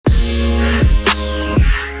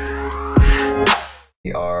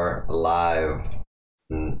We are live.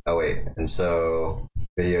 Oh wait, and so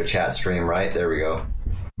video chat stream, right? There we go.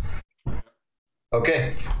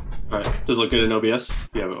 Okay. All right. Does it look good in OBS?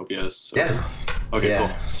 You have OBS. So. Yeah. Okay,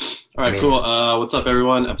 Yeah. cool. All right, cool. What's up,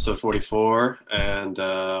 everyone? Episode 44, and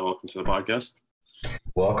welcome to the podcast.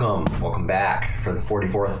 Welcome back for the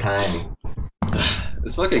 44th time.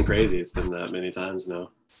 It's fucking crazy. It's been that many times now.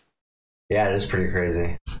 Yeah, it is pretty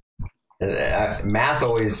crazy. Math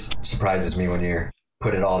always surprises me when you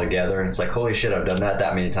put it all together. It's like, holy shit, I've done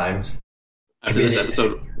that many times. After this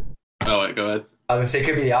episode... Oh, wait, go ahead. I was going to say, it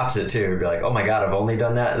could be the opposite, too. It'd be like, oh my god, I've only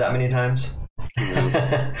done that many times?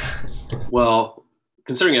 Mm-hmm. Well,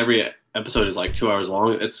 considering every episode is like 2 hours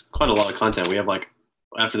long, it's quite a lot of content. We have like,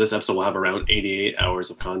 after this episode, we'll have around 88 hours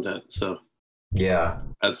of content. So yeah,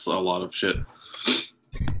 that's a lot of shit.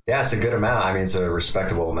 Yeah, it's a good amount. I mean, it's a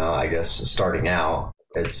respectable amount, I guess, starting out.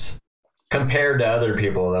 It's compared to other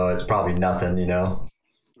people, though, it's probably nothing, you know?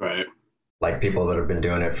 Right. Like people that have been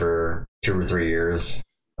doing it for 2 or 3 years.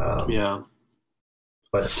 Yeah.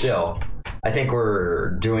 But still, I think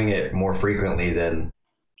we're doing it more frequently than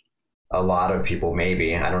a lot of people,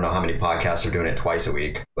 maybe. I don't know how many podcasts are doing it twice a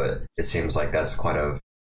week, but it seems like that's quite a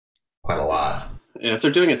lot. Yeah, if they're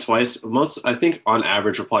doing it twice, I think on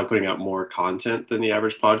average, we're probably putting out more content than the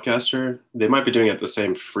average podcaster. They might be doing it at the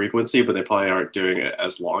same frequency, but they probably aren't doing it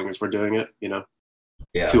as long as we're doing it, you know?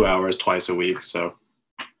 Yeah. 2 hours twice a week, so.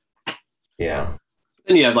 Yeah.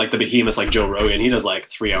 Then you have like the behemoths like Joe Rogan. He does like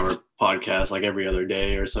 3-hour podcasts like every other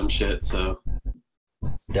day or some shit, so.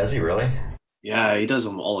 Does he really? Yeah, he does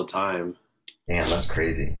them all the time. Damn, that's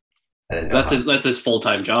crazy. I didn't know. That's his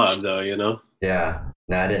full-time job, though, you know? Yeah.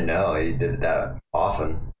 No, I didn't know he did it that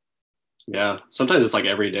often. Yeah. Sometimes it's like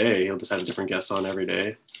every day. He'll just have different guests on every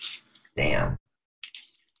day. Damn.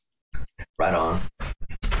 Right on.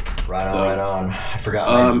 Right on. I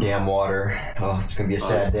forgot my damn water. Oh, it's going to be a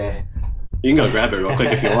sad day. You can go grab it real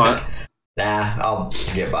quick if you want. Nah, I'll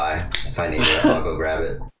get by. If I need it, I'll go grab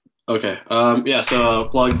it. Okay. Yeah, so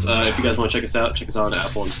plugs. If you guys want to check us out on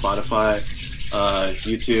Apple and Spotify,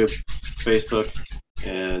 YouTube, Facebook,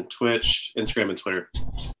 and Twitch, Instagram, and Twitter.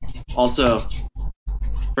 Also,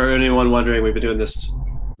 for anyone wondering, we've been doing this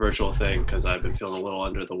virtual thing because I've been feeling a little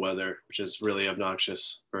under the weather, which is really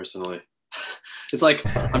obnoxious, personally. It's like,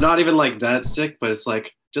 I'm not even like that sick, but it's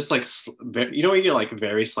like, just like, you know when you get like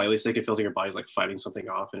very slightly sick, it feels like your body's like fighting something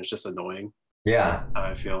off and it's just annoying. Yeah. How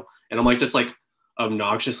I feel. And I'm like, just like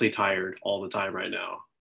obnoxiously tired all the time right now.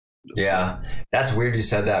 Yeah. That's weird you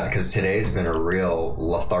said that because today's been a real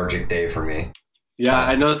lethargic day for me. Yeah,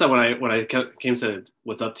 I noticed that when I came to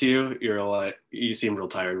what's up to you, you seemed real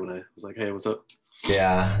tired when I was like, hey, what's up?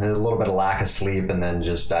 Yeah, there's a little bit of lack of sleep and then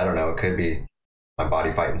just, I don't know, it could be my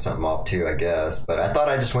body fighting something off too, I guess. But I thought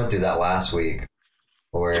I just went through that last week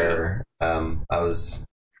where I was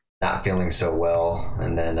not feeling so well.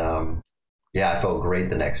 And then, I felt great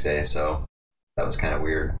the next day. So that was kind of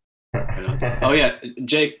weird. Oh, yeah.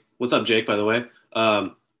 Jake, what's up, Jake, by the way?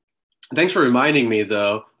 Thanks for reminding me,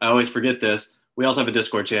 though. I always forget this. We also have a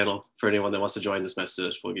Discord channel for anyone that wants to join this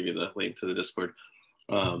message. We'll give you the link to the Discord.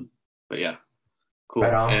 But yeah, cool.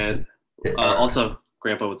 Right on. And also,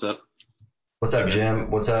 Grandpa, what's up? What's up, Jim?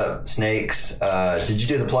 What's up, Snakes? Did you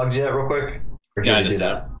do the plugs yet, real quick? Or did I you just do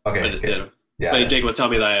that? Okay, I just did them. Yeah. But Jake was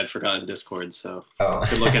telling me that I had forgotten Discord, so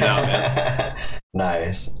good looking out, man.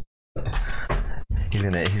 Nice. He's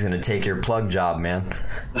gonna take your plug job, man.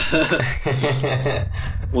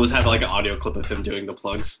 We'll just have like an audio clip of him doing the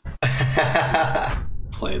plugs.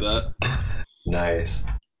 Play that. Nice.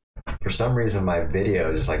 For some reason, my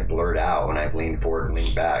video just like blurred out when I leaned forward and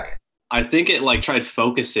leaned back. I think it like tried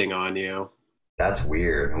focusing on you. That's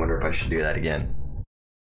weird. I wonder if I should do that again.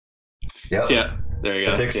 Yep. So, yeah, there you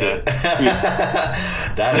go. I fixed it.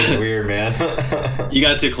 That is weird, man. You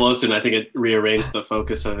got too close to it, and I think it rearranged the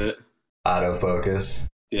focus of it. Autofocus.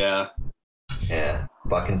 Yeah. Yeah.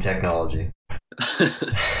 Fucking technology.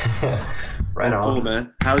 Right on. Cool,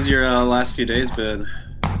 man. How's your last few days been?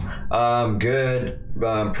 Good.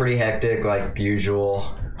 Pretty hectic, like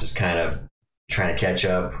usual. Just kind of trying to catch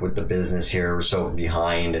up with the business here. We're so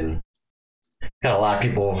behind, and got a lot of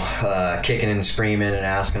people kicking and screaming and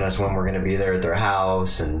asking us when we're going to be there at their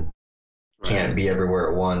house, and can't be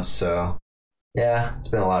everywhere at once. So, yeah, it's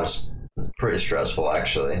been pretty stressful,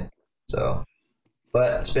 actually. So,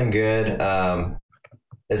 but it's been good.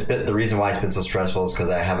 The reason why it's been so stressful is because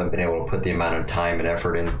I haven't been able to put the amount of time and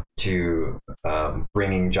effort into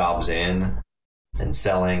bringing jobs in and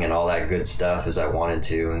selling and all that good stuff as I wanted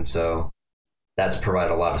to. And so that's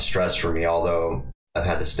provided a lot of stress for me, although I've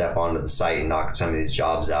had to step onto the site and knock some of these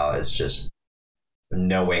jobs out. It's just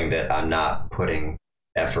knowing that I'm not putting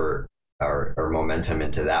effort or momentum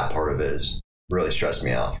into that part of it is really stressed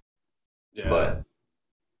me out. Yeah.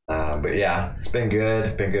 But yeah, it's been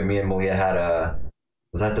good. Been good. Me and Malia had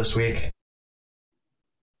was that this week?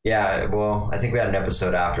 Yeah, well, I think we had an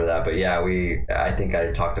episode after that, but yeah, I think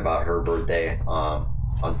I talked about her birthday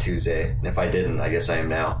on Tuesday. And if I didn't, I guess I am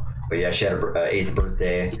now. But yeah, she had her 8th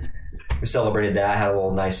birthday. We celebrated that, had a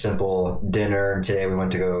little nice simple dinner, and today we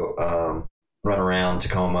went to go run around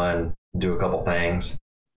Tacoma and do a couple things.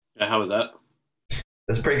 Yeah, how was that?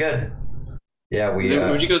 It's pretty good. Yeah,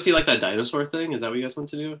 would you go see like that dinosaur thing? Is that what you guys went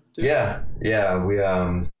to do? Yeah, we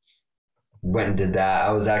went and did that.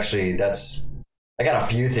 I got a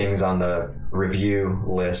few things on the review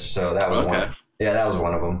list, so that was one. Yeah, that was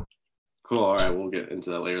one of them. Cool. All right, we'll get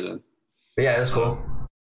into that later then. But yeah, it was cool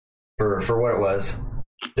for what it was.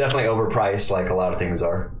 Definitely overpriced, like a lot of things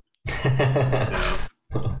are. Yeah.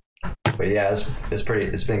 But yeah, it's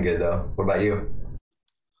been good though. What about you?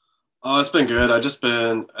 Oh, it's been good. It's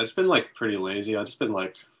been like pretty lazy. I've just been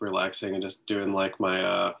like relaxing and just doing like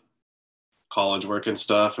my college work and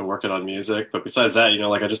stuff and working on music. But besides that,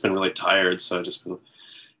 like I've just been really tired. So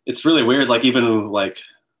it's really weird. Like even like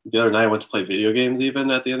the other night I went to play video games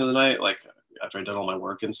even at the end of the night, like after I'd done all my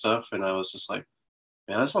work and stuff. And I was just like,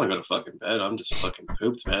 man, I just want to go to fucking bed. I'm just fucking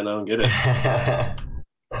pooped, man. I don't get it.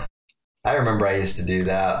 I remember I used to do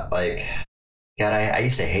that. Like, God, I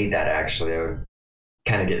used to hate that actually. I would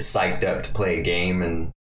kind of get psyched up to play a game,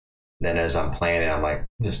 and then as I'm playing it, I'm like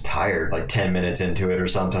just tired, like 10 minutes into it or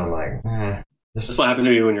something. I'm like, This is what happened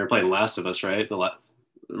to you when you were playing Last of Us, right?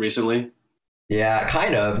 Recently? Yeah,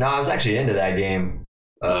 kind of. No, I was actually into that game.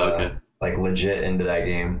 Okay. Like legit into that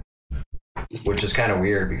game, which is kind of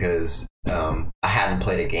weird because I hadn't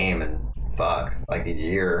played a game in like a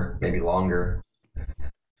year, maybe longer.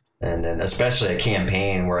 And then especially a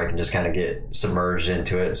campaign where I can just kind of get submerged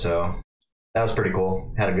into it. So that was pretty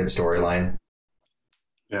cool. Had a good storyline.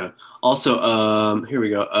 Yeah. Also, here we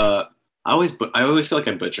go. I always feel like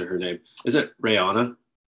I butcher her name. Is it Rihanna?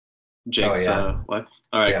 Jake's wife?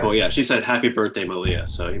 All right, cool. Yeah, she said happy birthday, Malia.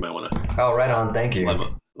 So you might want to. Oh, right on. Thank you.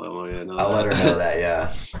 I'll let her know that.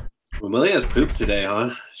 Yeah. Well, Malia's pooped today, huh?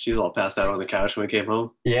 She's all passed out on the couch when we came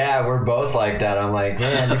home. Yeah, we're both like that. I'm like,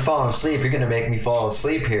 man, you're falling asleep. You're gonna make me fall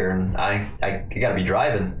asleep here, and I gotta be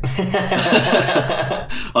driving.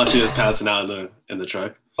 Oh, she was passing out in the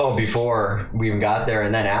truck. Oh, before we even got there,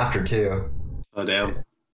 and then after too. Oh, damn.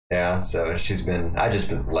 Yeah, so I just been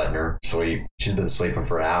letting her sleep. She's been sleeping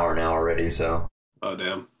for an hour now already. So. Oh,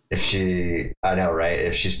 damn. I know, right?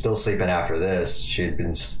 If she's still sleeping after this, she's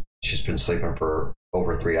been sleeping for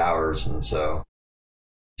over 3 hours, and so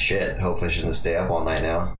shit, hopefully she's gonna stay up all night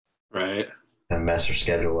now, right, and mess her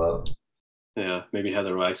schedule up. Yeah, maybe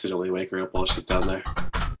Heather will accidentally wake her up while she's down there.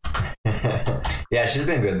 Yeah, she's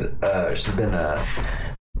been good. She's been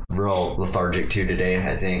real lethargic too today.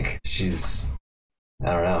 I think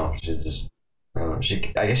I don't know,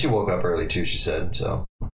 I guess she woke up early too, she said. So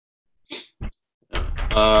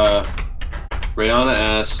Rihanna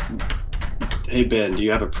asked, hey Ben, do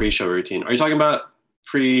you have a pre-show routine? Are you talking about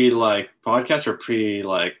pre-like podcast or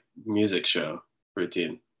pre-like music show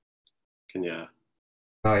routine?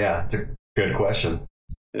 Oh yeah, it's a good question.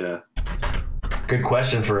 Yeah. Good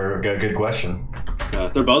question for a good question.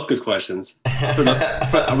 They're both good questions.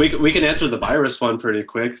 We can answer the virus one pretty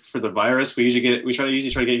quick. For the virus, we usually try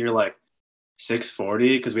to get here like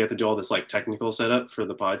 6:40 because we have to do all this like technical setup for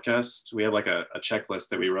the podcast. We have like a checklist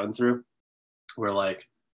that we run through where like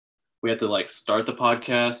we have to like start the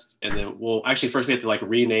podcast, and then first we have to like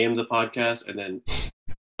rename the podcast and then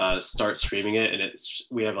start streaming it. And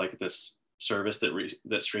we have like this service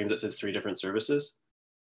that streams it to 3 different services,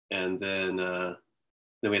 and then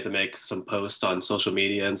we have to make some posts on social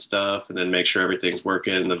media and stuff, and then make sure everything's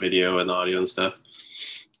working, the video and the audio and stuff.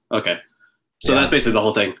 Okay, so that's basically the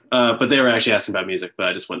whole thing. But they were actually asking about music, but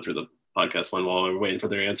I just went through the podcast one while we were waiting for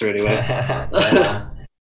their answer anyway.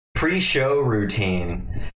 Pre-show routine.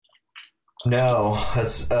 No,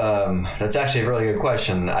 that's actually a really good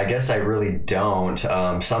question. I guess I really don't.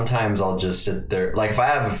 Sometimes I'll just sit there. Like if I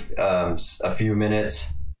have a few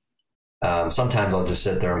minutes, sometimes I'll just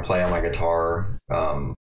sit there and play on my guitar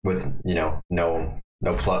with no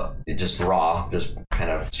just raw, just kind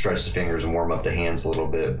of stretch the fingers and warm up the hands a little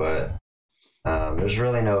bit. But there's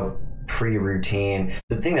really no pre-routine.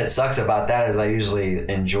 The thing that sucks about that is I usually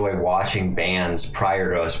enjoy watching bands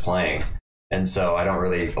prior to us playing, and so I don't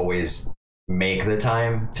really always make the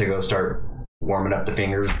time to go start warming up the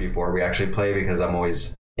fingers before we actually play, because I'm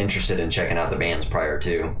always interested in checking out the bands prior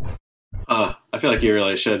to. I feel like you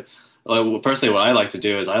really should. Personally, what I like to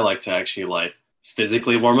do is I like to actually like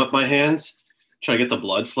physically warm up my hands, try to get the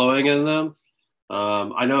blood flowing in them.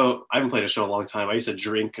 I know I haven't played a show in a long time. I used to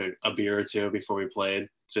drink a beer or two before we played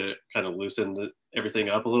to kind of loosen everything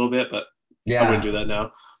up a little bit, but I wouldn't do that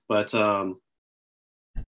now. But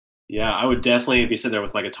yeah, I would definitely be sitting there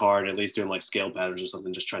with my guitar and at least doing like scale patterns or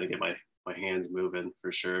something, just trying to get my hands moving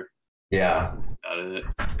for sure. Yeah. That's about it.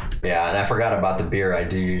 Yeah, and I forgot about the beer. I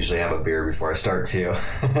do usually have a beer before I start too.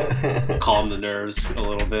 Calm the nerves a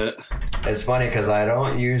little bit. It's funny because I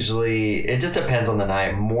don't usually, it just depends on the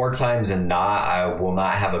night. More times than not, I will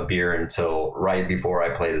not have a beer until right before I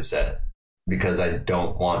play the set because I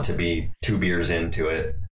don't want to be 2 beers into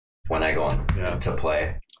it when I go on to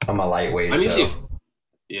play. I'm a lightweight,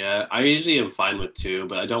 I usually am fine with 2,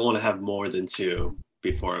 but I don't want to have more than 2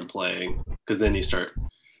 before I'm playing because then you start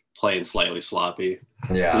playing slightly sloppy.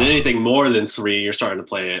 Yeah. And anything more than 3, you're starting to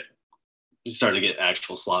play it. You're starting to get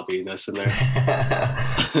actual sloppiness in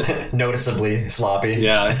there. Noticeably sloppy.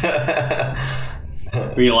 Yeah.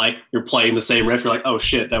 Where you're playing the same riff. You're like, oh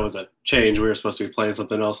shit, that was a change. We were supposed to be playing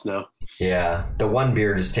something else now. Yeah. The 1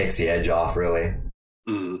 beer just takes the edge off, really.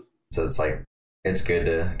 Mm. So it's like, it's good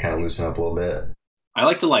to kind of loosen up a little bit. I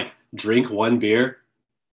like to drink 1 beer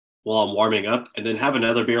while I'm warming up and then have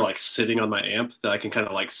another beer sitting on my amp that I can kind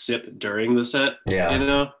of sip during the set. Yeah. You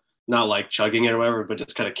know? Not chugging it or whatever, but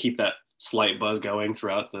just kind of keep that slight buzz going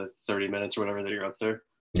throughout the 30 minutes or whatever that you're up there.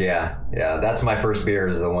 Yeah. That's my first beer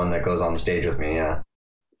is the one that goes on the stage with me. Yeah.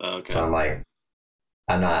 Okay. So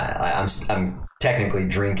I'm technically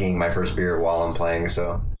drinking my first beer while I'm playing.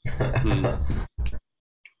 So,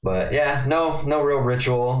 but yeah, no real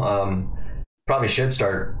ritual. Probably should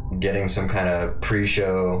start getting some kind of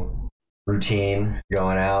pre-show routine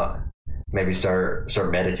going out. Maybe start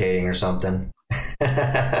meditating or something.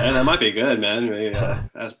 Yeah, that might be good, man. Maybe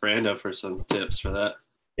ask Brando for some tips for that.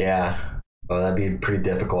 Yeah. Well, that'd be pretty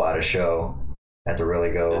difficult at a show. I have to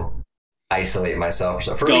really go isolate myself.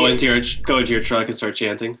 So go into your truck and start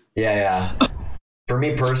chanting. Yeah. For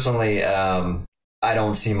me personally, I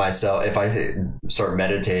don't see myself, if I start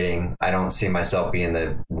meditating, I don't see myself being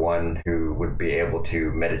the one who would be able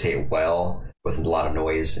to meditate well with a lot of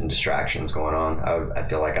noise and distractions going on. I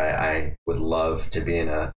feel like I would love to be in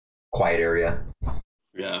a quiet area.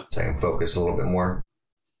 Yeah. So I can focus a little bit more.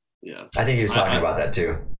 Yeah. I think he was talking about that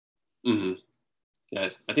too. Mm-hmm. Yeah.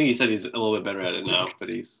 I think he said he's a little bit better at it now, but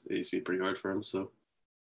it used to be pretty hard for him. So.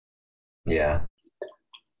 Yeah.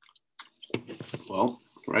 Well,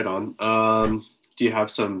 right on. Do you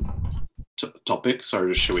have some topics,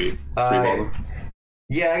 or should we freeball them?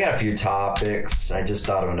 Yeah, I got a few topics. I just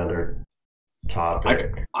thought of another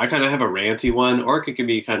topic. I kind of have a ranty one, or it could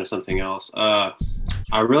be kind of something else. I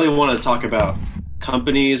really want to talk about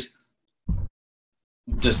companies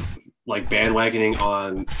just bandwagoning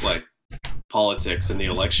on politics in the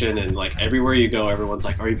election, and everywhere you go, everyone's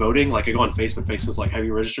like, "Are you voting?" I go on Facebook. Facebook's like, "Have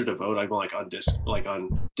you registered to vote?" I go on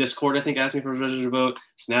Discord. I think asked me for registered to vote.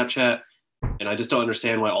 Snapchat. And I just don't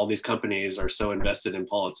understand why all these companies are so invested in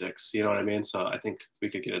politics. You know what I mean? So I think we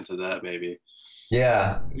could get into that maybe.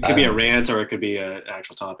 Yeah. It could be a rant or it could be an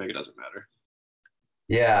actual topic. It doesn't matter.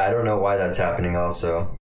 Yeah, I don't know why that's happening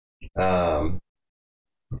also. Yeah,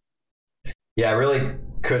 I really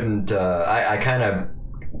couldn't. I kind of,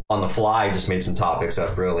 on the fly, just made some topics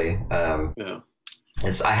up, really. Yeah.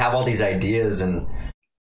 I have all these ideas, and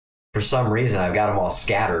for some reason, I've got them all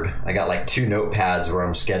scattered. I got 2 notepads where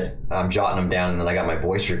I'm jotting them down, and then I got my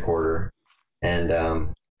voice recorder, and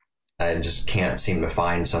I just can't seem to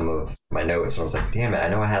find some of my notes. And I was like, damn it, I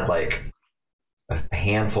know I had a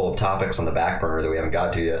handful of topics on the back burner that we haven't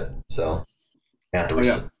got to yet. So I have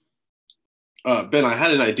to. Ben, I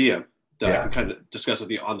had an idea that I can kind of discuss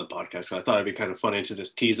with you on the podcast. So I thought it'd be kind of funny to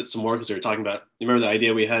just tease it some more because we were talking about. You remember the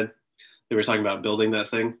idea we had? They were talking about building that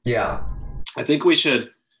thing. Yeah. I think we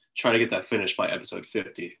should try to get that finished by episode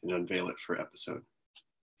 50 and unveil it for episode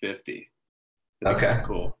 50. Okay.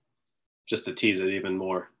 Cool. Just to tease it even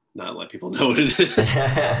more, not let people know what it is.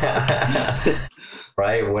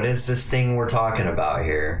 Right. What is this thing we're talking about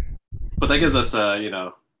here? But that gives us,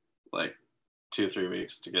 2-3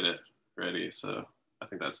 weeks to get it ready. So I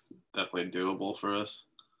think that's definitely doable for us.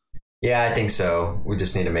 Yeah, I think so. We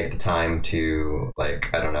just need to make the time to, I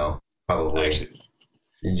don't know, probably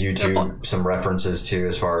YouTube some references too,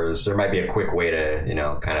 as far as there might be a quick way to,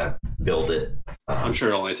 kind of build it. I'm sure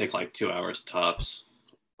it'll only take 2 hours tops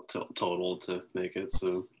total to make it.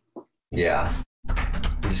 So yeah,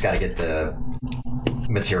 we just got to get the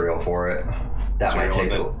material for it. That might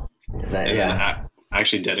take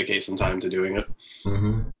actually dedicate some time to doing it.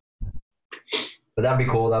 Mm-hmm. But that'd be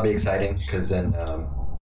cool. That'd be exciting because then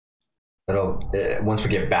once we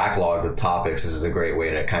get backlogged with topics, this is a great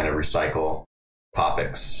way to kind of recycle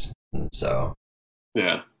topics. So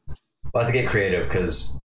yeah, we'll have to get creative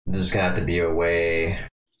because there's gonna have to be a way.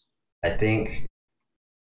 I think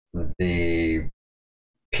the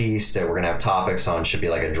piece that we're gonna have topics on should be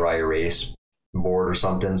like a dry erase board or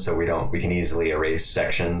something, so we can easily erase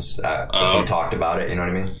sections if we talked about it. You know what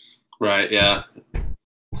I mean? Right. Yeah.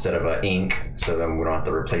 Instead of a ink, so then we don't have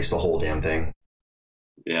to replace the whole damn thing.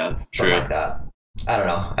 Yeah. Something True. like that. I don't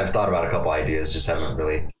know. I've thought about a couple ideas, just haven't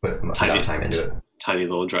really put enough time into it. Tiny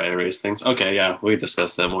little dry erase things. Okay. Yeah. We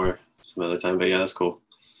discuss that more some other time. But yeah, that's cool.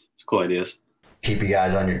 It's cool ideas. Keep you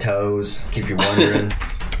guys on your toes. Keep you wondering.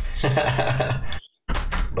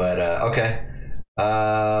 But okay.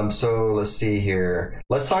 So let's see here.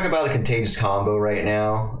 Let's talk about the contagious combo right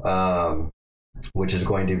now, which is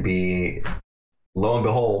going to be, lo and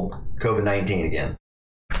behold, COVID-19 again.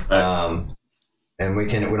 Right. And we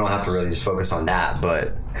don't have to really just focus on that,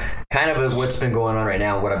 but kind of what's been going on right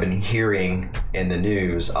now, what I've been hearing in the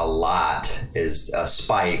news a lot is a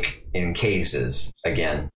spike in cases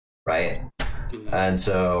again, right? Mm-hmm. And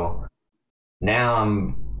so now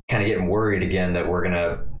I'm kind of getting worried again that we're going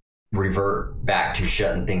to revert back to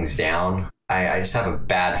shutting things down. I just have a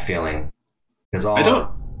bad feeling because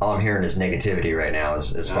all I'm hearing is negativity right now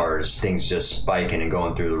as far as things just spiking and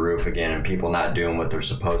going through the roof again and people not doing what they're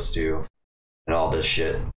supposed to and all this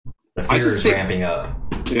shit. The fear is ramping up.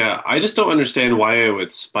 Yeah, I just don't understand why it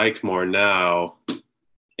would spike more now.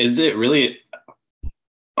 Is it really...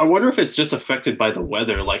 I wonder if it's just affected by the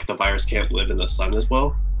weather, like the virus can't live in the sun as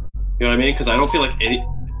well. You know what I mean? Because I don't feel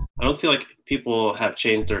like people have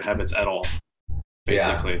changed their habits at all.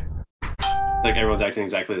 Basically, like everyone's acting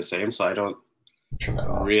exactly the same. So I don't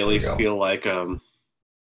really feel like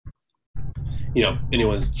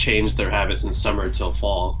anyone's changed their habits in summer till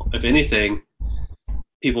fall. If anything,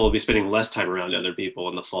 people will be spending less time around other people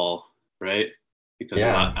in the fall, right? Because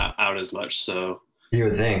they're not out as much. So you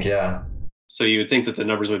would think, yeah. So you would think that the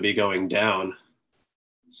numbers would be going down.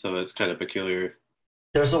 So it's kind of peculiar.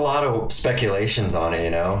 There's a lot of speculations on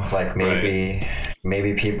it, like maybe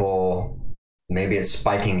it's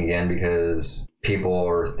spiking again because people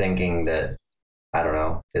are thinking that, I don't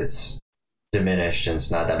know, it's diminished and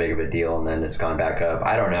it's not that big of a deal and then it's gone back up.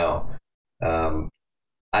 I don't know.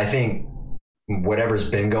 I think whatever's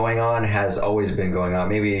been going on has always been going on.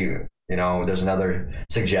 Maybe, there's another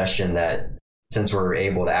suggestion that since we're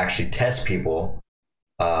able to actually test people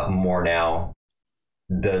more now,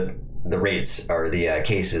 the rates or the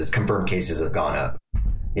confirmed cases have gone up.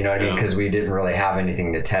 You know what I mean? Because we didn't really have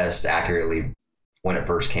anything to test accurately when it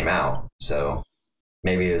first came out. So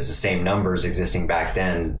maybe it was the same numbers existing back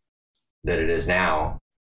then that it is now.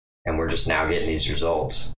 And we're just now getting these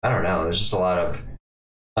results. I don't know. There's just a lot of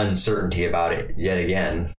uncertainty about it yet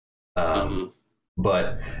again.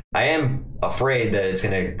 But I am afraid that it's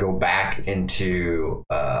going to go back into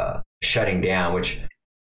shutting down, which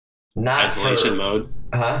not isolation mode.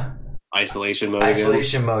 Huh? Isolation mode.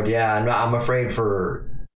 Isolation mode. Yeah. I'm afraid for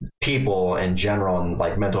people in general and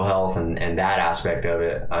like mental health and that aspect of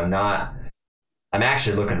it. I'm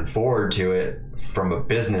actually looking forward to it from a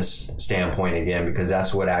business standpoint again, because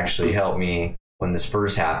that's what actually helped me when this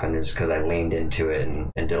first happened, is because I leaned into it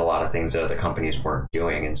and did a lot of things that other companies weren't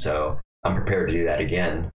doing. And so I'm prepared to do that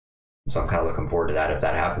again. So I'm kind of looking forward to that if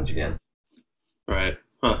that happens again. Right.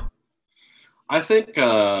 Huh. I think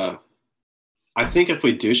if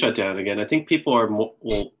we do shut down again, I think people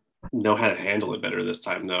will know how to handle it better this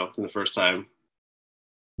time, though, than the first time.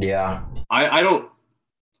 Yeah. I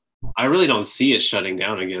really don't see it shutting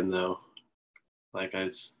down again, though. Like I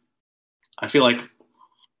feel like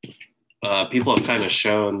people have kind of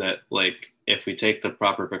shown that, like, if we take the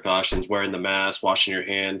proper precautions, wearing the mask, washing your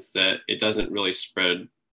hands, that it doesn't really spread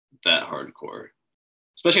that hardcore.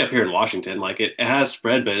 Especially up here in Washington, like it has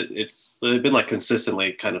spread, but it's been like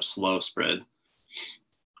consistently kind of slow spread.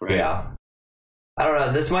 Right? Yeah. I don't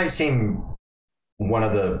know. This might seem one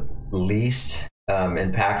of the least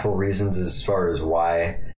impactful reasons as far as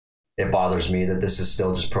why it bothers me that this is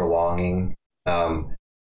still just prolonging.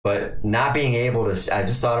 But not being able to, I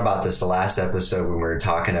just thought about this the last episode when we were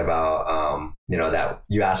talking about, that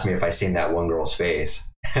you asked me if I seen that one girl's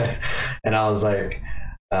face. And I was like,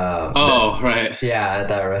 right. Yeah, at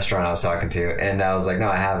that restaurant I was talking to. And I was like, no,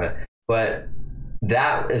 I haven't. But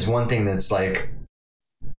that is one thing that's like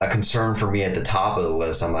a concern for me at the top of the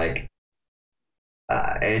list. I'm like,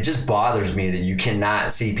 it just bothers me that you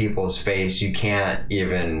cannot see people's face. You can't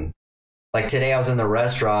even, like today I was in the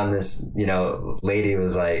restaurant and this, lady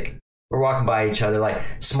was like, we're walking by each other, like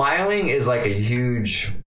smiling is like a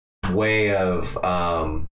huge way of,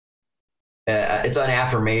 it's an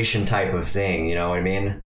affirmation type of thing. You know what I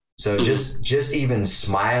mean? So just even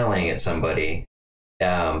smiling at somebody,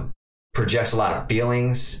 projects a lot of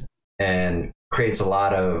feelings and creates a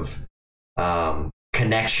lot of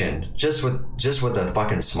connection just with a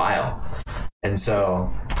fucking smile. And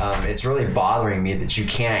so it's really bothering me that you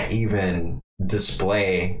can't even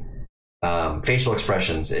display facial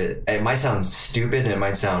expressions. It might sound stupid and it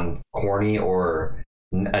might sound corny or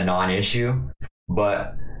a non-issue,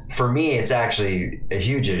 but for me it's actually a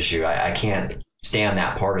huge issue. I can't stand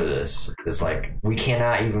that part of this. It's like we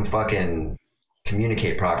cannot even fucking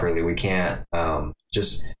communicate properly. We can't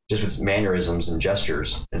just with mannerisms and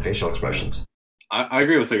gestures and facial expressions. I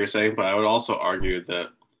agree with what you're saying, but I would also argue that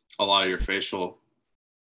a lot of your facial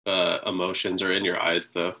emotions are in your eyes,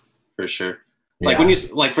 though, for sure. Like when you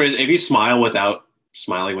if you smile without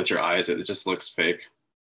smiling with your eyes, it just looks fake.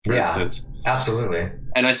 For instance, absolutely.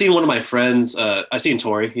 And I seen one of my friends. I seen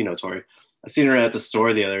Tori. You know Tori. I seen her at the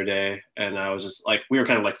store the other day, and I was just like, we were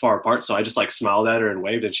kind of like far apart, so I just like smiled at her and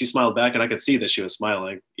waved, and she smiled back, and I could see that she was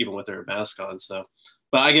smiling even with her mask on. So,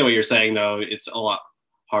 but I get what you're saying, though. It's a lot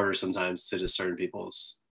harder sometimes to discern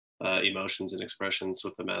people's emotions and expressions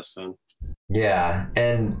with the mask on. Yeah,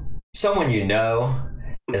 and someone you know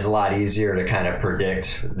is a lot easier to kind of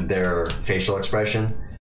predict their facial expression,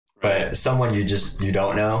 right. But someone you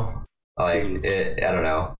don't know, like I don't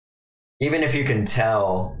know. Even if you can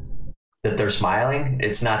tell that they're smiling,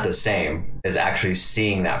 it's not the same as actually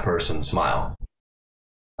seeing that person smile.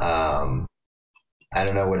 I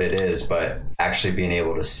don't know what it is, but actually being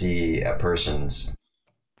able to see a person's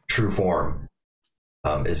true form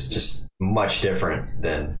is just much different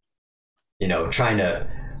than, you know, trying to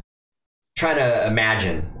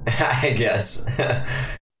imagine, I guess.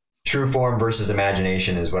 True form versus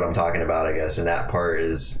imagination is what I'm talking about, I guess. And that part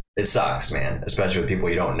it sucks, man, especially with people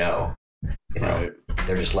you don't know. You know, right.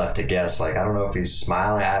 They're just left to guess. Like, I don't know if he's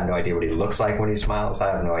smiling. I have no idea what he looks like when he smiles.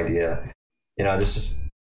 I have no idea. You know,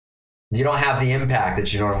 you don't have the impact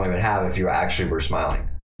that you normally would have if you actually were smiling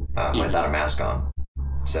without a mask on.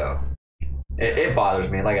 So it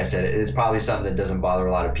bothers me. Like I said, it's probably something that doesn't bother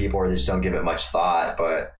a lot of people, or they just don't give it much thought.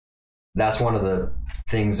 But that's one of the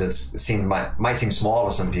things that might seem small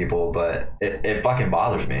to some people, but it fucking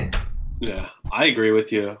bothers me. Yeah, I agree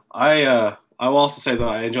with you. I will also say, though,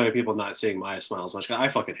 I enjoy people not seeing my smile as much. I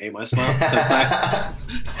fucking hate my smile. So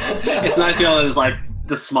it's nice to be able to just like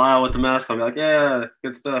smile with the mask on. Be like, yeah,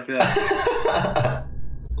 good stuff, yeah.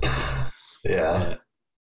 Yeah.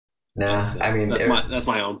 Nah, I mean, that's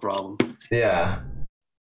my own problem. Yeah.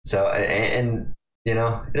 So, and you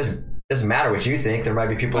know, it doesn't matter what you think. There might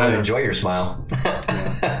be people that enjoy your smile.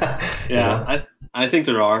 Yeah, you know? I think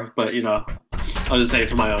there are, but you know, I'll just say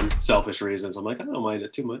for my own selfish reasons, I'm like, I don't mind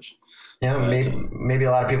it too much. Yeah, maybe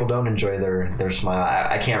a lot of people don't enjoy their smile.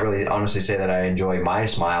 I can't really honestly say that I enjoy my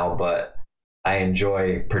smile, but I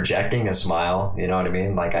enjoy projecting a smile. You know what I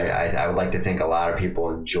mean? Like I would like to think a lot of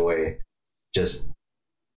people enjoy just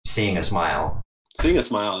seeing a smile. Seeing a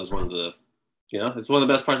smile is one of the, you know, it's one of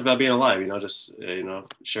the best parts about being alive. You know, just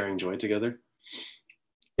sharing joy together.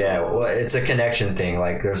 Yeah, well, it's a connection thing.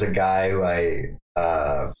 Like there's a guy who I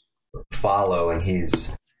follow, and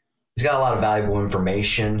he's got a lot of valuable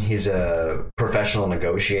information. He's a professional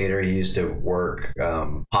negotiator. He used to work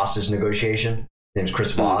hostage negotiation. His name's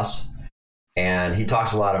Chris Voss. And he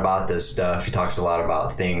talks a lot about this stuff. He talks a lot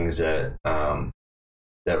about things that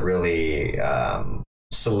really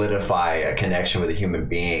solidify a connection with a human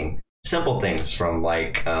being. Simple things from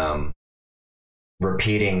like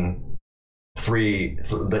repeating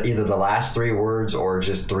either the last three words or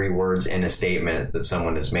just three words in a statement that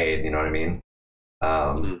someone has made. You know what I mean?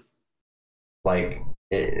 Like,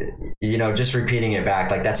 you know, just repeating it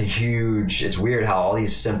back, like that's it's weird how all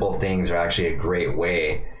these simple things are actually a great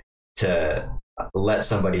way to let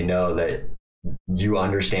somebody know that you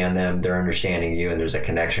understand them, they're understanding you, and there's a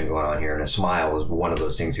connection going on here. And a smile was one of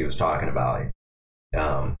those things he was talking about.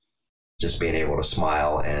 Just being able to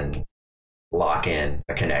smile and lock in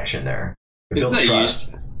a connection there. It builds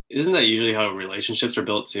trust. Isn't that usually how relationships are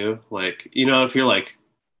built too? Like, you know, if you're like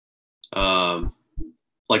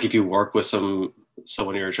if you work with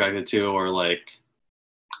someone you're attracted to, or like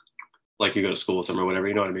you go to school with them or whatever,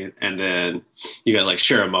 you know what I mean? And then you got like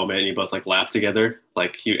share a moment and you both like laugh together.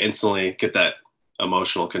 Like you instantly get that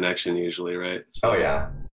emotional connection usually, right? So, oh yeah.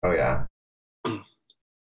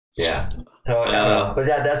 Yeah. So I don't know. But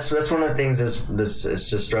that's one of the things this is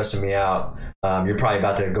just stressing me out. You're probably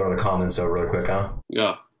about to go to the comments so real quick, huh?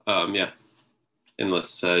 Yeah. Yeah.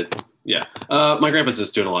 Unless my grandpa's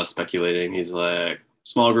just doing a lot of speculating. He's like,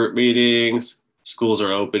 small group meetings, schools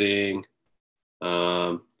are opening.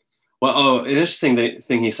 An interesting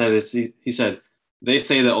thing he said is he said they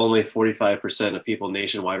say that only 45% of people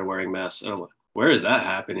nationwide are wearing masks. And I'm like, where is that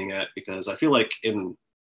happening at? Because I feel like in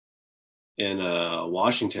in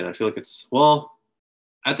Washington, I feel like it's, well,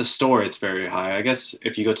 at the store it's very high. I guess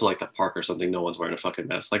if you go to like the park or something, no one's wearing a fucking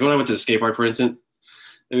mask. Like when I went to the skate park, for instance,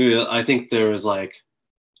 I think there was like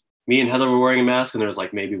me and Heather were wearing a mask, and there was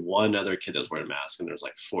like maybe one other kid that was wearing a mask, and there's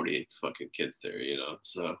like 40 fucking kids there, you know.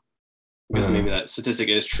 So I guess maybe that statistic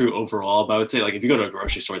is true overall, but I would say like if you go to a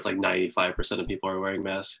grocery store, it's like 95% of people are wearing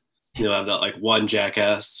masks. You'll have that like one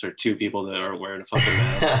jackass or two people that aren't wearing a fucking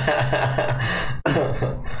mask.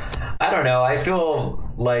 I don't know. I feel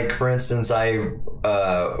like, for instance, I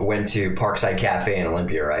went to Parkside Cafe in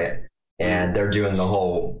Olympia, right? And they're doing the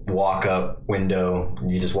whole walk-up window.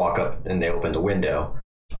 You just walk up and they open the window.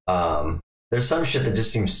 There's some shit that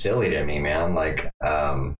just seems silly to me, man. Like,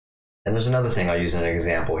 and there's another thing I'll use as an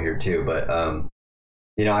example here too. But,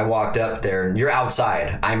 you know, I walked up there and you're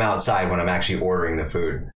outside. I'm outside when I'm actually ordering the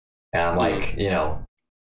food. And I'm like, you know,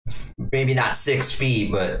 maybe not 6 feet,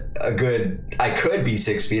 but I could be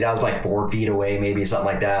 6 feet. I was like 4 feet away, maybe something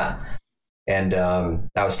like that. And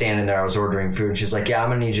I was standing there, I was ordering food. And she's like, yeah, I'm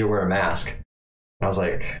going to need you to wear a mask. And I was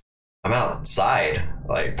like, I'm outside.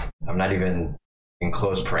 Like, I'm not even in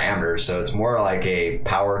close parameters. So it's more like a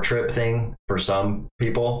power trip thing for some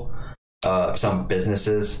people, some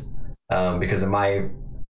businesses, because in my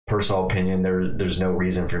personal opinion, there's no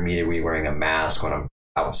reason for me to be wearing a mask when I'm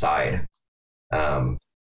outside.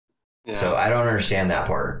 So I don't understand that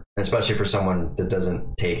part, especially for someone that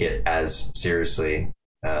doesn't take it as seriously.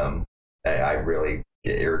 I really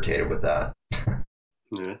get irritated with that.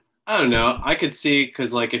 Yeah, I don't know. I could see,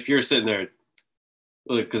 because like if you're sitting there,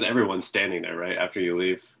 because everyone's standing there right after you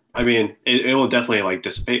leave, I mean it will definitely like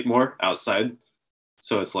dissipate more outside,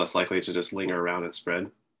 so it's less likely to just linger around and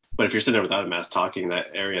spread. But if you're sitting there without a mask talking in that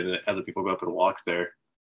area and other people go up and walk there,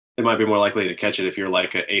 it might be more likely to catch it if you're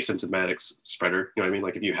like an asymptomatic spreader. You know what I mean?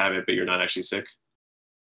 Like if you have it, but you're not actually sick.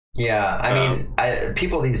 Yeah. I mean,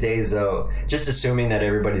 people these days, though, just assuming that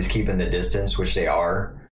everybody's keeping the distance, which they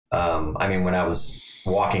are. I mean, when I was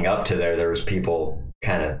walking up to there was people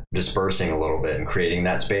kind of dispersing a little bit and creating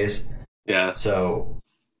that space. Yeah. So,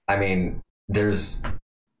 I mean, those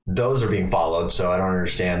are being followed. So I don't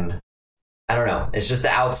understand. I don't know. It's just the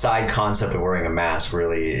outside concept of wearing a mask.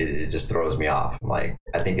 Really, it just throws me off. Like,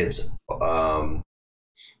 I think it's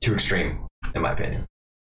too extreme, in my opinion.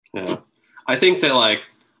 Yeah, I think that like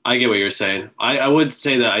I get what you're saying. I would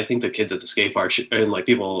say that I think the kids at the skate park and like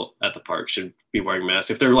people at the park should be wearing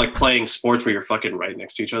masks if they're like playing sports where you're fucking right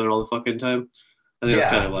next to each other all the fucking time. I think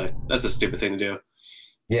that's kind of like that's a stupid thing to do.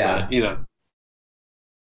 Yeah, but, you know.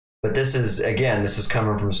 But this is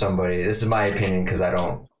coming from somebody. This is my opinion because I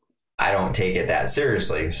don't take it that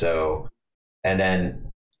seriously. So, and then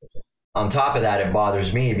on top of that, it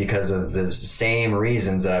bothers me because of the same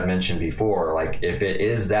reasons that I've mentioned before. Like, if it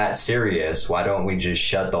is that serious, why don't we just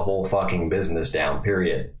shut the whole fucking business down,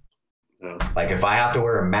 period? Yeah. Like, if I have to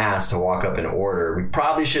wear a mask to walk up and order, we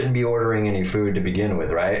probably shouldn't be ordering any food to begin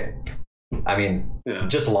with, right? I mean,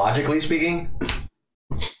 just logically speaking,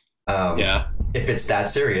 if it's that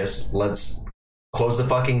serious, let's close the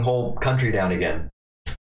fucking whole country down again.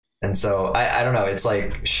 And so I don't know. It's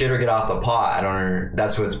like shit or get off the pot. I don't know.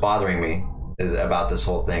 That's what's bothering me is about this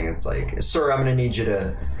whole thing. It's like, sir, I'm going to need you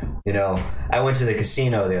to, you know, I went to the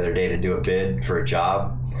casino the other day to do a bid for a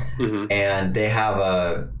job, and they have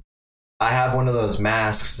I have one of those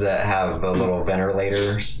masks that have a little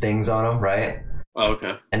ventilator things on them, right? Oh,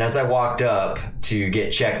 okay. And as I walked up to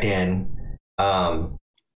get checked in,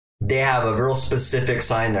 they have a real specific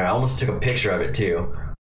sign there. I almost took a picture of it too,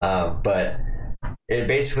 but it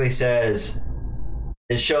basically says,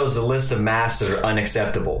 it shows the list of masks that are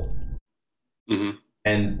unacceptable.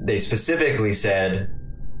 And they specifically said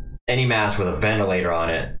any mask with a ventilator on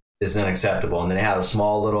it is unacceptable. And then they have a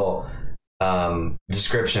small little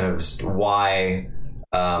description of why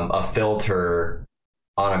a filter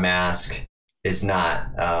on a mask is not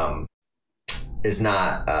I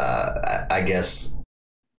guess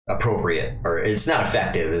appropriate, or it's not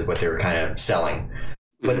effective is what they were kind of selling.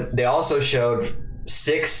 But they also showed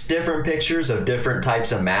 6 different pictures of different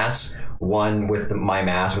types of masks. One with my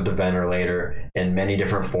mask with the ventilator in many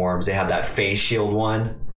different forms. They have that face shield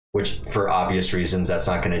one, which for obvious reasons, that's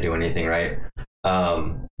not going to do anything, right?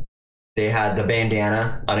 They had the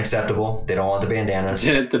bandana, unacceptable. They don't want the bandanas.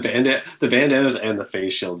 Yeah, the bandanas and the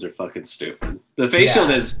face shields are fucking stupid. The face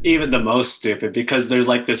shield is even the most stupid because there's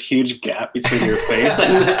like this huge gap between your face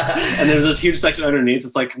and there's this huge section underneath.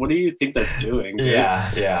 It's like, what do you think that's doing, dude?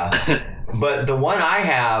 Yeah. But the one I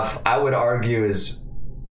have, I would argue, is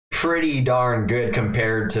pretty darn good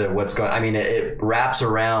compared to what's going. I mean, it wraps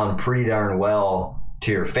around pretty darn well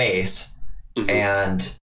to your face,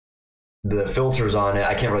 and the filters on it.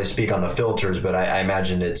 I can't really speak on the filters, but I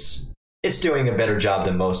imagine it's it's doing a better job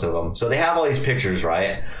than most of them. So they have all these pictures,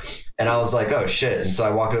 right? And I was like, oh shit. And so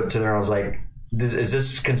I walked up to her and I was like, is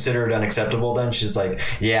this considered unacceptable then? She's like,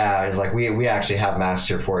 yeah. It's like, we actually have masks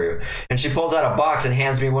here for you. And she pulls out a box and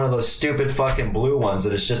hands me one of those stupid fucking blue ones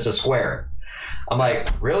that is just a square. I'm like,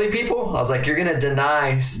 really, people? I was like, you're going to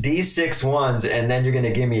deny these 6 ones and then you're going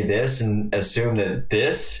to give me this and assume that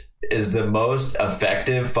this is the most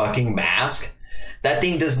effective fucking mask? That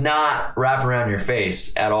thing does not wrap around your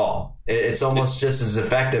face at all. It's almost just as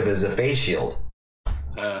effective as a face shield.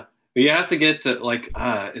 But you have to get the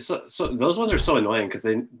it's so those ones are so annoying because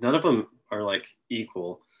none of them are like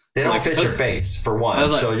equal. They don't fit your face for one, like,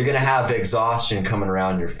 so you're gonna have exhaustion coming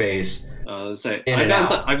around your face.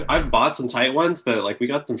 I've bought some tight ones, but like we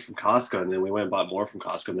got them from Costco, and then we went and bought more from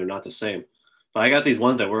Costco, and they're not the same. But I got these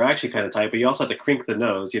ones that were actually kind of tight, but you also have to crink the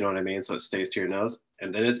nose, you know what I mean? So it stays to your nose.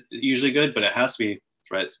 And then it's usually good, but it has to be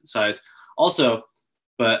right size. Also,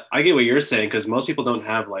 but I get what you're saying, because most people don't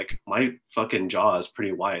have, like, my fucking jaw is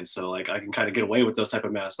pretty wide. So, like, I can kind of get away with those type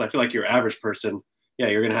of masks. But I feel like your average person, yeah,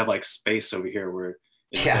 you're going to have, like, space over here where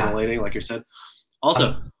it's ventilating, like you said.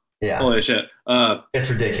 Also, holy shit. It's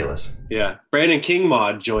ridiculous. Yeah. Brandon King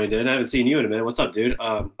Mod joined in. I haven't seen you in a minute. What's up, dude?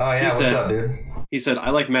 What's up, dude? He said, I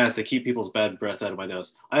like masks. They keep people's bad breath out of my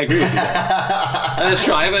nose. I agree with you. That is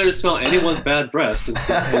true. I haven't smelled anyone's bad breath since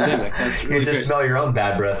the pandemic. That's really you just smell your own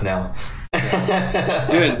bad breath now.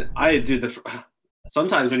 Dude,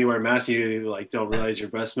 sometimes when you wear a mask, you like don't realize your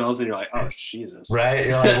breath smells, and you're like, oh, Jesus. Right?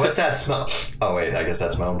 You're like, what's that smell? Oh, wait, I guess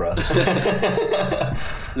that's my own breath.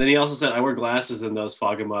 And then he also said, I wear glasses and those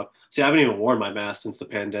fog him up. See, I haven't even worn my mask since the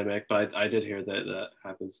pandemic, but I did hear that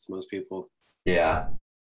happens to most people. Yeah.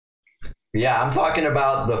 Yeah, I'm talking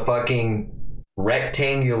about the fucking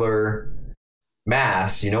rectangular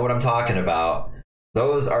masks. You know what I'm talking about.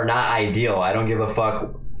 Those are not ideal. I don't give a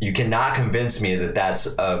fuck. You cannot convince me that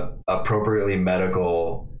that's a appropriately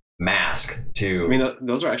medical mask to... I mean,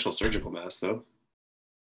 those are actual surgical masks, though.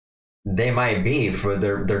 They might be.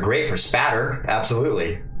 They're great for spatter,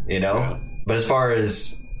 absolutely, you know? Yeah. But as far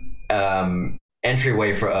as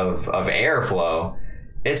entryway of airflow...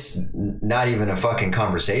 It's not even a fucking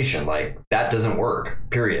conversation. Like, that doesn't work,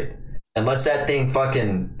 period. Unless that thing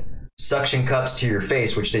fucking suction cups to your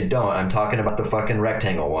face, which they don't. I'm talking about the fucking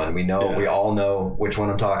rectangle one. We all know which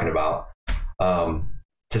one I'm talking about. To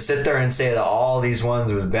sit there and say that all these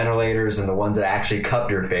ones with ventilators and the ones that actually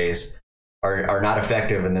cup your face are not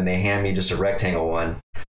effective, and then they hand me just a rectangle one.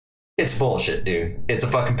 It's bullshit, dude. It's a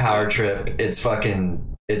fucking power trip. It's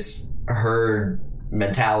herd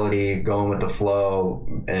mentality, going with the flow,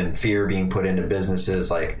 and fear being put into businesses.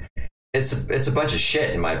 Like, it's a bunch of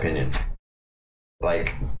shit, in my opinion.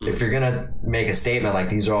 Like, if you're gonna make a statement like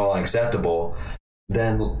these are all unacceptable,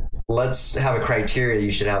 then let's have a criteria.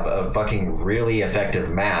 You should have a fucking really effective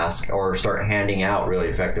mask, or start handing out really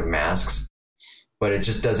effective masks. But it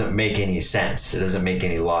just doesn't make any sense. It doesn't make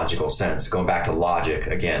any logical sense. Going back to logic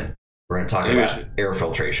again, we're gonna talk about air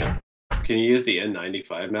filtration. Can you use the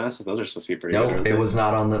N95 mask? Those are supposed to be pretty good. Nope, it was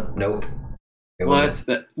not on the... Nope. What?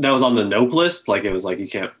 That was on the nope list? Like, it was like, you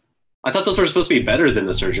can't... I thought those were supposed to be better than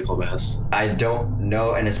the surgical masks. I don't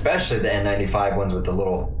know, and especially the N95 ones with the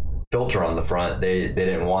little filter on the front, they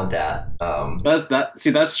didn't want that.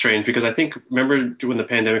 That's strange, because I think, remember when the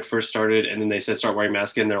pandemic first started, and then they said start wearing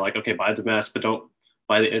masks, and they're like, okay, buy the mask, but don't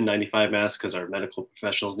buy the N95 mask because our medical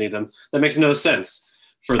professionals need them. That makes no sense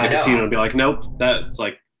for the casino to be like, nope, that's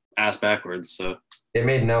like ass backwards. So it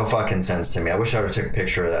made no fucking sense to me. I wish I would have took a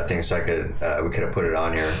picture of that thing so I could we could have put it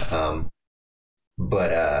on here.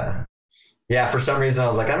 Yeah, for some reason I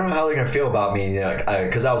was like, I don't know how they're gonna feel about me,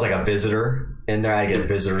 because I was like a visitor in there. I get a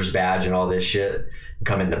visitor's badge and all this shit,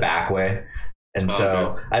 come in the back way, and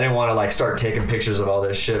I didn't want to like start taking pictures of all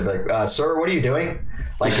this shit. Like, sir, what are you doing?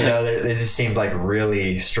 Like, you know, they just seemed like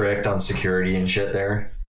really strict on security and shit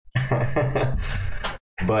there.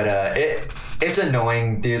 But it's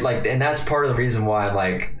annoying, dude. Like, and that's part of the reason why I'm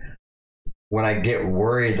like, when I get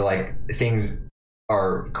worried, like things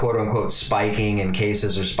are quote unquote spiking and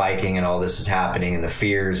cases are spiking and all this is happening and the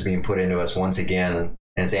fear is being put into us once again and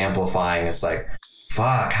it's amplifying. It's like,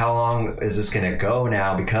 fuck, how long is this gonna go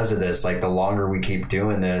now because of this? Like, the longer we keep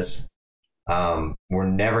doing this, we're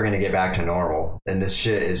never gonna get back to normal. And this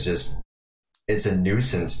shit is just, it's a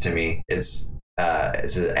nuisance to me. It's a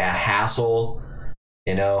hassle.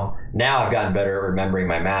 You know, now I've gotten better at remembering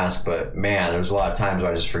my mask, but man, there's a lot of times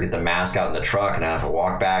where I just forget the mask out in the truck and I have to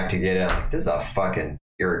walk back to get it. I'm like, this is a fucking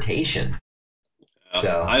irritation.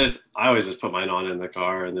 So I always just put mine on in the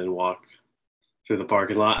car and then walk through the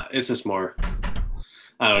parking lot. It's just more,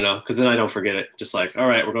 I don't know, because then I don't forget it. Just like, all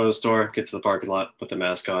right, we're going to the store, get to the parking lot, put the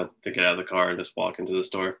mask on, then get out of the car and just walk into the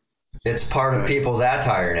store. It's part of people's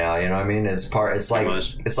attire now, you know what I mean? It's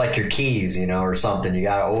like your keys, you know, or something. You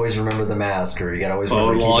gotta always remember the mask, or you gotta always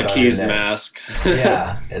remember to keep it on keys your neck. mask.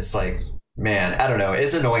 Yeah, it's like, man, I don't know.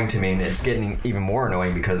 It's annoying to me, and it's getting even more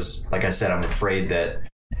annoying because, like I said, I'm afraid that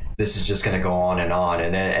this is just going to go on,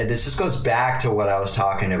 and then and this just goes back to what I was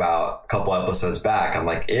talking about a couple episodes back. I'm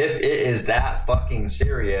like, if it is that fucking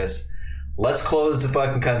serious, let's close the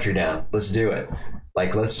fucking country down. Let's do it.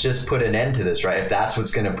 Like, let's just put an end to this, right? If that's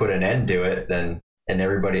what's going to put an end to it, then and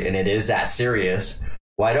it is that serious,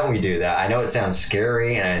 why don't we do that? I know it sounds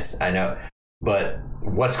scary, and I know, but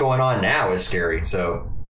what's going on now is scary. So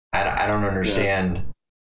I don't understand. Yeah.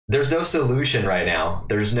 There's no solution right now.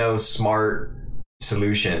 There's no smart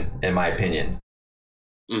solution, in my opinion.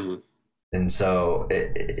 Mm-hmm. And so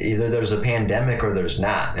either there's a pandemic or there's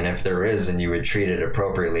not. And if there is, then you would treat it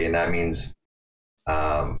appropriately, and that means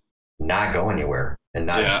not go anywhere and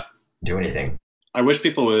not do anything. I wish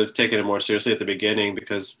people would have taken it more seriously at the beginning,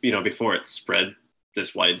 because, you know, before it spread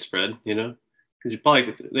this widespread, you know, because they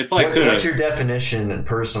probably could have. What's your definition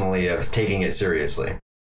personally of taking it seriously?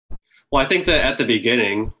 Well, I think that at the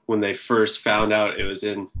beginning, when they first found out it was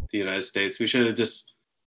in the United States, we should have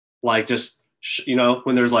you know,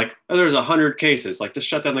 when there's like, oh, there's 100 cases, like, just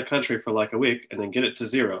shut down the country for like a week and then get it to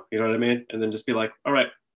 0. You know what I mean? And then just be like, all right,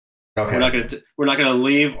 okay, we're not gonna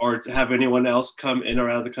leave or have anyone else come in or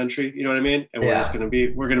out of the country. You know what I mean? And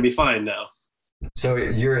we're gonna be fine now. So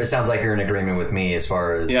it sounds like you're in agreement with me as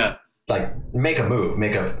far as like make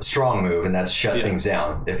a strong move, and that's shut things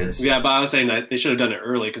down. If it's but I was saying that they should have done it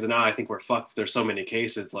early, because now I think we're fucked. There's so many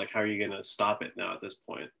cases. Like, how are you gonna stop it now at this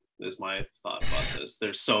point? Is my thought about this.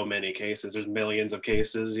 There's so many cases. There's millions of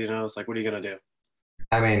cases. You know, it's like, what are you gonna do?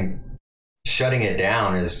 I mean, shutting it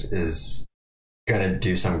down is gonna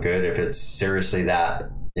do some good if it's seriously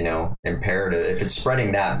that, you know, imperative. If it's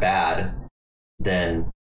spreading that bad,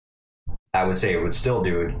 then I would say it would still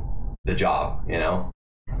do the job, you know.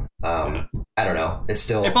 I don't know.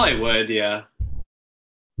 It probably would, yeah.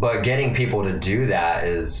 But getting people to do that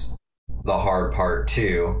is the hard part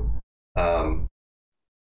too.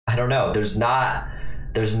 I don't know. There's not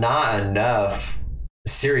enough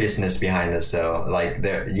seriousness behind this, though. Like,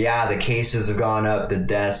 the cases have gone up, the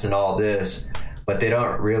deaths and all this, but they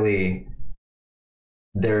don't really.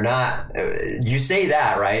 They're not. You say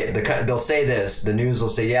that, right? They'll say this. The news will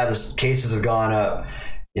say, yeah, the cases have gone up.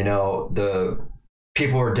 You know, the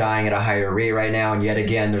people are dying at a higher rate right now, and yet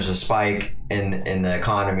again, there's a spike in the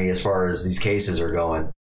economy as far as these cases are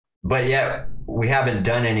going. But yet, we haven't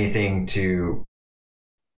done anything to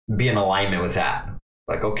be in alignment with that.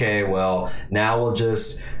 Like, okay, well, now we'll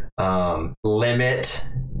just limit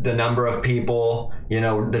the number of people. You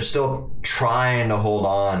know, they're still trying to hold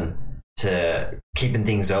on to keeping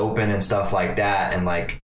things open and stuff like that. And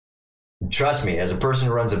like, trust me, as a person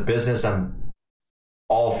who runs a business, I'm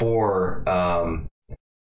all for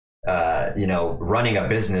you know, running a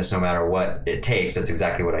business no matter what it takes. That's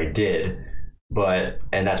exactly what I did.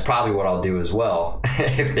 And that's probably what I'll do as well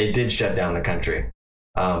if they did shut down the country.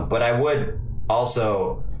 But I would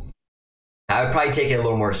probably take it a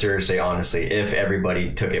little more seriously, honestly, if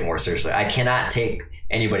everybody took it more seriously. I cannot take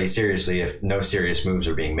anybody seriously if no serious moves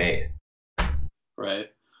are being made.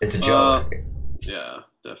 Right. It's a joke. Yeah,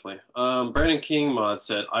 definitely. Brandon King mod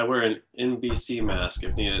said, I wear an NBC mask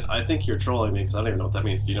if needed. I think you're trolling me, because I don't even know what that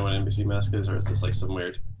means. Do you know what an NBC mask is? Or is this like some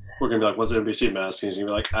weird... We're going to be like, what's an NBC mask? And he's going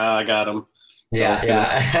to be like, I got him.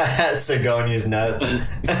 Yeah. Sigonia's nuts.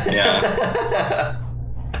 Yeah.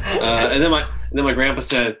 And then my grandpa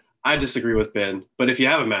said, I disagree with Ben, but if you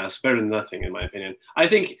have a mask, better than nothing, in my opinion. I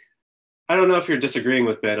don't know if you're disagreeing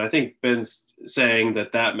with Ben. I think Ben's saying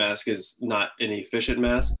that mask is not an efficient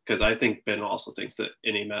mask, because I think Ben also thinks that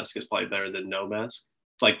any mask is probably better than no mask.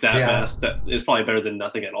 Like that mask that is probably better than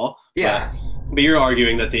nothing at all. Yeah. But you're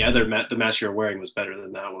arguing that the mask you're wearing was better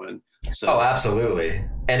than that one. So. Oh, absolutely.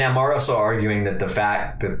 And I'm also arguing that the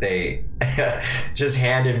fact that they just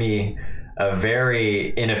handed me a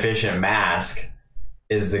very inefficient mask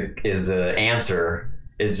is the answer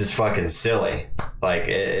is just fucking silly. Like,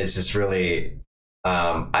 it's just really,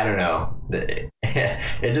 I don't know.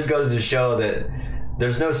 It just goes to show that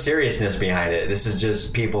there's no seriousness behind it. This is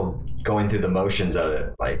just people going through the motions of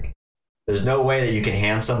it. Like, there's no way that you can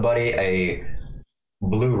hand somebody a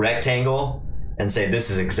blue rectangle and say, this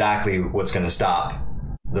is exactly what's going to stop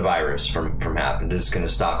the virus from happening. This is going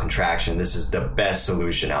to stop contraction. This is the best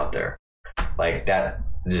solution out there. Like, that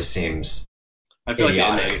just seems I feel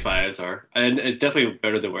idiotic. Like the N95s are. And it's definitely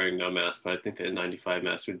better than wearing no mask, but I think the N95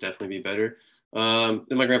 mask would definitely be better. Then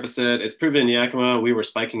my grandpa said, it's proven in Yakima we were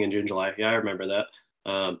spiking in June, July. Yeah, I remember that.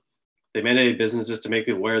 they mandated businesses to make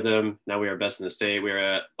people wear them. Now we are best in the state. We are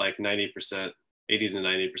at like 90%, 80 to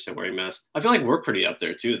 90% wearing masks. I feel like we're pretty up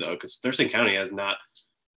there too, though, because Thurston County has not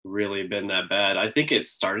really been that bad. I think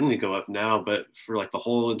it's starting to go up now, but for like the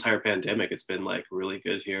whole entire pandemic, it's been like really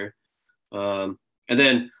good here. And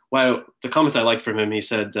then the comments I liked from him, he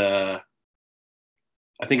said, I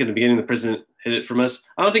think in the beginning the president hid it from us.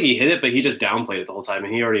 I don't think he hid it, but he just downplayed it the whole time,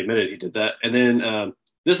 and he already admitted he did that. And then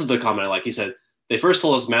this is the comment I like. He said, they first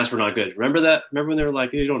told us masks were not good. Remember that? Remember when they were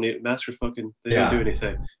like, you don't need masks are fucking, they don't do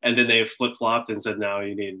anything. And then they flip-flopped and said, now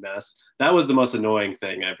you need masks. That was the most annoying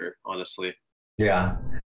thing ever, honestly. Yeah.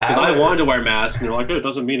 Because I wanted to wear masks, and they're like, oh, it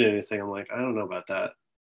doesn't mean anything. I'm like, I don't know about that.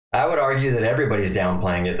 I would argue that everybody's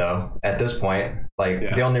downplaying it, though, at this point.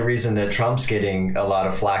 Like, the only reason that Trump's getting a lot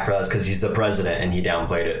of flack for us because he's the president and he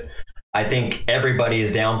downplayed it. I think everybody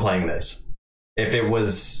is downplaying this. If it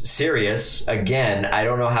was serious, again, I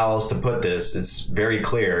don't know how else to put this. It's very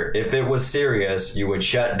clear. If it was serious, you would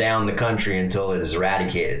shut down the country until it is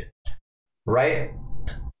eradicated. Right?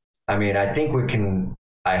 I mean, I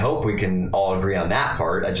hope we can all agree on that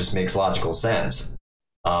part. That just makes logical sense.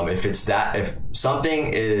 If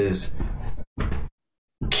something is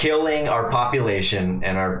killing our population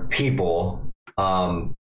and our people,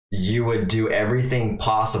 you would do everything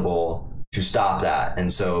possible to stop that.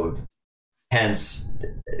 And so hence,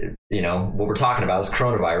 what we're talking about is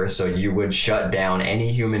coronavirus. So you would shut down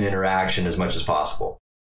any human interaction as much as possible,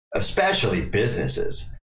 especially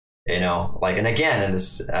businesses, and again,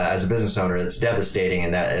 as a business owner, it's devastating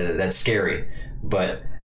and that's scary. But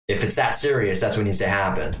if it's that serious, that's what needs to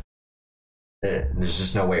happen. There's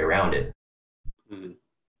just no way around it. Mm-hmm.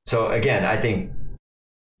 So again, I think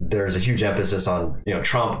there's a huge emphasis on,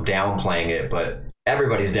 Trump downplaying it, but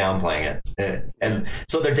everybody's downplaying it. And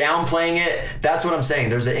so they're downplaying it. That's what I'm saying.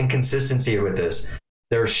 There's an inconsistency with this.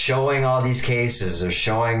 They're showing all these cases. They're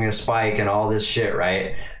showing a spike and all this shit,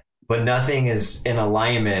 right? But nothing is in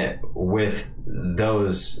alignment with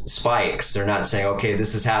those spikes. They're not saying, okay,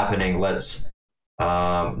 this is happening. Let's, you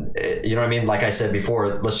know what I mean? Like I said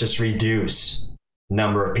before, let's just reduce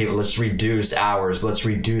number of people. Let's reduce hours. Let's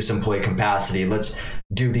reduce employee capacity. Let's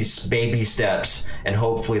do these baby steps, and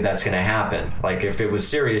hopefully that's going to happen. Like if it was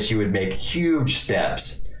serious, you would make huge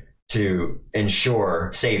steps to ensure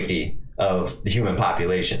safety of the human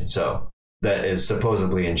population. So that is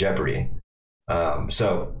supposedly in jeopardy.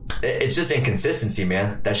 So it's just inconsistency,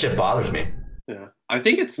 man. That shit bothers me. Yeah. I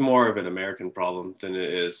think it's more of an American problem than it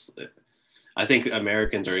is. I think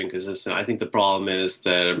Americans are inconsistent. I think the problem is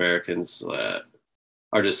that Americans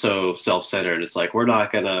are just so self-centered. It's like, we're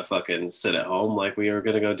not going to fucking sit at home. Like, we are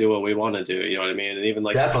going to go do what we want to do. You know what I mean? And even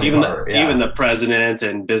even the president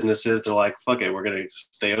and businesses, they're like, fuck it, we're going to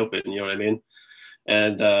stay open. You know what I mean?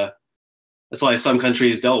 And that's why some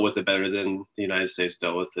countries dealt with it better than the United States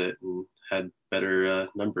dealt with it and had better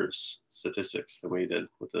statistics than we did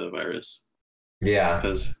with the virus. Yeah.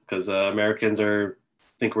 Because Americans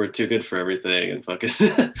think we're too good for everything and fucking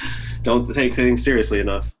don't take things seriously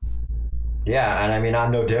enough. Yeah, and I mean,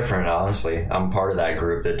 I'm no different, honestly. I'm part of that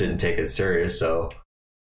group that didn't take it serious. So,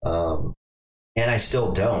 and I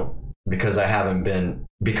still don't, because I haven't been,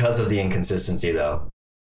 because of the inconsistency, though.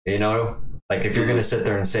 Like if you're going to sit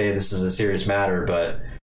there and say this is a serious matter, but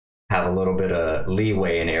have a little bit of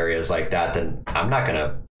leeway in areas like that, then I'm not going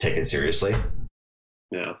to take it seriously.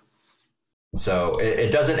 Yeah. So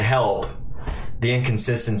it doesn't help the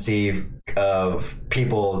inconsistency of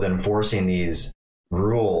people enforcing these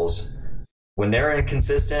rules. When they're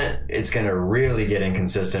inconsistent, it's going to really get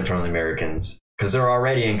inconsistent from the Americans, because they're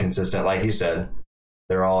already inconsistent. Like you said,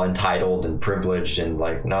 they're all entitled and privileged and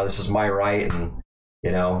like, no, this is my right. And,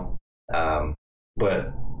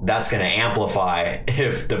 but that's going to amplify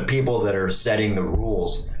if the people that are setting the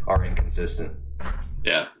rules are inconsistent.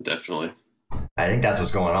 Yeah, definitely. I think that's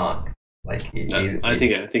what's going on. Like, I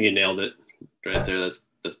think you nailed it right there.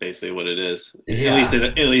 That's basically what it is. Yeah.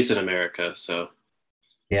 At least in America. So.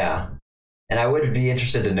 Yeah. And I would be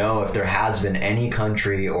interested to know if there has been any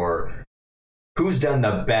country or who's done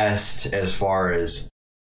the best as far as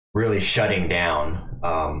really shutting down.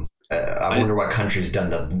 I wonder what country's done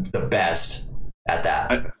the best at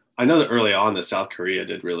that. I know that early on that South Korea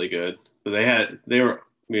did really good, but they had everyone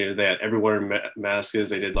wearing masks.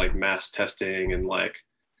 They did like mass testing and like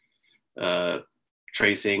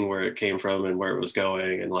tracing where it came from and where it was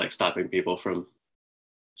going and like stopping people from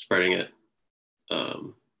spreading it.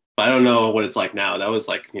 But I don't know what it's like now. That was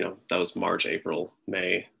like, that was March, April,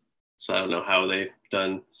 May. So I don't know how they've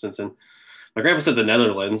done since then. My grandpa said the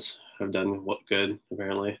Netherlands have done good,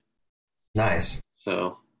 apparently. Nice.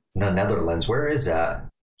 So the Netherlands, where is that?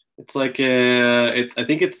 It's like I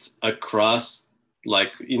think it's across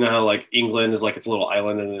Like, you know how like England is like its a little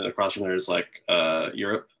island, and then across from there is like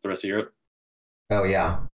Europe, the rest of Europe. Oh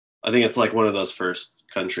yeah. I think it's like one of those first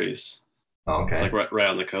countries. Oh, okay. It's like right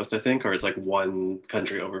on the coast, I think, or it's like one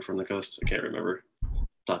country over from the coast. I can't remember.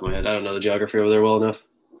 Top of my head, I don't know the geography over there well enough.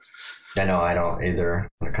 I know I don't either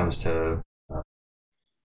when it comes to.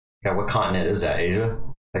 Yeah, what continent is that? Asia,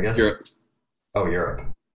 I guess. Europe. Oh, Europe.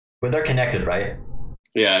 But they're connected, right?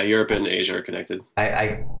 Yeah, Europe and Asia are connected.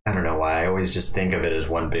 I don't know why. I always just think of it as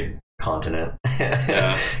one big continent.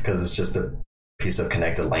 Yeah. Because it's just a piece of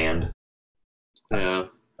connected land. Yeah.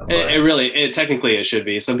 But... It technically it should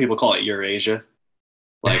be. Some people call it Eurasia.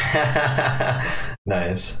 Like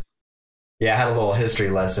nice. Yeah, I had a little history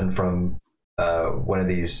lesson from one of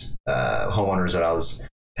these homeowners that I was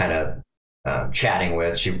kind of chatting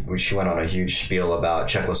with. She went on a huge spiel about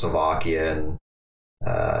Czechoslovakia and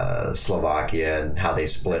Slovakia and how they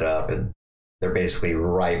split up, and they're basically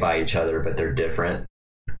right by each other, but they're different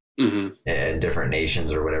and different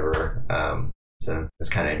nations or whatever. So it's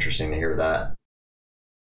kind of interesting to hear that.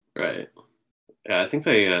 Right. Yeah, I think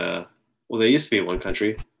they they used to be one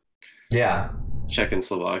country. Yeah. Czech and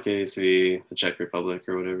Slovakia used to be the Czech Republic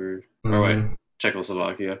or whatever. Or wait,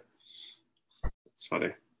 Czechoslovakia. It's funny.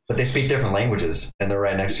 But they speak different languages, and they're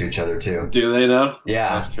right next to each other too. Do they know?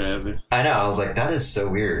 Yeah. That's crazy. I know. I was like, that is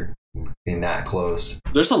so weird being that close.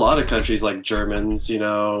 There's a lot of countries like Germans, you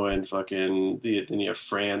know, and fucking then you have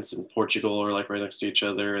France and Portugal are like right next to each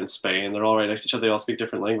other, and Spain. They're all right next to each other. They all speak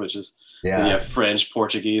different languages. Yeah. And you have French,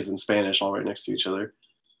 Portuguese, and Spanish all right next to each other.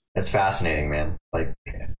 It's fascinating, man. Like,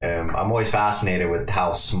 I'm always fascinated with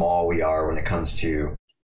how small we are when it comes to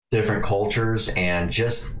different cultures and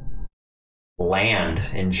just land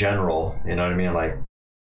in general. You know what I mean? Like,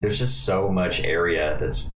 there's just so much area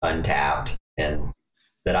that's untapped and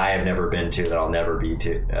that I have never been to, that I'll never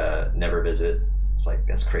never visit. It's like,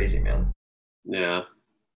 that's crazy, man. Yeah.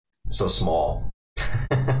 So small.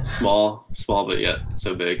 small, but yet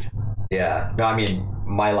so big. Yeah. No, I mean,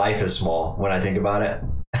 my life is small when I think about it.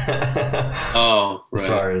 Oh, right. As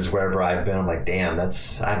far as wherever I've been, I'm like, damn,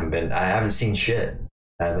 I haven't seen shit.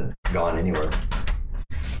 I haven't gone anywhere.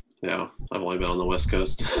 Yeah, I've only been on the West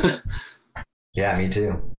Coast. Yeah, me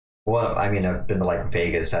too. Well, I mean, I've been to like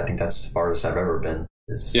Vegas. I think that's as far as I've ever been.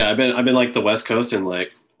 Yeah, I've been like the West Coast and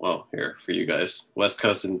like, well, here for you guys, West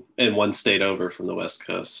Coast and one state over from the West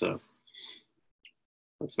Coast. So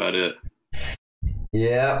that's about it.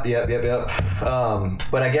 Yep.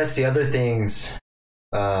 But I guess the other things,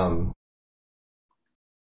 I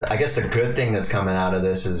guess the good thing that's coming out of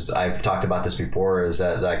this is, I've talked about this before, is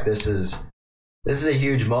that like this is a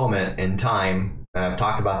huge moment in time. I've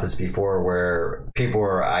talked about this before, where people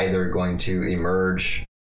are either going to emerge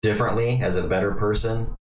differently as a better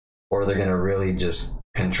person, or they're going to really just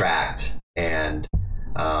contract and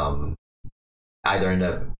either end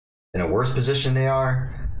up in a worse position they are,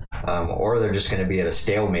 or they're just going to be at a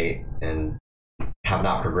stalemate and have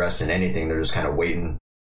not progressed in anything. They're just kind of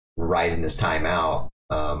riding this time out.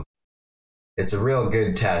 It's a real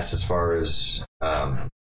good test as far as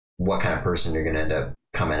what kind of person you're going to end up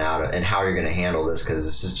coming out of and how you're going to handle this, because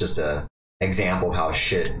this is just a example of how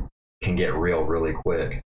shit can get real really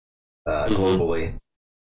quick globally.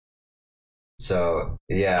 So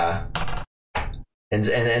yeah, and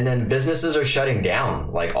then businesses are shutting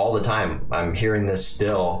down like all the time. I'm hearing this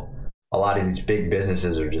still. A lot of these big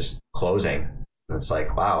businesses are just closing. And it's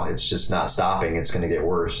like, wow, it's just not stopping. It's going to get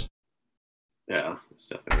worse. Yeah, it's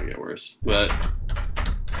definitely going to get worse. But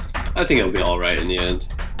I think it'll be all right in the end.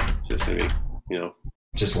 Just going to be, you know,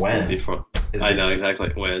 just when. I know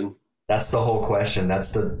exactly when. That's the whole question.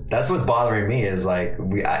 That's what's bothering me, is like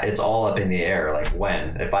it's all up in the air. Like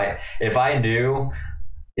when, if I knew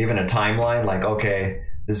even a timeline, like, okay,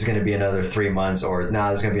 this is going to be another 3 months, or no,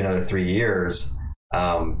 this is going to be another 3 years.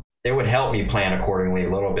 It would help me plan accordingly a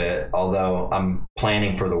little bit. Although I'm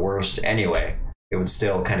planning for the worst anyway, it would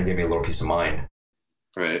still kind of give me a little peace of mind.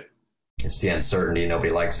 Right. It's the uncertainty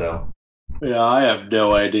nobody likes, though. Yeah, I have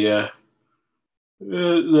no idea.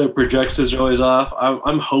 The projections are always off.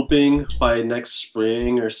 I'm hoping by next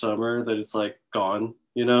spring or summer that it's like gone,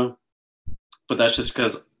 you know. But that's just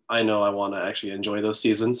because I know I want to actually enjoy those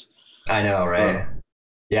seasons. I know, right?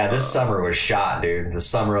 Yeah, this summer was shot, dude. The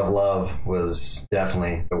summer of love was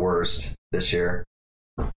definitely the worst this year.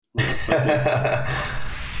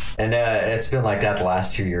 And it's been like that the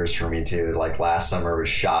last 2 years for me too. Like last summer was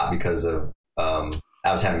shot because of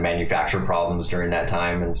I was having manufacturer problems during that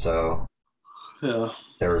time, and so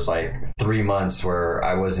there was like 3 months where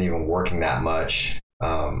I wasn't even working that much.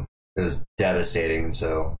 It was devastating.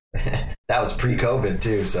 So that was pre-COVID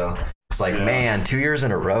too. So it's like, man, 2 years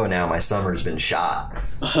in a row now, my summer's been shot.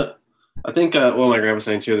 I think, well, my grandma was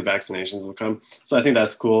saying too, the vaccinations will come. So I think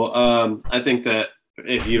that's cool. I think that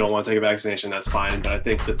if you don't want to take a vaccination, that's fine. But I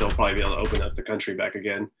think that they'll probably be able to open up the country back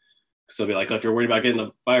again. So they'll be like, oh, if you're worried about getting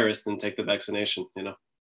the virus, then take the vaccination, you know?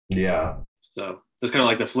 Yeah. So it's kind of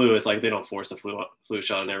like the flu. It's like they don't force the flu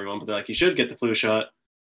shot on everyone, but they're like, you should get the flu shot.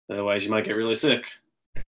 Otherwise, you might get really sick.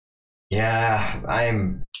 Yeah,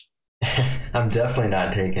 I'm definitely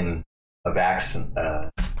not taking a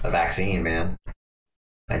vaccine, man.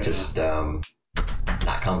 I just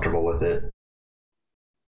not comfortable with it.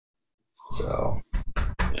 So,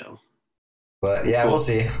 Yeah. but yeah, Cool. we'll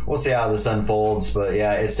see. We'll see how this unfolds. But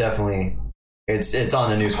yeah, it's definitely it's on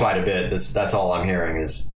the news quite a bit. That's all I'm hearing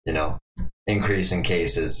is, you know, increase in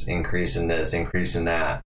cases, increase in this, increase in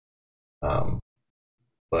that.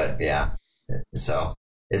 But yeah, so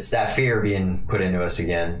it's that fear being put into us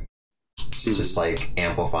again. It's just like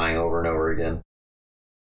amplifying over and over again.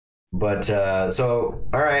 But so,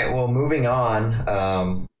 all right, well, moving on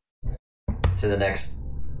to the next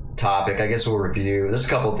topic. I guess we'll review. There's a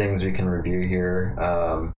couple things we can review here.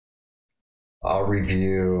 I'll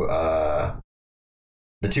review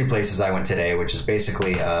the two places I went today, which is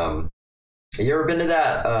basically. You ever been to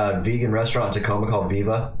that vegan restaurant in Tacoma called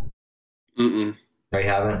Viva? Mm-mm. No, you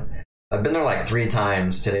haven't? I've been there like 3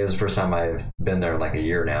 times. Today was the first time I've been there in like a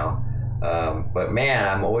year now. But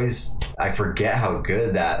man, I forget how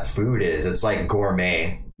good that food is. It's like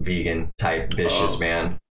gourmet vegan type dishes,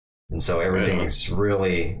 man. And so everything's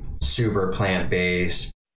really super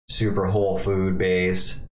plant-based, super whole food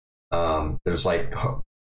based. There's like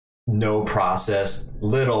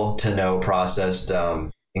little to no processed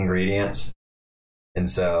ingredients. And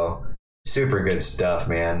so super good stuff,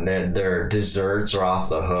 man. Their desserts are off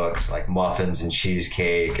the hook, like muffins and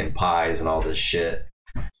cheesecake and pies and all this shit.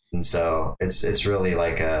 And so it's really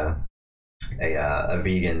like a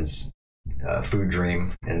vegan's food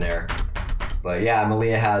dream in there. But yeah,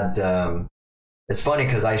 Malia had. It's funny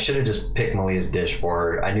because I should have just picked Malia's dish for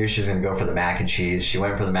her. I knew she was going to go for the mac and cheese. She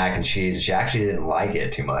went for the mac and cheese. She actually didn't like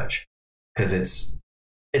it too much because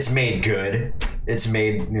it's made good. It's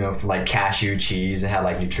made, you know, from like cashew cheese. It had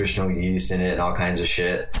like nutritional yeast in it and all kinds of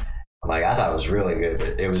shit. I thought it was really good,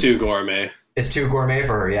 but it was too gourmet. It's too gourmet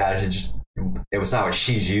for her. Yeah, it was not what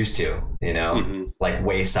she's used to, you know, like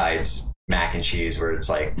Wayside's mac and cheese, where it's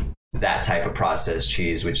like that type of processed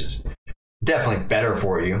cheese, which is definitely better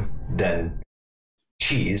for you than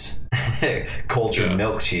cheese, cultured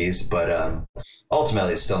milk cheese, but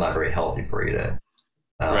ultimately it's still not very healthy for you to.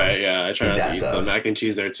 Right. Yeah, I try not to eat the mac and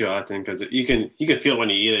cheese there too often because you can feel when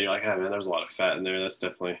you eat it. You're like, oh man, there's a lot of fat in there. That's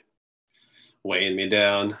definitely weighing me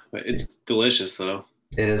down. But it's delicious though.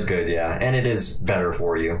 It is good, yeah, and it is better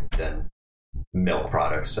for you than milk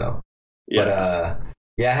products. So, yeah. But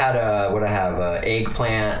yeah, I had what I have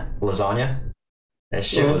eggplant lasagna. That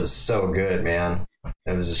shit was so good, man.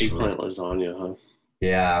 It was just eggplant lasagna, huh?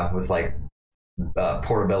 Yeah, with like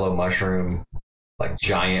portobello mushroom, like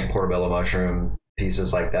giant portobello mushroom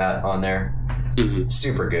pieces like that on there.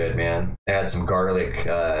 Super good, man. I had some garlic,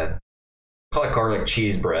 call it garlic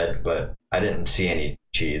cheese bread, but I didn't see any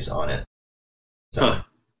cheese on it. So,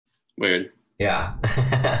 weird. Yeah.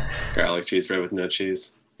 Garlic cheese bread with no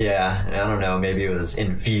cheese. Yeah, I don't know. Maybe it was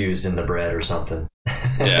infused in the bread or something.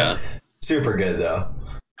 Yeah. Super good though.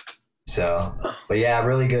 So, but yeah,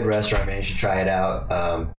 really good restaurant, man. You should try it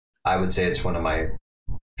out. I would say it's one of my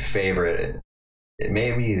favorite,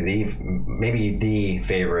 maybe the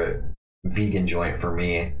favorite vegan joint for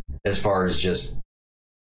me, as far as just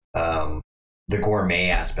the gourmet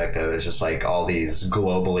aspect of it. It's just like all these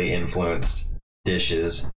globally influenced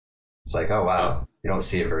dishes. It's like, oh wow, you don't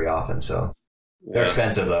see it very often. So they're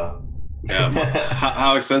expensive though. Yeah.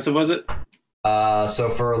 How expensive was it? So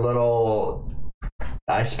for a little,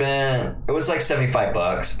 it was like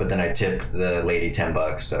 $75, but then I tipped the lady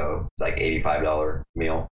 $10, so it's like $85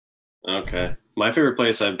 meal. Okay. My favorite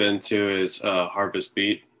place I've been to is Harvest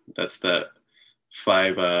Beat. That's that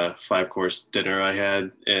five course dinner I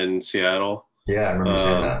had in Seattle. Yeah, I remember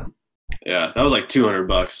saying that. Yeah, that was like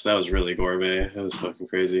 $200. That was really gourmet. It was fucking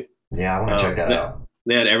crazy. Yeah, I want to check that out.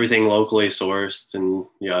 They had everything locally sourced and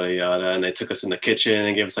yada yada, and they took us in the kitchen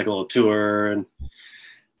and gave us like a little tour, and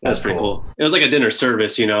that's pretty cool. It was like a dinner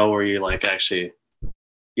service, you know, where you like actually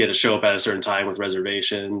you had to show up at a certain time with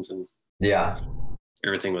reservations, and yeah,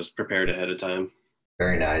 everything was prepared ahead of time.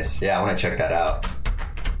 Very nice. Yeah, I want to check that out.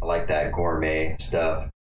 I like that gourmet stuff.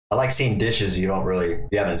 I like seeing dishes you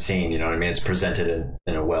haven't seen, you know what I mean? It's presented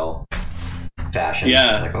in a well fashion.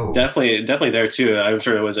 Yeah, like, oh. definitely there too. I'm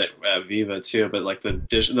sure it was at Viva too, but like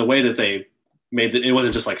the way that they made it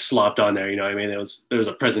wasn't just like slopped on there, you know what I mean? There was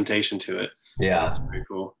a presentation to it. Yeah. That's pretty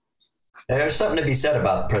cool. There's something to be said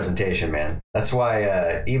about presentation, man. That's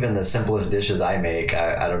why even the simplest dishes I make,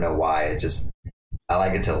 I don't know why. I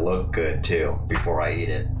like it to look good too before I eat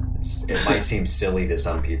it. It might seem silly to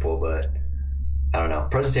some people, but I don't know.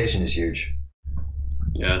 Presentation is huge.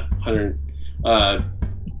 Yeah, 100.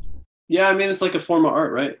 Yeah, I mean it's like a form of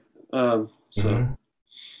art, right? My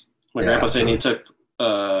grandpa said he took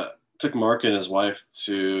Mark and his wife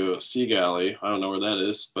to Sea Galley. I don't know where that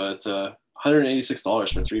is, but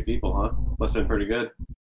 $186 for 3 people, huh? Must have been pretty good.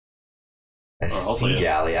 A Sea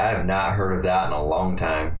Galley? I have not heard of that in a long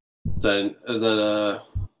time. Is that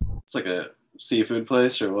it's like a seafood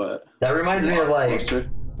place or what? That reminds me of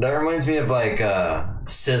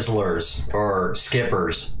Sizzlers or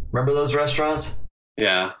Skippers. Remember those restaurants?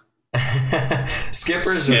 Yeah.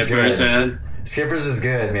 Skippers was good. Man. Skippers was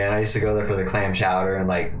good, man. I used to go there for the clam chowder and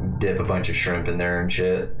like dip a bunch of shrimp in there and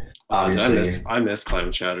shit. Obviously, I miss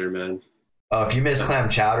clam chowder, man. Oh, if you miss clam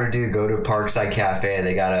chowder, dude, go to Parkside Cafe.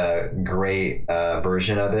 They got a great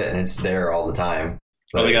version of it, and it's there all the time.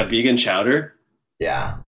 But, they got vegan chowder?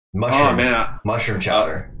 Yeah. Mushroom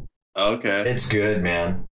chowder. Okay. It's good,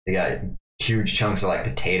 man. They got huge chunks of like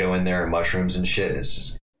potato in there and mushrooms and shit. It's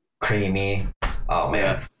just creamy. Oh, man.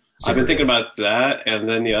 Yeah. I've been thinking about that, and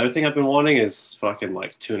then the other thing I've been wanting is fucking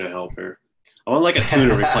like tuna helper. I want like a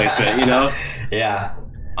tuna replacement, you know? Yeah.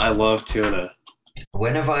 I love tuna.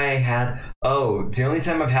 When have I had... Oh, the only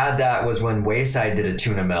time I've had that was when Wayside did a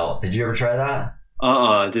tuna melt. Did you ever try that?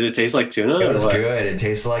 Did it taste like tuna? It was good. It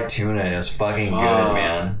tasted like tuna, and it was fucking good,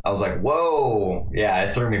 man. I was like, whoa. Yeah,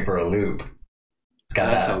 it threw me for a loop. It's got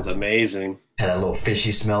that sounds amazing. Had that little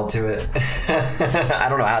fishy smell to it. I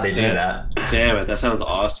don't know how they do that. Damn it, that sounds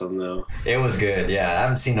awesome, though. It was good, yeah. I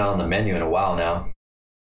haven't seen it on the menu in a while now.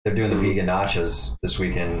 They're doing the vegan nachos this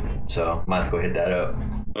weekend, so might have to go hit that up.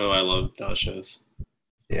 Oh, I love nachos.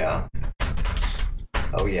 Yeah.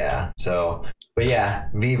 Oh, yeah. So, but yeah,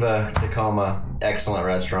 Viva Tacoma, excellent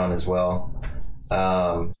restaurant as well.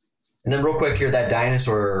 And then real quick here, that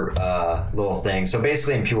dinosaur little thing. So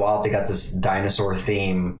basically in Puyallup, they got this dinosaur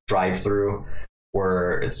theme drive-through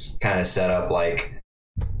where it's kind of set up like,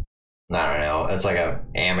 I don't know, it's like a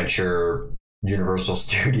amateur Universal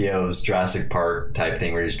Studios Jurassic Park type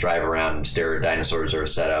thing where you just drive around and stare at dinosaurs that are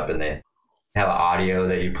set up, and they have audio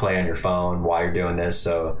that you play on your phone while you're doing this.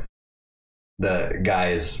 So the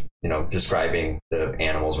guy is, describing the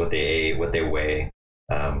animals, what they ate, what they weigh,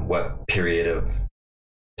 what period of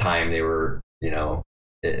time they were,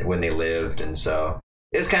 when they lived. And so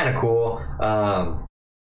it's kind of cool.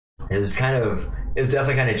 It was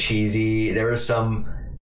definitely kind of cheesy. There were some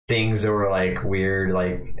things that were like weird,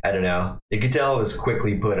 like, I don't know. You could tell it was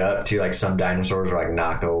quickly put up too. Like some dinosaurs were like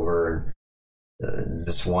knocked over, and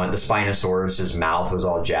the Spinosaurus, his mouth was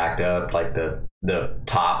all jacked up. Like the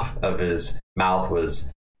top of his mouth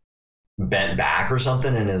was bent back or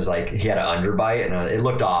something, and he had an underbite, and it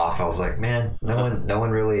looked off. I was like, man, no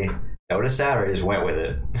one really noticed that, or just went with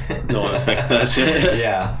it. No one fixed that shit.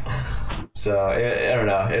 Yeah. So I don't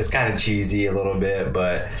know. It's kind of cheesy a little bit,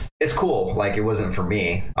 but it's cool. Like, it wasn't for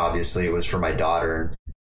me. Obviously, it was for my daughter.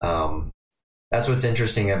 That's what's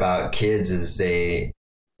interesting about kids is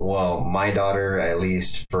my daughter, at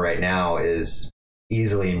least for right now, is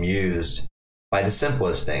easily amused by the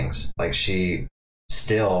simplest things. Like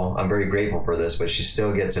I'm very grateful for this, but she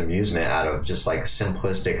still gets amusement out of just like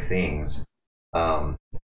simplistic things.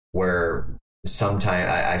 Where sometimes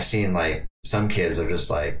I've seen like some kids are just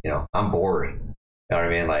like, I'm bored. You know what I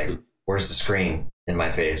mean? Like, where's the screen in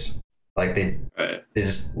my face? Like they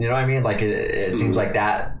just, you know what I mean? Like it seems like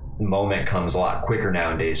that moment comes a lot quicker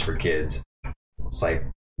nowadays for kids. It's like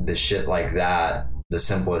the shit like that, the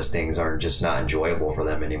simplest things are just not enjoyable for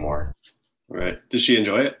them anymore. Right. Did she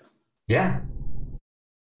enjoy it? Yeah.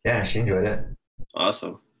 Yeah, she enjoyed it.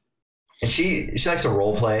 Awesome. And she likes to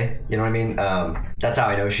role play, you know what I mean? That's how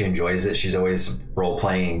I know she enjoys it. She's always role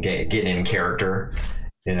playing and getting in character.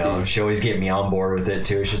 She always get me on board with it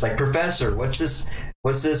too. She's like, Professor, what's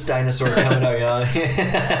this dinosaur coming out?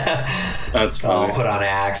 That's funny. I'll put on an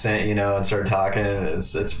accent, and start talking.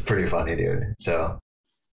 It's pretty funny, dude. So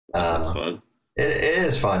that sounds fun. It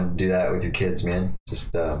is fun to do that with your kids, man.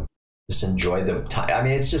 Just enjoy the time. I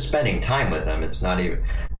mean, it's just spending time with them. It's not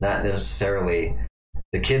necessarily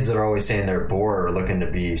the kids that are always saying they're bored or looking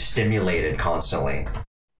to be stimulated constantly.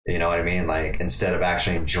 You know what I mean? Like, instead of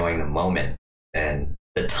actually enjoying the moment and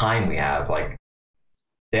the time we have, like,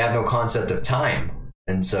 they have no concept of time.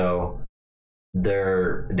 And so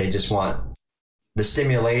they just want the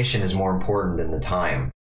stimulation is more important than the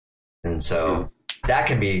time. And so that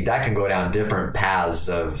can go down different paths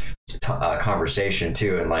of conversation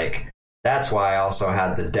too. And like, that's why I also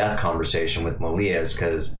had the death conversation with Malia, is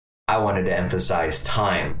because I wanted to emphasize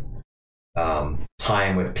time.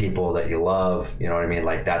 Time with people that you love, you know what I mean?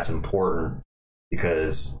 Like, that's important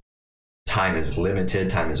because time is limited,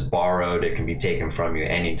 time is borrowed, it can be taken from you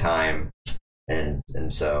anytime. And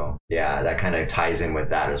so, yeah, that kind of ties in with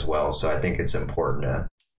that as well. So I think it's important to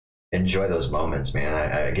enjoy those moments, man.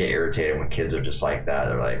 I get irritated when kids are just like that.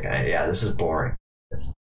 They're like, yeah, this is boring.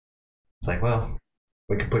 It's like, well,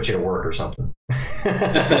 we could put you to work or something. If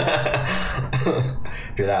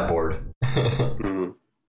you're that bored. Mm-hmm.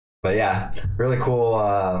 But yeah, really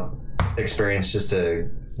cool experience. Just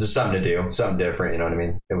something to do, something different. You know what I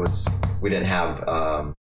mean? We didn't have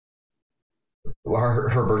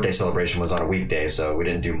her birthday celebration was on a weekday, so we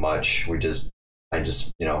didn't do much. I just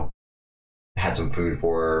had some food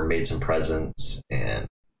for her, made some presents, and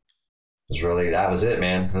that was it,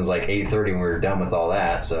 man. It was like 8:30 when we were done with all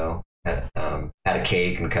that. So had a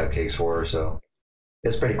cake and cupcakes for her. So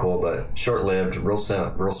it's pretty cool, but short-lived, real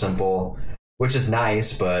simple, which is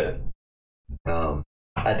nice. But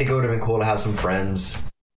I think it would have been cool to have some friends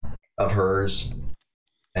of hers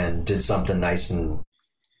and did something nice and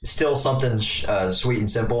still something sweet and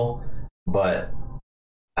simple. But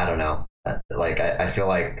I don't know. Like, I feel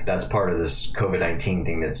like that's part of this COVID-19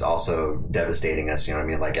 thing that's also devastating us. You know what I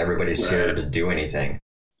mean? Like, everybody's scared to do anything.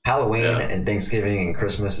 Halloween and Thanksgiving and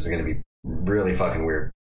Christmas is going to be really fucking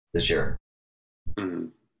weird this year. Mm-hmm.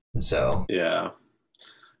 And so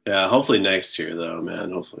hopefully next year though,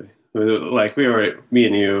 man. Hopefully, me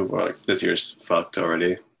and you were like, this year's fucked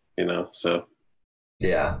already, so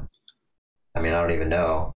yeah. I mean, I don't even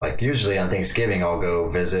know. Like, usually on Thanksgiving I'll go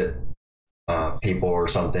visit people or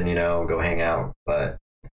something, go hang out. But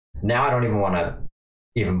now I don't even want to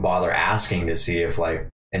even bother asking to see if like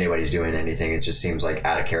anybody's doing anything. It just seems like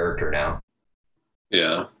out of character now.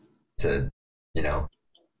 Yeah. To, I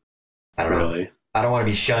don't know. I don't want to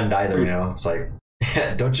be shunned either, It's like,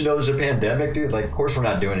 don't you know there's a pandemic, dude? Like, of course we're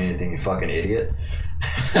not doing anything, you fucking idiot.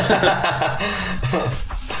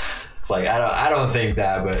 It's like, I don't think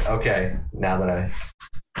that, but okay. Now that I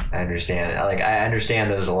understand, I understand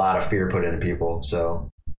that there's a lot of fear put into people. So,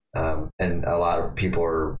 and a lot of people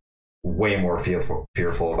are way more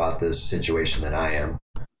fearful about this situation than I am.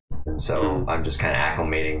 And so I'm just kind of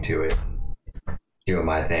acclimating to it, doing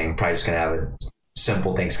my thing. Probably just going to have a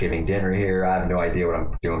simple Thanksgiving dinner here. I have no idea what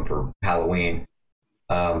I'm doing for Halloween.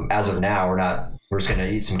 As of now, we're just going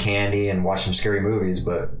to eat some candy and watch some scary movies,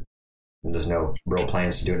 but there's no real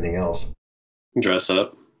plans to do anything else. Dress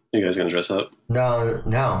up? You guys going to dress up? No.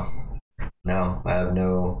 I have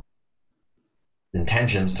no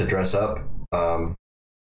intentions to dress up. I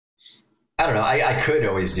don't know. I could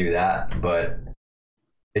always do that, but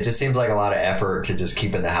it just seems like a lot of effort to just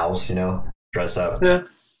keep in the house, dress up. Yeah.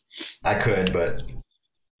 I could, but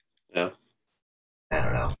yeah. I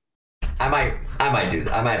don't know. I might do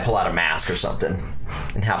that. I might pull out a mask or something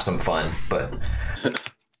and have some fun, but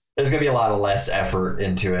there's going to be a lot of less effort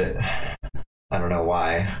into it. I don't know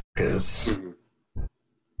why, because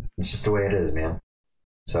it's just the way it is, man.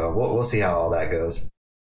 So we'll see how all that goes.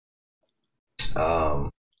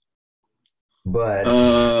 But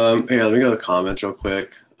here, let me go to the comments real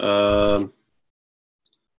quick.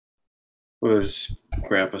 What was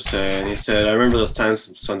Grandpa saying? He said, "I remember those times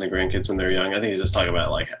with sons and grandkids when they're young." I think he's just talking about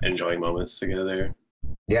like enjoying moments together.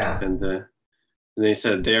 Yeah. And then he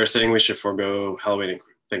said they are saying we should forego Halloween and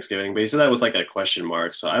Thanksgiving, but he said that with like a question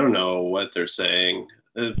mark. So I don't know what they're saying.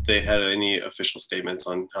 If they had any official statements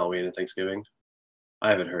on Halloween and Thanksgiving, I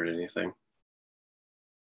haven't heard anything.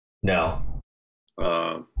 No.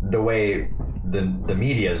 The way the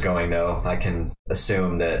media is going, though, I can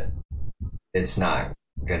assume that it's not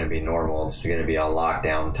going to be normal. It's going to be a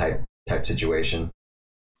lockdown type situation.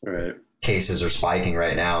 Right. Cases are spiking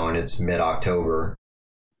right now, and it's mid-October.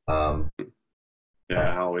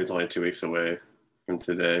 Halloween's only 2 weeks away from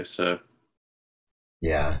today, so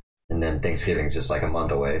yeah, and then Thanksgiving's just like a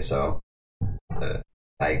month away. So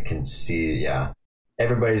I can see,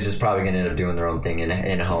 everybody's just probably going to end up doing their own thing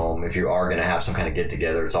in home. If you are going to have some kind of get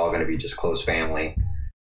together, it's all going to be just close family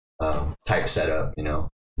type setup,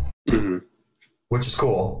 mm-hmm. Which is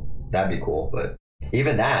cool. That'd be cool. But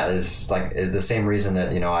even that is like the same reason that,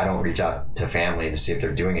 I don't reach out to family to see if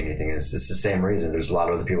they're doing anything. It's the same reason. There's a lot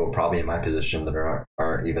of other people probably in my position that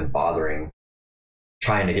aren't even bothering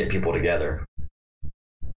trying to get people together.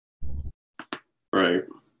 Right.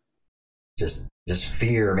 Just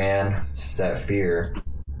fear, man. It's just that fear.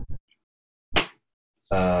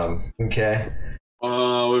 Okay.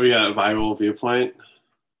 What we got? Viral viewpoint?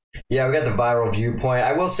 Yeah, we got the viral viewpoint.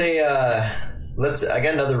 I will say, I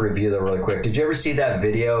got another review though really quick. Did you ever see that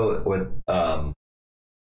video with the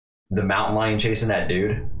mountain lion chasing that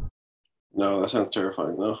dude? No, that sounds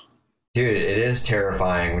terrifying though. Dude, it is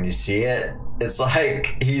terrifying when you see it. It's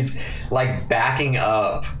like he's like backing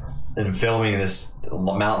up and filming this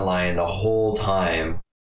mountain lion the whole time.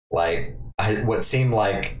 Like what seemed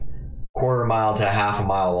like quarter mile to half a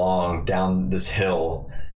mile long down this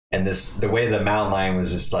hill, and the way the mountain lion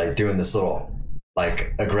was just like doing this little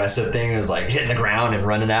like aggressive thing. It was like hitting the ground and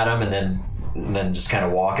running at him, and then just kind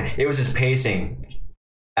of walking. It was just pacing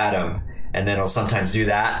at him, and then it'll sometimes do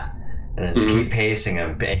that, and then just keep pacing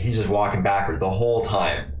him. He's just walking backward the whole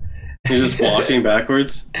time. He's just walking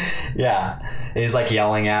backwards. Yeah, and he's like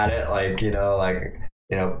yelling at it, like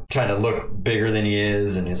trying to look bigger than he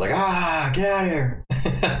is, and he's like, get out of here.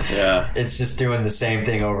 Yeah. It's just doing the same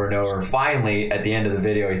thing over and over. And finally, at the end of the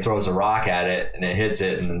video, he throws a rock at it, and it hits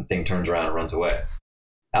it, and the thing turns around and runs away.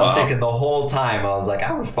 I was thinking the whole time, I was like,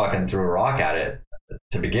 I would fucking throw a rock at it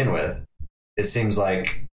to begin with. It seems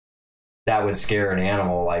like that would scare an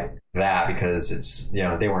animal like that, because it's,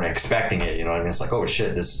 they weren't expecting it, you know what I mean? It's like, oh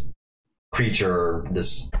shit, this creature,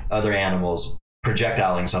 this other animal's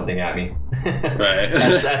projectiling something at me. Right.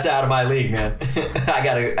 that's out of my league, man. I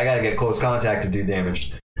gotta get close contact to do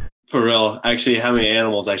damage. For real. Actually, how many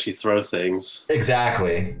animals actually throw things?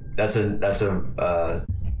 Exactly. That's a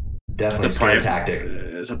definitely scare tactic.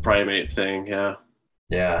 It's a primate thing. Yeah.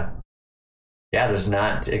 Yeah. There's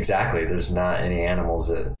not any animals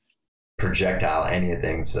that projectile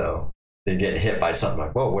anything, so they get hit by something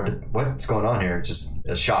like, whoa, what's going on here? It's just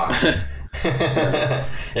a shock.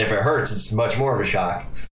 If it hurts, it's much more of a shock.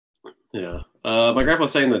 Yeah. My grandpa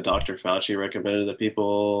was saying that Dr. Fauci recommended that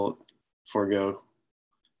people forego,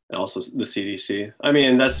 and also the CDC. I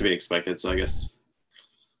mean, that's to be expected, so I guess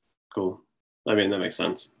cool. I mean, that makes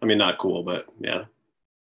sense. I mean, not cool, but yeah.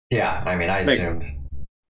 Yeah, I mean, I assumed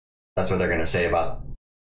that's what they're going to say about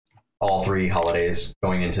all 3 holidays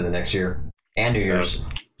going into the next year and New Year's. Yeah.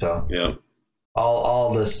 So yeah,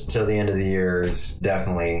 all this till the end of the year is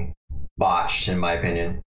definitely botched, in my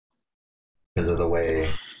opinion, because of the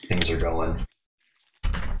way things are going.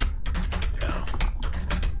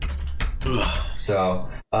 Yeah. So,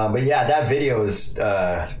 but yeah, that video is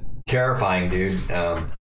terrifying, dude.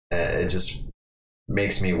 It just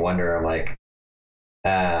makes me wonder. I'm like,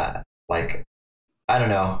 I don't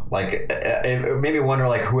know. Like, it made me wonder,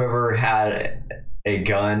 like, whoever had a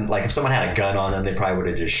gun, like, if someone had a gun on them, they probably would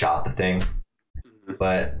have just shot the thing.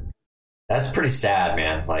 But that's pretty sad,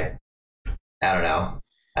 man. Like, I don't know.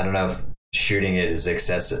 I don't know if shooting it is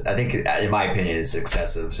excessive. I think, in my opinion, it's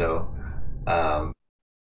excessive. So, I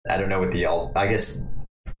don't know what I guess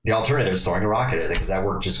the alternative is throwing a rocket at it, because that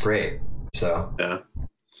worked just great. So, yeah.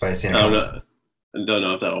 I don't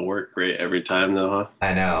know if that'll work great every time, though, huh?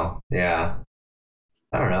 I know. Yeah.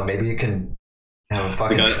 I don't know. Maybe you can have a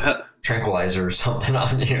fucking tranquilizer or something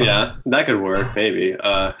on you. Yeah, that could work. Maybe.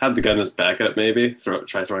 Have the gun as backup. Maybe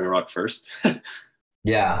try throwing a rock first.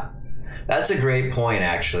 Yeah, that's a great point,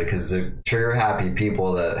 actually, because the trigger happy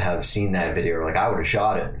people that have seen that video are like, I would have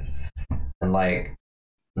shot it, and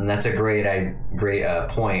that's a great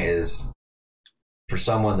point. Is for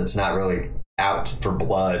someone that's not really out for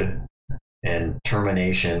blood and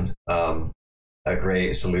termination. A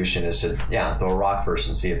great solution is to throw a rock first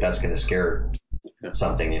and see if that's going to scare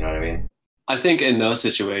something. You know what I mean? I think in those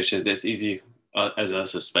situations, it's easy as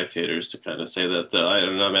us as spectators to kind of say that. I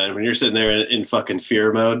don't know, man. When you're sitting there in fucking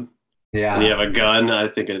fear mode, and you have a gun, I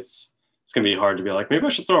think it's gonna be hard to be like, maybe I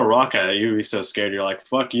should throw a rock at it. You'd be so scared. You're like,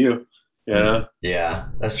 fuck you. You know? Yeah,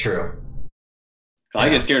 that's true. I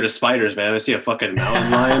get scared of spiders, man. I see a fucking mountain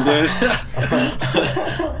lion, dude.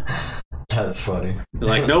 That's funny. You're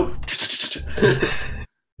like, nope.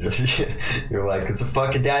 You're like, it's a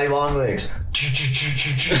fucking daddy long legs.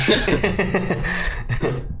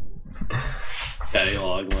 Daddy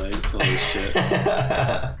long legs. Holy shit.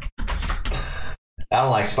 I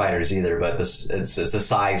don't like spiders either, but it's a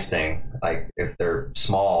size thing. Like, if they're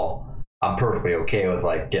small, I'm perfectly okay with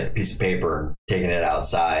like getting a piece of paper and taking it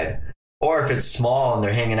outside. Or if it's small and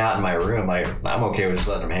they're hanging out in my room, like, I'm okay with just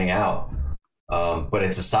letting them hang out. But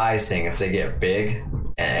it's a size thing. If they get big,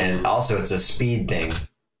 and also it's a speed thing.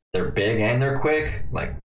 They're big and they're quick.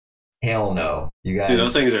 Like, hell no, you guys. Dude,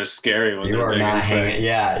 those things are scary when they're big. Not hanging.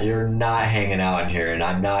 Yeah, you're not hanging out in here, and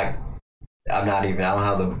I'm not even. I don't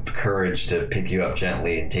have the courage to pick you up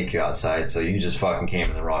gently and take you outside. So you just fucking came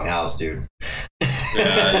in the wrong house, dude.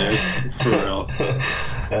 Yeah, dude, for real.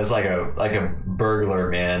 That's like a burglar,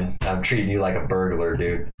 man. I'm treating you like a burglar,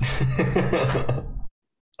 dude.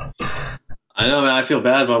 I know, man. I feel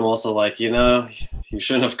bad, but I'm also like, you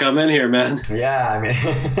shouldn't have come in here, man. Yeah, I mean,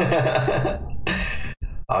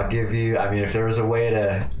 I'll give you, I meif there was a way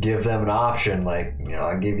to give them an option, like,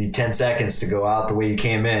 I'll give you 10 seconds to go out the way you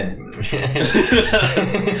came in.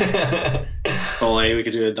 Only we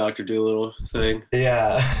could do a Dr. Dolittle thing.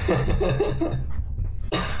 Yeah.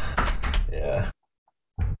 Yeah.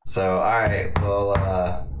 So, all right.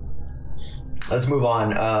 Well, let's move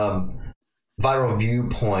on. Viral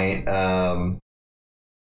Viewpoint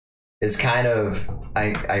is kind of,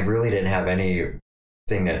 I really didn't have anything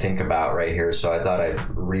to think about right here, so I thought I'd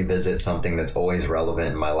revisit something that's always relevant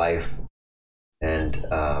in my life and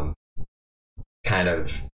kind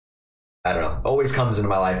of, I don't know, always comes into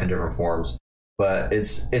my life in different forms, but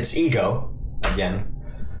it's ego again.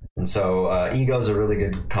 And so ego is a really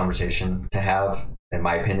good conversation to have, in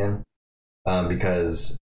my opinion,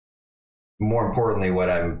 because more importantly, what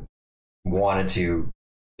I wanted to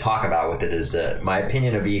talk about with it is that my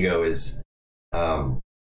opinion of ego is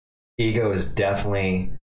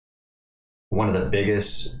definitely one of the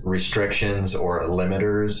biggest restrictions or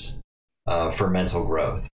limiters for mental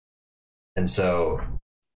growth. And so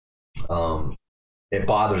it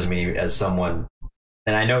bothers me as someone,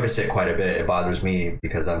 and I notice it quite a bit. It bothers me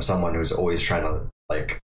because I'm someone who's always trying to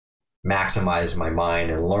like maximize my mind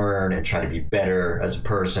and learn and try to be better as a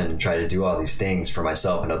person and try to do all these things for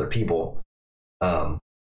myself and other people.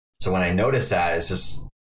 So when I notice that, it's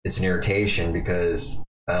an irritation because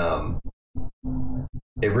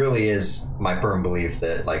it really is my firm belief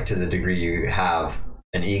that, like, to the degree you have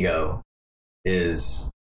an ego is,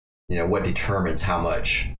 what determines how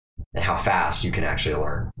much and how fast you can actually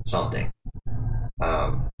learn something.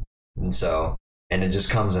 And it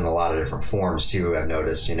just comes in a lot of different forms too. I've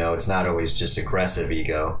noticed, it's not always just aggressive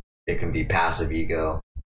ego. It can be passive ego.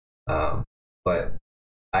 But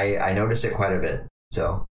I notice it quite a bit.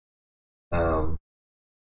 So,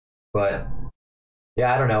 but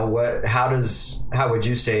yeah, I don't know how would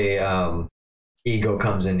you say, ego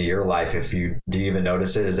comes into your life? Do you even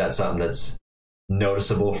notice it? Is that something that's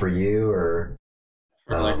noticeable for you, or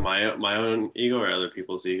like my own ego or other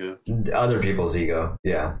people's ego? Other people's ego.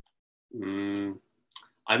 Yeah.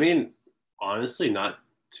 Honestly, not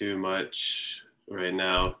too much right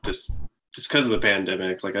now, just because of the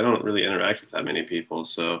pandemic. Like, I don't really interact with that many people,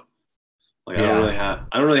 so like I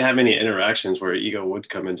don't really have any interactions where ego would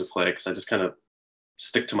come into play, because I just kind of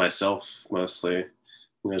stick to myself mostly.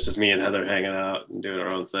 It's just me and Heather hanging out and doing our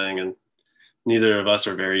own thing, and neither of us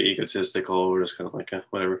are very egotistical. We're just kind of like,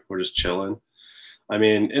 whatever, we're just chilling.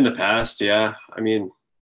 In the past, yeah.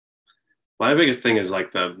 My biggest thing is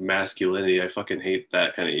like the masculinity. I fucking hate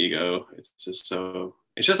that kind of ego. It's just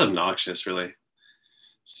obnoxious, really.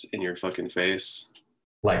 It's in your fucking face.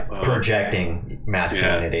 Like projecting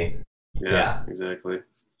masculinity. Yeah, exactly.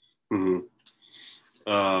 Mm-hmm.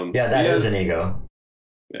 That is an ego.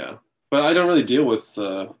 Yeah. But I don't really deal with,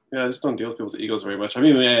 I just don't deal with people's egos very much. I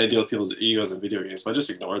deal with people's egos in video games, but I just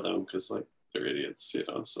ignore them because, like, they're idiots,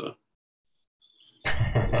 so.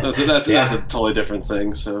 That's a totally different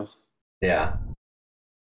thing, so. Yeah.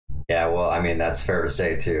 Yeah, well, that's fair to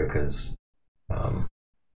say, too, because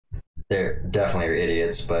they're definitely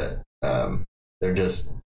idiots, but they're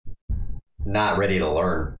just not ready to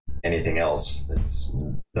learn anything else. It's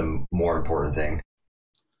the more important thing.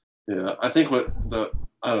 Yeah, I think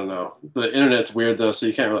I don't know. The internet's weird, though, so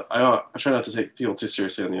you can't really, I try not to take people too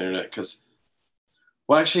seriously on the internet because,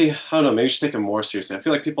 well, actually, I don't know, maybe you should take them more seriously. I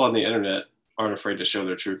feel like people on the internet aren't afraid to show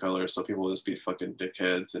their true colors, so people will just be fucking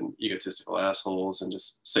dickheads and egotistical assholes and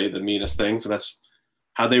just say the meanest things, and that's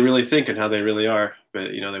how they really think and how they really are.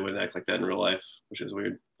 But, they wouldn't act like that in real life, which is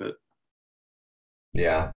weird, but.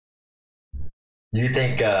 Yeah. You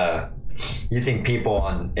think people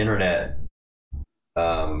on internet,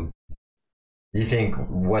 you think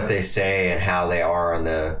what they say and how they are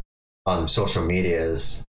on social media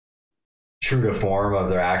is true to form of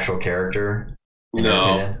their actual character?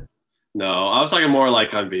 No, I was talking more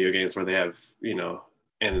like on video games where they have,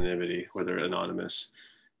 anonymity, where they're anonymous.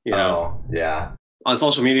 Oh, yeah. On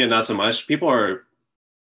social media, not so much. People are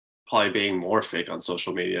probably being more fake on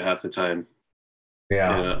social media half the time.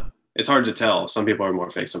 Yeah. It's hard to tell. Some people are more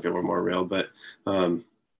fake, some people are more real, but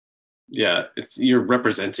you're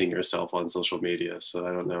representing yourself on social media, so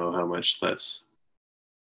I don't know how much that's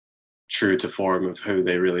true to form of who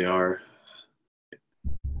they really are.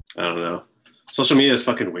 I don't know. Social media is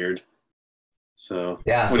fucking weird. So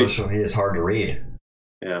yeah, social media is hard to read.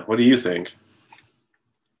 Yeah, what do you think?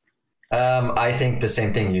 I think the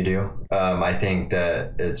same thing you do. I think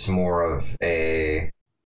that it's more of a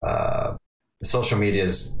social media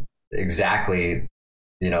is exactly,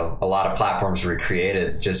 a lot of platforms were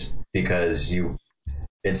created just because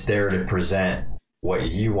it's there to present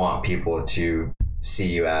what you want people to see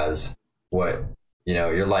you as, what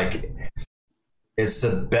You're like, it's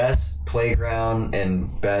the best playground and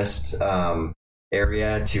best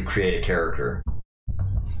area to create a character.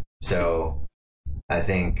 So I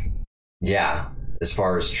think, yeah, as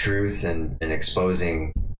far as truth and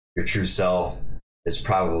exposing your true self is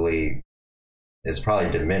probably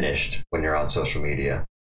diminished when you're on social media.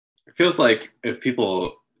 It feels like if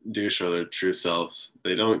people do show their true selves,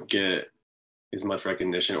 they don't get as much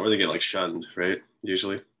recognition, or they get like shunned, right?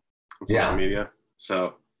 Usually on social media.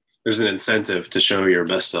 So there's an incentive to show your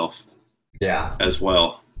best self. Yeah. As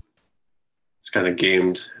well. It's kind of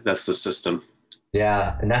gamed. That's the system.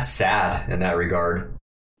 Yeah, and that's sad in that regard.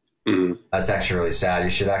 Mm-hmm. That's actually really sad. You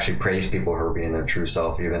should actually praise people for being their true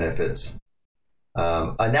self, even if it's.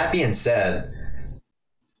 And that being said,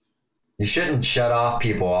 you shouldn't shut off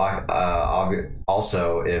people.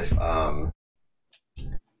 Also, if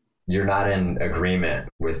you're not in agreement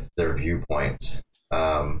with their viewpoints,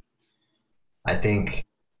 I think.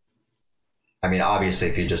 I mean, obviously,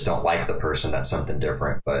 if you just don't like the person, that's something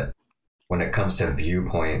different. But when it comes to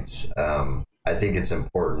viewpoints, I think it's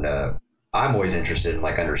important to. I'm always interested in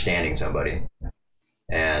like understanding somebody,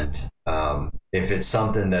 and if it's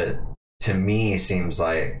something that to me seems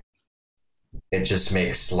like it just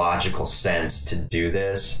makes logical sense to do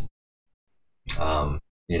this,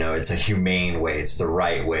 it's a humane way, it's the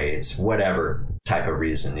right way, it's whatever type of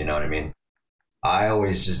reason, you know what I mean? I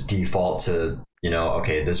always just default to,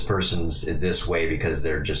 okay, this person's this way because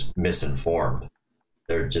they're just misinformed.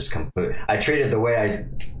 They're just complete. I treat it the way I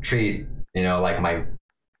treat, like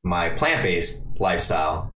my plant-based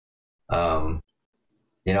lifestyle. I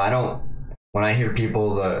don't, when I hear people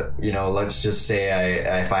let's just say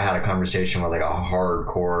if I had a conversation with like a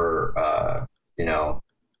hardcore,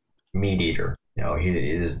 meat eater,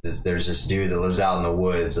 there's this dude that lives out in the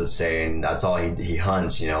woods, let's say, and that's all he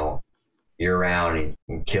hunts, year round,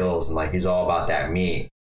 he kills, and like, he's all about that meat.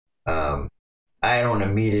 I don't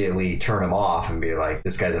immediately turn him off and be like,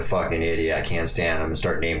 this guy's a fucking idiot, I can't stand him, and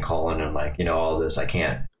start name calling and like, all this. I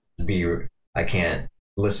can't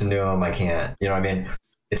listen to him. I can't, what I mean?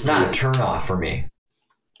 It's not a turn off for me.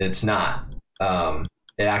 It's not.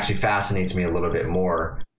 It actually fascinates me a little bit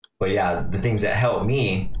more. But yeah, the things that help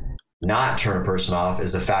me not turn a person off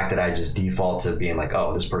is the fact that I just default to being like,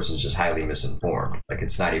 oh, this person's just highly misinformed. Like,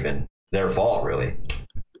 it's not even their fault, really.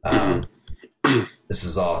 This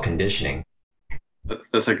is all conditioning.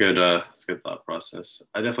 That's a good thought process.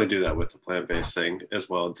 I definitely do that with the plant-based thing as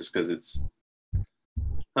well, just because it's,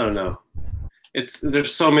 I don't know.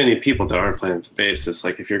 There's so many people that aren't plant-based. It's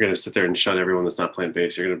like, if you're going to sit there and shun everyone that's not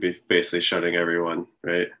plant-based, you're going to be basically shunning everyone,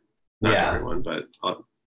 right? Not everyone, but a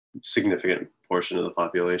significant portion of the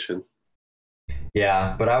population.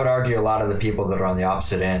 Yeah, but I would argue a lot of the people that are on the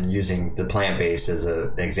opposite end, using the plant-based as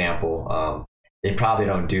an example, they probably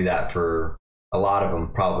don't do that for, a lot of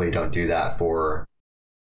them probably don't do that for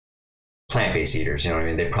plant-based eaters. You know what I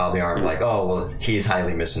mean? They probably aren't like, oh, well, he's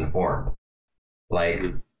highly misinformed. Like,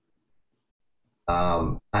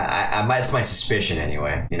 it's my suspicion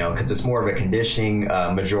anyway, because it's more of a conditioning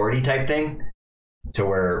majority type thing, to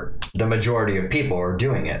where the majority of people are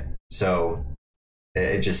doing it. So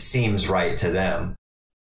it just seems right to them,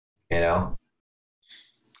 I don't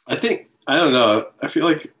know. I feel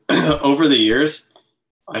like over the years,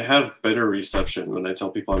 I have better reception when I tell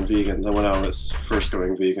people I'm vegan than when I was first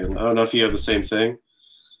going vegan. I don't know if you have the same thing,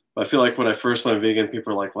 but I feel like when I first went vegan,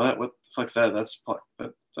 people are like, what the fuck's that? That's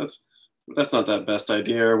not that best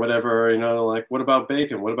idea or whatever, like, what about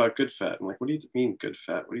bacon? What about good fat? I'm like, what do you mean good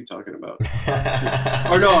fat? What are you talking about?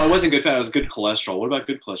 Or no, it wasn't good fat. It was good cholesterol. What about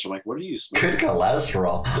good cholesterol? I'm like, what are you smoking? Good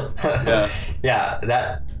cholesterol. Yeah,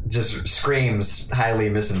 that just screams highly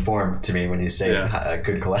misinformed to me when you say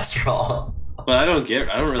good cholesterol. But I don't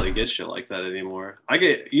really get shit like that anymore.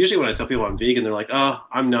 Usually when I tell people I'm vegan, they're like, oh,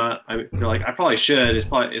 I'm not. They're like, I probably should. It's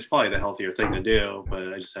probably the healthier thing to do,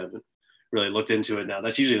 but I just haven't really looked into it now.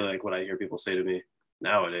 That's usually like what I hear people say to me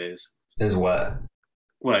nowadays. Is what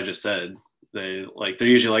I just said. They're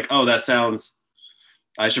usually like, oh,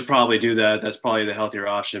 I should probably do that. That's probably the healthier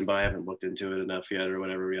option, but I haven't looked into it enough yet, or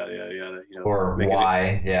whatever, yada yada yada. Or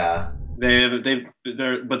why? Yeah. They're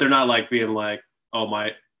not like being like, oh,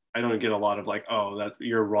 I don't get a lot of like, oh, that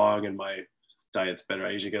you're wrong and my diet's better.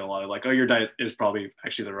 I usually get a lot of like, oh, your diet is probably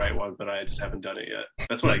actually the right one, but I just haven't done it yet.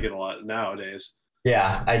 That's what I get a lot nowadays.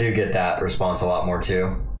 Yeah, I do get that response a lot more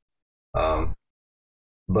too. But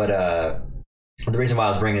the reason why I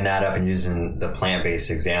was bringing that up and using the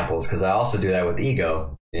plant-based examples, because I also do that with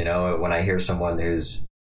ego. When I hear someone who's,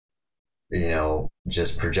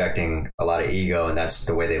 just projecting a lot of ego and that's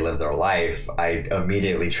the way they live their life, I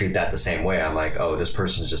immediately treat that the same way. I'm like, oh, this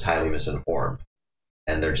person's just highly misinformed.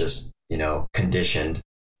 And they're just, conditioned,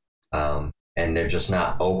 and they're just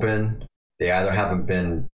not open. They either haven't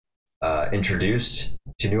been introduced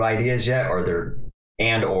to new ideas yet, or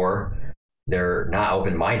they're not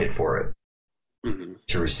open-minded for it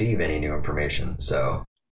to receive any new information. So,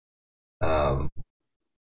 although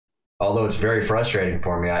it's very frustrating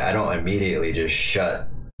for me, I don't immediately just shut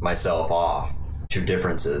myself off to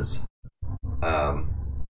differences. And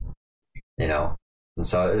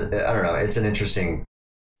so I don't know. It's an interesting,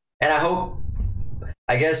 and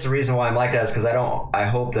I guess the reason why I'm like that is because I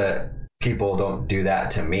hope that people don't do that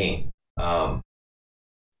to me. If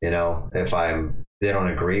they don't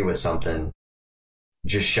agree with something,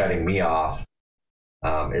 just shutting me off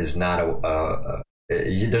is not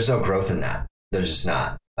there's no growth in that. There's just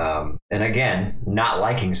not. And again, not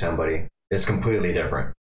liking somebody is completely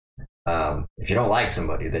different. If you don't like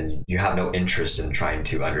somebody, then you have no interest in trying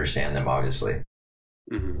to understand them, obviously,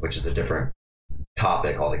 which is a different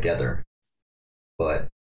topic altogether. But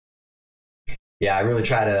yeah, I really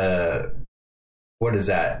try to, what is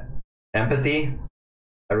that? Empathy?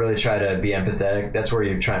 I really try to be empathetic. That's where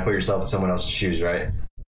you try and put yourself in someone else's shoes, right?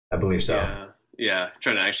 I believe so. Yeah.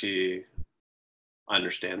 Trying to actually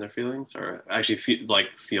understand their feelings, or actually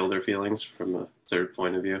feel their feelings from a third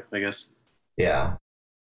point of view, I guess. Yeah.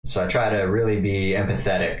 So I try to really be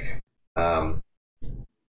empathetic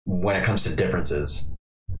when it comes to differences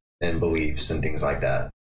and beliefs and things like that.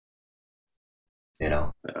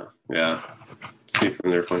 Yeah. See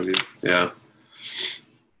from their point of view. Yeah.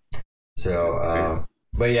 So,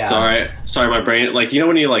 but yeah. Sorry, my brain. Like,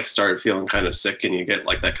 when you start feeling kind of sick and you get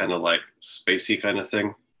that kind of spacey kind of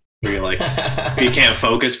thing, where you where you can't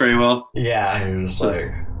focus very well. Yeah, you're just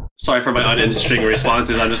Sorry for my uninteresting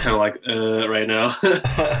responses. I'm just kind of right now.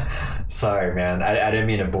 Sorry, man. I didn't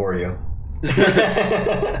mean to bore you.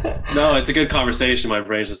 No, it's a good conversation. My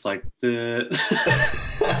brain's just so.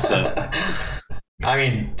 I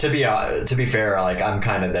mean, to be fair, I'm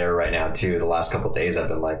kind of there right now too. The last couple of days I've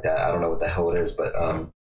been like that. I don't know what the hell it is, but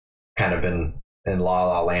kind of been in la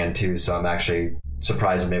la land too. So I'm actually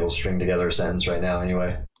surprised I'm able to string together a sentence right now.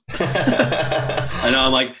 Anyway. I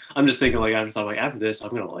know. I'm just thinking after this, I'm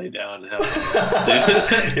gonna lay down and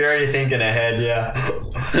have. You're already thinking ahead, yeah.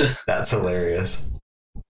 That's hilarious.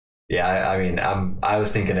 Yeah, I mean, I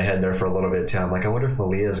was thinking ahead there for a little bit too. I'm like, I wonder if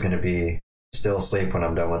Malia's gonna be still asleep when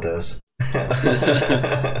I'm done with this.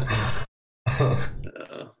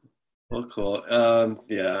 Well, cool.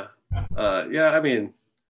 Yeah. I mean,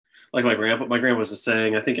 like my grandpa was just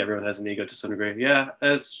saying, I think everyone has an ego to some degree. Yeah,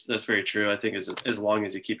 that's very true. I think as long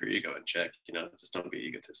as you keep your ego in check, just don't be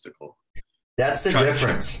egotistical. That's the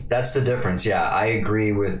difference. That's the difference. Yeah, I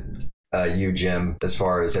agree with you, Jim, as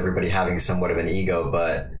far as everybody having somewhat of an ego,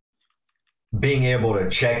 but being able to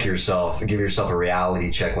check yourself and give yourself a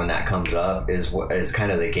reality check when that comes up is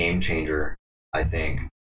kind of the game changer, I think.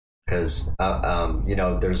 Because,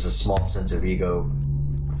 there's a small sense of ego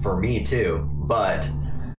for me too, but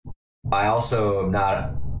I also am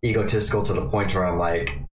not egotistical to the point where I'm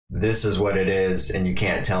like, this is what it is and you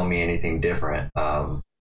can't tell me anything different.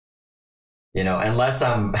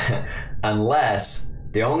 Unless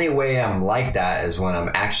the only way I'm like that is when I'm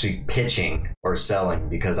actually pitching or selling,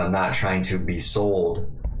 because I'm not trying to be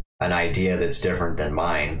sold an idea that's different than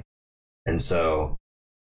mine. And so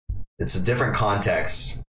it's a different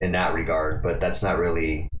context in that regard, but that's not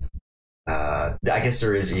really, I guess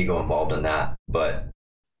there is ego involved in that, but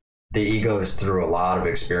the ego is through a lot of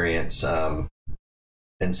experience. And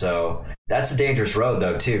so that's a dangerous road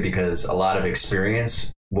though, too, because a lot of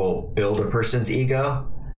experience will build a person's ego.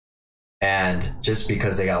 And just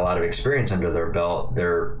because they got a lot of experience under their belt,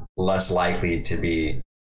 they're less likely to be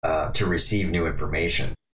to receive new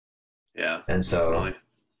information. Yeah. And so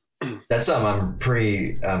that's something I'm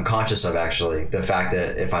pretty conscious of, actually. The fact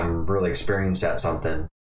that if I'm really experienced at something,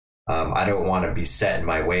 I don't want to be set in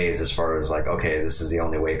my ways as far as okay, this is the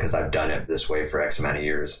only way because I've done it this way for X amount of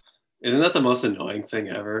years. Isn't that the most annoying thing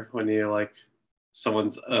ever, when you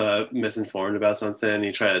someone's misinformed about something and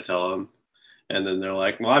you try to tell them, and then they're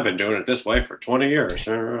like, well, I've been doing it this way for 20 years.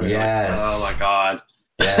 Yes. Oh my God.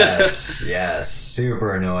 Yes. Yes.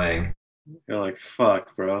 Super annoying. You're like,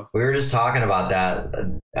 fuck, bro. We were just talking about that.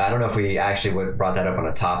 I don't know if we actually brought that up on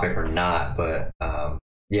a topic or not, but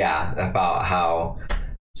about how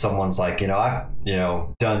someone's like, I've,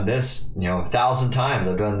 done this, 1,000 times.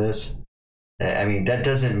 I've done this. I mean, that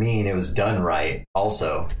doesn't mean it was done right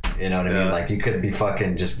also. You know what I mean? You could be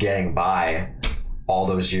fucking just getting by all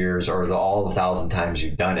those years or all the 1,000 times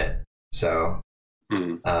you've done it. So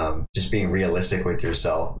just being realistic with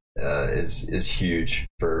yourself is huge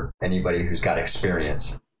for anybody who's got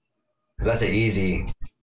experience, because that's an easy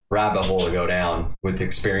rabbit hole to go down with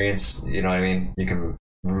experience. You know what I mean? You can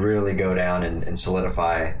really go down and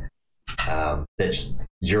solidify that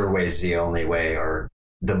your way is the only way or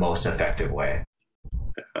the most effective way.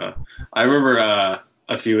 I remember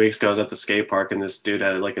a few weeks ago I was at the skate park and this dude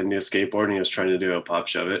had like a new skateboard and he was trying to do a pop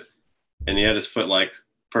shove it, and he had his foot like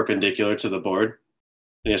perpendicular to the board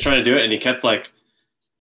and he was trying to do it and he kept like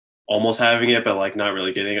almost having it but like not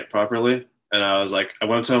really getting it properly. And I was like, I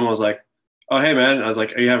went up to him and was like, oh hey man, I was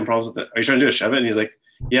like, are you having problems with it? Are you trying to do a shove it? And he's like,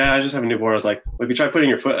 yeah, I just have a new board. I was like, well, if you try putting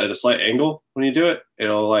your foot at a slight angle when you do it,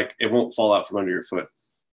 it'll like, it won't fall out from under your foot.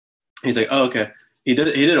 He's like, oh, okay. He did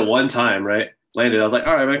it one time, right? Landed. I was like,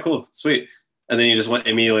 all right, man, cool, sweet. And then he just went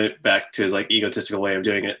immediately back to his like egotistical way of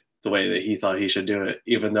doing it, the way that he thought he should do it,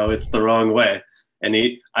 even though it's the wrong way. And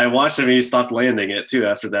I watched him, he stopped landing it too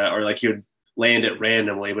after that, or like he would land it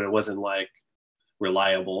randomly, but it wasn't like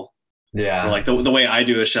reliable. Yeah. Or like the way I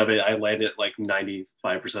do a shove it, I land it like 95%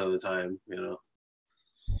 of the time, you know?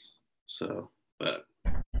 So, but.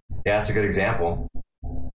 Yeah, that's a good example.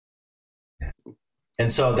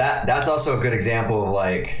 And so that's also a good example of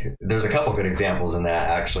like, there's a couple good examples in that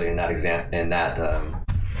actually, in that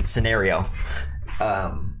scenario.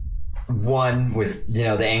 One with, you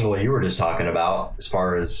know, the angle you were just talking about, as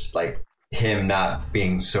far as like him not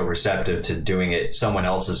being so receptive to doing it someone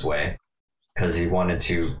else's way because he wanted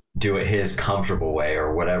to do it his comfortable way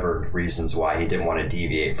or whatever reasons why he didn't want to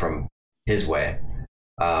deviate from his way.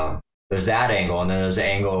 There's that angle, and then there's the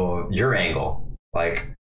angle, your angle.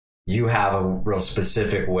 Like, you have a real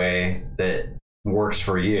specific way that works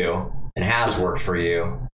for you and has worked for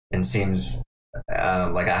you and seems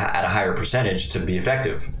like at a higher percentage to be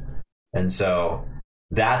effective. And so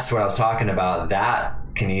that's what I was talking about. That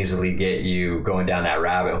can easily get you going down that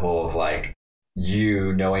rabbit hole of like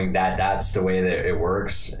you knowing that that's the way that it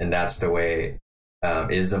works and that's the way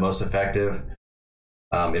is the most effective.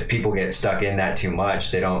 If people get stuck in that too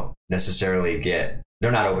much, they don't necessarily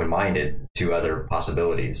they're not open-minded to other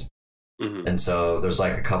possibilities. Mm-hmm. And so there's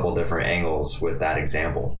like a couple different angles with that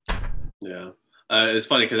example. Yeah. It's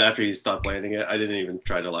funny because after he stopped landing it, I didn't even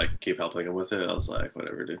try to like keep helping him with it. I was like,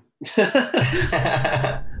 whatever, dude.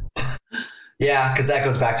 Yeah, because that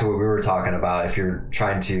goes back to what we were talking about. If you're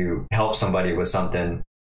trying to help somebody with something,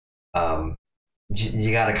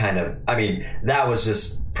 you got to kind of, I mean, that was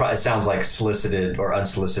just, it sounds like solicited or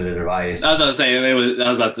unsolicited advice. I was saying, I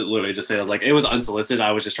was about to literally just say, I was like, it was unsolicited.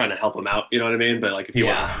 I was just trying to help him out. You know what I mean? But like, if he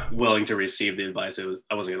wasn't willing to receive the advice, I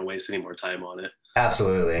wasn't going to waste any more time on it.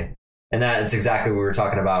 Absolutely. And that's exactly what we were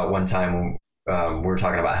talking about one time when we were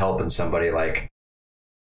talking about helping somebody. Like,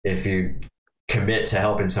 if you commit to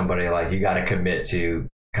helping somebody, like, you got to commit to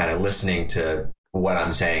kind of listening to what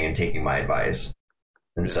I'm saying and taking my advice.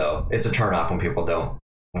 And so it's a turnoff when people don't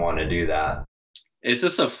want to do that. It's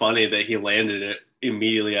just so funny that he landed it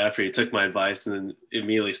immediately after he took my advice and then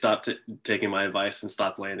immediately stopped taking my advice and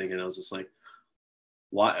stopped landing. And I was just like,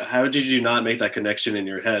 why? How did you not make that connection in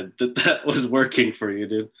your head that was working for you,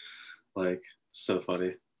 dude? Like, so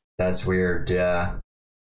funny. That's weird. Yeah.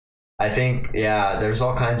 I think, there's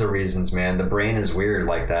all kinds of reasons, man. The brain is weird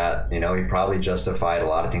like that. You know, he probably justified a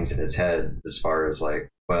lot of things in his head as far as like,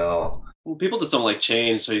 well, people just don't like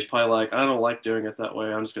change. So he's probably like, I don't like doing it that way.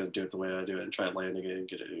 I'm just going to do it the way I do it and try landing it and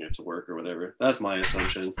getting it to work or whatever. That's my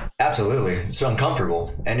assumption. Absolutely. It's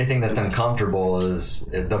uncomfortable. Anything that's uncomfortable is,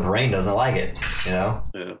 the brain doesn't like it, you know?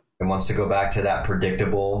 Yeah. It wants to go back to that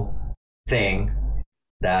predictable thing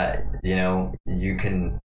that, you know,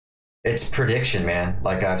 it's prediction, man.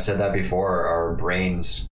 Like I've said that before, our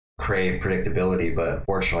brains crave predictability, but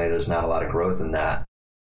unfortunately there's not a lot of growth in that.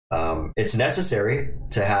 It's necessary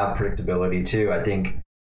to have predictability too. I think,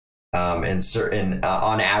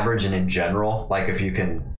 on average and in general, like if you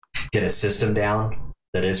can get a system down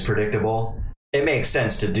that is predictable, it makes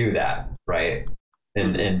sense to do that, right?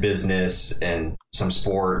 In business and some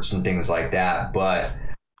sports and things like that. But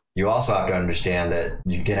you also have to understand that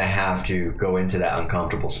you're going to have to go into that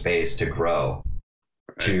uncomfortable space to grow,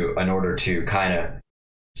 in order to kind of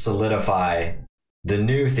solidify the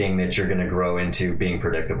new thing that you're going to grow into being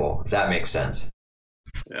predictable, if that makes sense.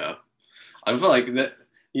 Yeah. I feel like that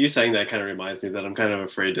you saying that kind of reminds me that I'm kind of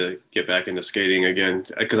afraid to get back into skating again,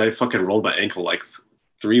 because I fucking rolled my ankle like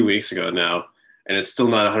 3 weeks ago now, and it's still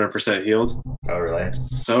not 100% healed. Oh, really?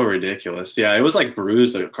 So ridiculous. Yeah, it was like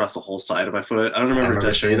bruised across the whole side of my foot. I don't remember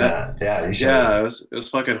to show you that. Yeah, you should. Yeah, it was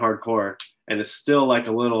fucking hardcore. And it's still like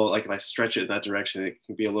a little, like if I stretch it in that direction, it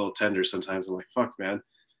can be a little tender sometimes. I'm like, fuck, man.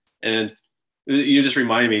 And you just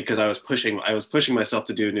reminded me because I was pushing myself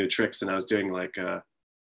to do new tricks, and I was doing like a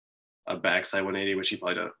backside 180, which you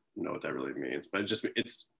probably know what that really means, but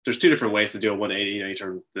there's two different ways to do a 180. You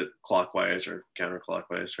turn the clockwise or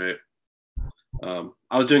counterclockwise, right?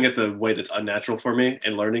 I was doing it the way that's unnatural for me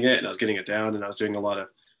and learning it, and I was getting it down, and I was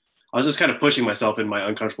just kind of pushing myself in my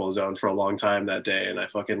uncomfortable zone for a long time that day, and I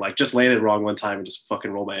fucking just landed wrong one time and just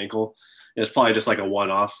fucking rolled my ankle. It's probably just like a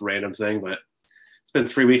one-off random thing, but it's been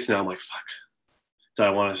 3 weeks now. I'm like, fuck. Do I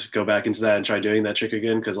want to go back into that and try doing that trick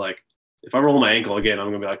again? Because if I roll my ankle again, I'm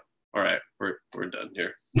gonna be like, all right, we're done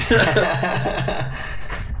here.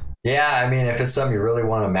 Yeah, I mean, if it's something you really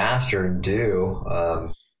want to master and do,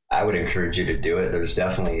 I would encourage you to do it. There's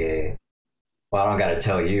definitely I don't got to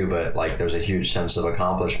tell you, but there's a huge sense of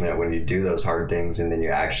accomplishment when you do those hard things and then you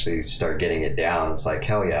actually start getting it down. It's like,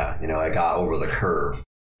 hell yeah, I got over the curve,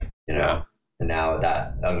 Yeah. And now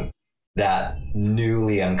that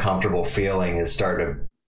newly uncomfortable feeling is starting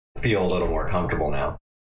to feel a little more comfortable now.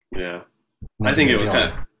 Yeah. I think it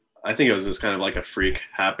was just kind of like a freak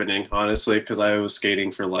happening, honestly, because I was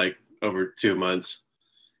skating for over 2 months,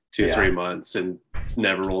 3 months, and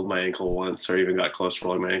never rolled my ankle once or even got close to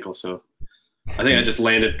rolling my ankle. So I think I just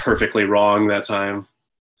landed perfectly wrong that time.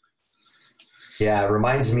 Yeah, it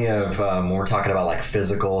reminds me of when we're talking about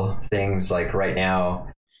physical things right now.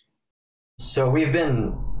 So we've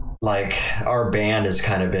been our band has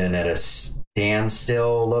kind of been at a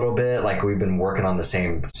standstill a little bit. We've been working on the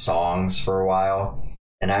same songs for a while.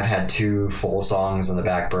 And I've had 2 full songs on the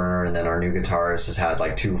back burner, and then our new guitarist has had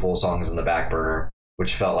 2 full songs on the back burner,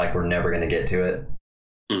 which felt like we're never going to get to it.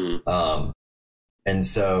 Mm-hmm. And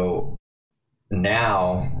so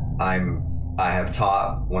now I have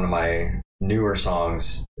taught one of my newer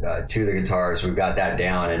songs to the guitarist. We've got that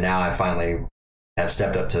down, and now I finally have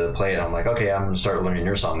stepped up to the plate. I'm like, okay, I'm going to start learning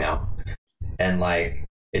your song now. And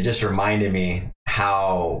it just reminded me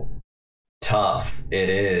how tough it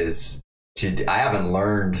is. I haven't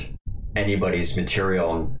learned anybody's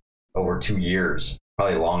material in over 2 years,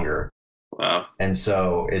 probably longer. Wow. And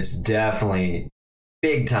so it's definitely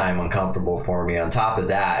big time uncomfortable for me. On top of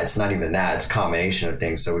that, it's not even that, it's a combination of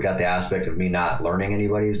things. So we got the aspect of me not learning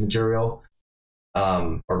anybody's material,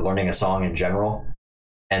 or learning a song in general.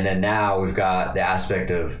 And then now we've got the aspect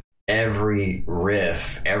of every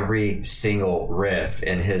single riff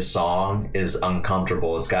in his song is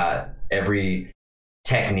uncomfortable. It's got every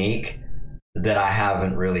technique that I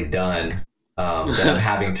haven't really done, that I'm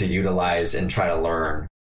having to utilize and try to learn.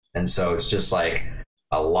 And so it's just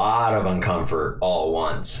a lot of uncomfort all at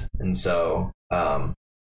once. And so,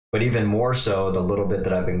 but even more so, the little bit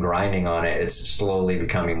that I've been grinding on it, it's slowly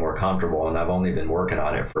becoming more comfortable. And I've only been working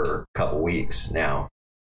on it for a couple weeks now.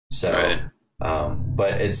 So, right.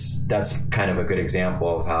 But that's kind of a good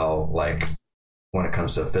example of how, when it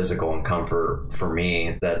comes to physical and comfort for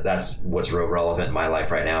me, that's what's real relevant in my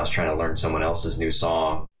life right now, is trying to learn someone else's new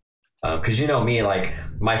song. Because me,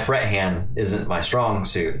 my fret hand isn't my strong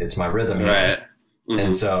suit. It's my rhythm hand. Right. Mm-hmm.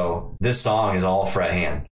 And so this song is all fret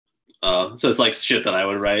hand. So it's shit that I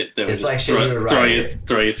would write. That would it's just shit you would write.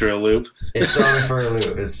 Throw you through a loop. It's throwing me for a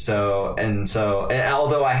loop. And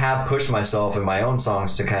although I have pushed myself in my own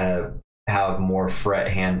songs to kind of have more fret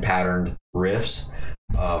hand patterned riffs,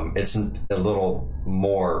 it's a little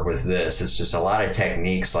more with this. It's just a lot of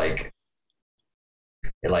techniques like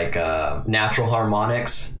natural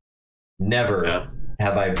harmonics. Never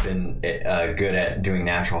have I been good at doing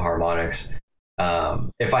natural harmonics.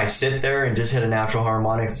 If I sit there and just hit a natural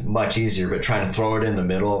harmonics, much easier, but trying to throw it in the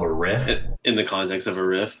middle of a riff, in the context of a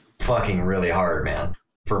riff, fucking really hard, man,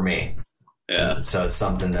 for me. Yeah. And so it's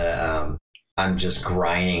something that I'm just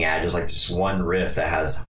grinding at. Just this one riff that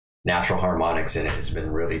has natural harmonics in it has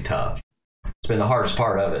been really tough. It's been the hardest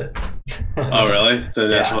part of it. Oh, really? The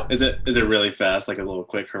natural, is it really fast, a little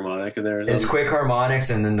quick harmonic in there? It's quick harmonics,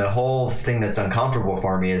 and then the whole thing that's uncomfortable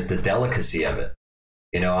for me is the delicacy of it.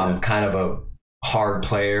 I'm kind of a hard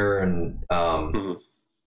player, and I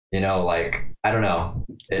don't know.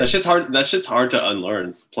 That shit's hard. That shit's hard to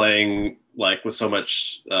unlearn. Playing with so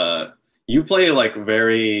much. You play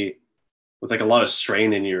very with a lot of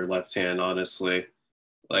strain in your left hand, honestly.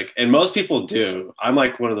 And most people do. I'm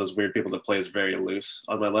one of those weird people that plays very loose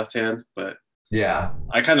on my left hand, but yeah,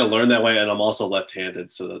 I kind of learned that way, and I'm also left-handed,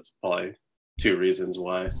 so that's probably 2 reasons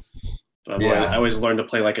why. But I always learn to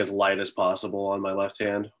play as light as possible on my left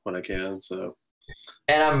hand when I can. So,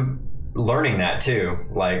 and I'm learning that too.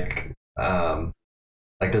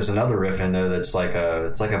 There's another riff in there that's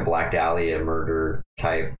it's like a Black Dahlia Murder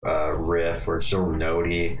type riff, where it's so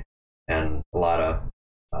notey and a lot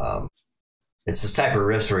of it's this type of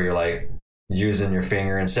riffs where you're using your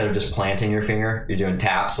finger instead of just planting your finger. You're doing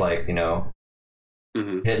taps, hitting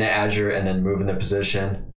it as and then moving the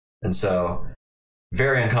position. And so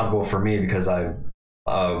very uncomfortable for me, because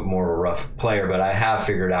more of a rough player, but I have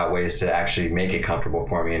figured out ways to actually make it comfortable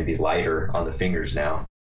for me and be lighter on the fingers now.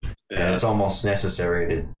 Yeah. And it's almost necessary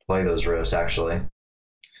to play those riffs, actually.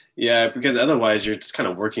 Yeah, because otherwise you're just kind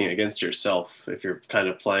of working against yourself if you're kind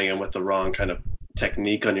of playing them with the wrong kind of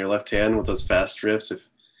technique on your left hand with those fast riffs.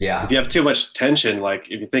 Yeah. If you have too much tension, like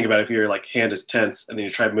if you think about it, if your like hand is tense and then you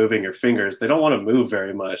try moving your fingers, they don't want to move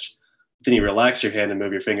very much. Then you relax your hand and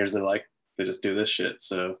move your fingers, and they just do this shit.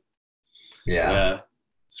 So yeah,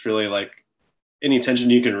 it's really like any tension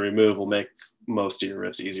you can remove will make most of your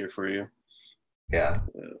riffs easier for you. Yeah.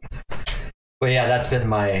 But yeah, that's been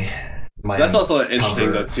my That's also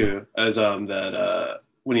interesting comfort. though too, as that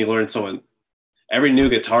when you learn someone, every new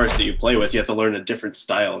guitarist that you play with, you have to learn a different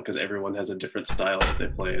style because everyone has a different style that they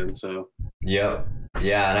play in. So Yep.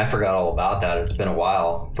 Yeah, and I forgot all about that. It's been a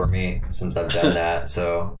while for me since I've done that.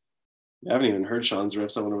 So I haven't even heard Sean's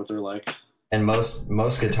riffs. I wonder what they're like. and most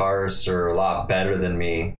guitarists are a lot better than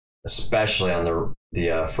me, especially on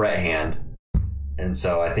the fret hand. And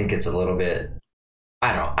so I think it's a little bit,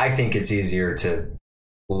 I don't know, I think it's easier to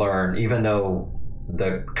learn, even though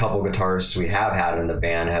the couple guitarists we have had in the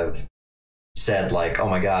band have said like, oh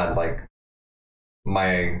my God, like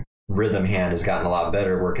my rhythm hand has gotten a lot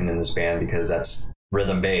better working in this band because that's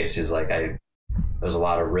rhythm bass. Is like there's a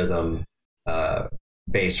lot of rhythm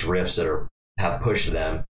based riffs that have pushed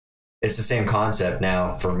them. It's the same concept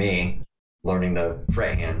now for me, learning the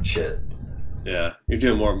fret hand shit. Yeah, you're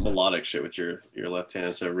doing more melodic shit with your left hand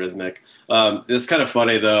instead of rhythmic. It's kind of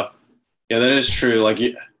funny though. Yeah, that is true. Like,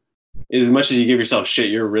 as much as you give yourself shit,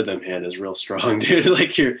 your rhythm hand is real strong, dude.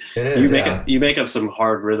 Like you make up some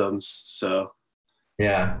hard rhythms. So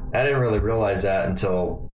yeah, I didn't really realize that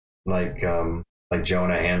until like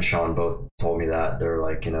Jonah and Sean both told me that. They're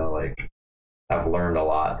like, like I've learned a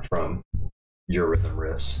lot from your rhythm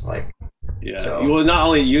riffs. Like, yeah, so. well, not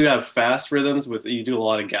only you have fast rhythms you do a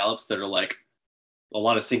lot of gallops that are like a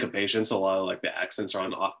lot of syncopation, so a lot of like the accents are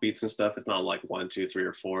on offbeats and stuff. It's not like 1, 2, 3,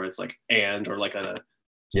 or 4. It's like or like a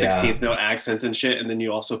 16th note accents and shit. And then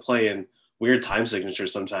you also play in weird time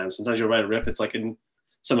signatures sometimes. Sometimes you'll write a riff, it's like in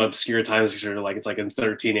some obscure time signature, like it's like in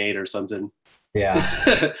 13/8 or something. Yeah.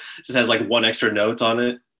 It just has like one extra note on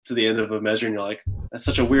it to the end of a measure, and you're like, that's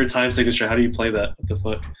such a weird time signature. How do you play that? What the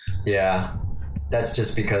fuck? Yeah. That's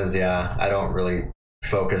just because, I don't really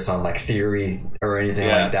focus on like theory or anything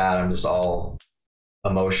like that. I'm just all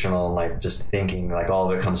emotional and like just thinking, like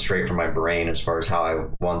all of it comes straight from my brain as far as how I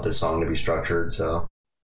want the song to be structured. So,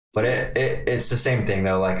 but it's the same thing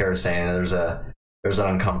though. Like I was saying, there's an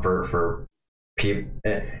uncomfort for people.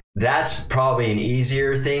 That's probably an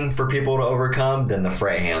easier thing for people to overcome than the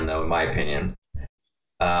fret hand, though, in my opinion.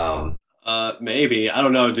 Maybe, I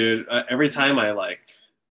don't know, dude. Every time I like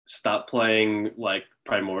stop playing like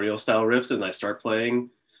primordial style riffs and I start playing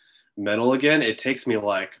metal again, it takes me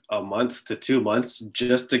like a month to 2 months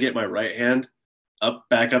just to get my right hand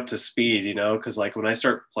back up to speed, because like when I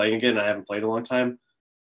start playing again, I haven't played in a long time,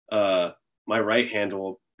 my right hand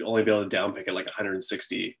will only be able to downpick at like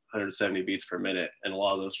 160 170 beats per minute, and a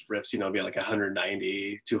lot of those riffs be like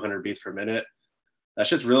 190 200 beats per minute. That's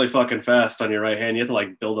just really fucking fast on your right hand. You have to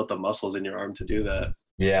like build up the muscles in your arm to do that.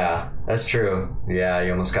 Yeah, that's true. Yeah,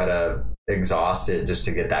 you almost gotta exhaust it just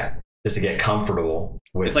to get comfortable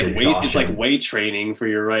with it's like exhaustion. It's like weight training for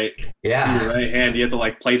your right hand. You have to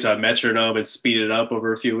like play to a metronome and speed it up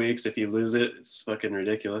over a few weeks. If you lose it, it's fucking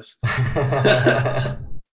ridiculous.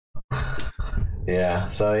 Yeah,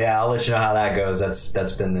 so I'll let you know how that goes.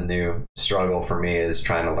 That's been the new struggle for me, is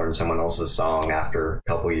trying to learn someone else's song after a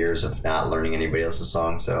couple years of not learning anybody else's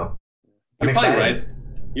song. So I'm excited. Right.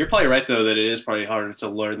 You're probably right though that it is probably harder to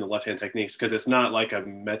learn the left hand techniques because it's not like a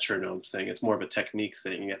metronome thing. It's more of a technique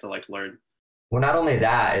thing. You have to like learn. Well, not only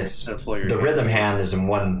that, it's the rhythm hand is in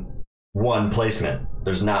one placement.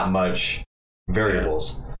 There's not much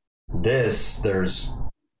variables. This, there's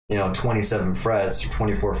 27 frets or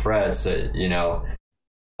 24 frets that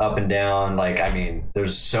up and down. Like, I mean,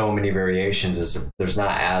 there's so many variations. There's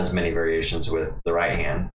not as many variations with the right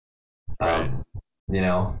hand. Right.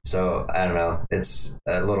 So I don't know. It's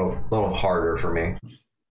a little harder for me.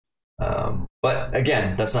 But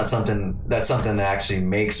again, that's something that actually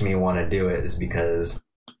makes me want to do it, is because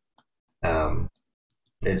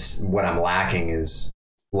it's what I'm lacking is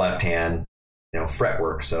left hand,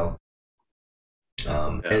 fretwork. So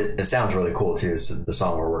it sounds really cool too. It's the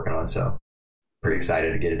song we're working on, so pretty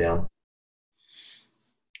excited to get it down.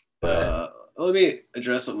 But let me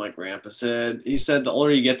address what my grandpa said. He said the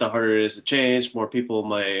older you get, the harder it is to change. More people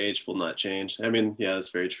my age will not change. I mean, yeah,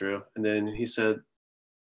 that's very true. And then he said,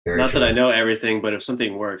 not that I know everything, but if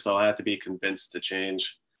something works, I'll have to be convinced to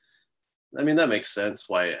change. I mean, that makes sense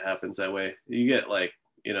why it happens that way. You get like,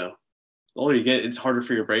 the older you get, it's harder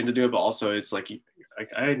for your brain to do it, but also it's like,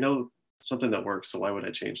 I know something that works, so why would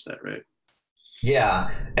I change that, right?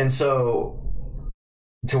 Yeah. And so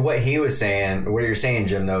to what he was saying, what you're saying,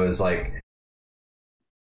 Jim, though, is like,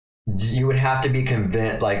 you would have to be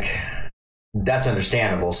convinced, like, that's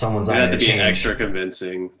understandable. Someone's not going to change. Extra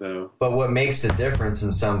convincing, though. But what makes the difference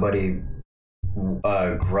in somebody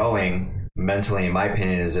growing mentally, in my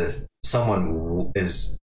opinion, is if someone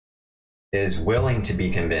is willing to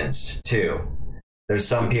be convinced too. There's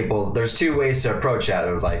some people. There's two ways to approach that.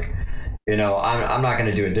 It was like, I'm not going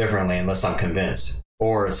to do it differently unless I'm convinced.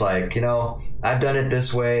 Or it's like, I've done it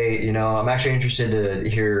this way. I'm actually interested to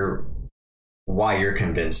hear why you're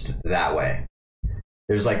convinced that way.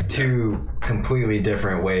 There's like two completely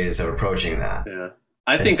different ways of approaching that. Yeah.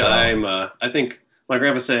 I think my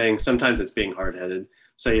grandpa's saying sometimes it's being hard-headed.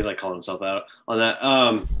 So he's like calling himself out on that.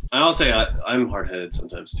 I'll say I'm hard-headed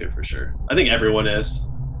sometimes too, for sure. I think everyone is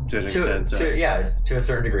to an extent. To a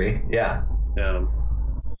certain degree. Yeah.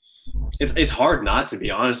 It's hard not to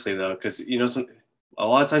be, honestly, though, because, a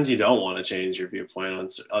lot of times you don't want to change your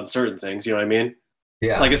viewpoint on certain things. You know what I mean?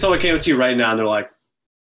 Yeah. Like if someone came up to you right now and they're like,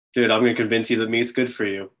 dude, I'm going to convince you that meat's good for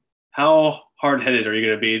you. How hard-headed are you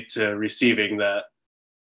going to be to receiving that?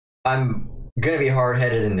 I'm going to be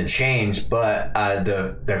hard-headed in the change, but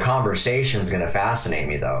the conversation is going to fascinate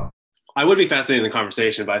me, though. I would be fascinated in the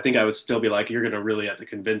conversation, but I think I would still be like, you're going to really have to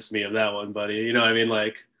convince me of that one, buddy. You know what I mean?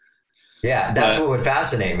 Like, yeah, that's what would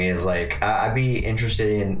fascinate me, is like, I'd be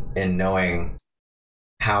interested in knowing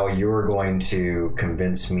how you're going to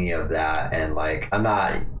convince me of that. And like, I'm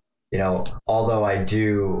not, although I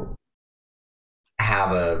do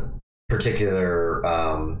have a particular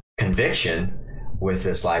conviction with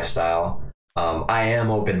this lifestyle, I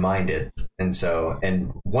am open-minded.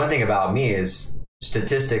 And one thing about me is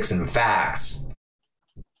statistics and facts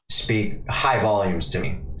speak high volumes to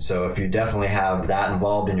me. So if you definitely have that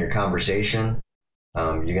involved in your conversation,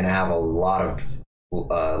 you're going to have a lot of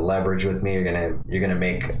leverage with me. You're gonna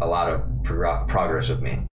make a lot of progress with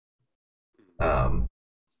me.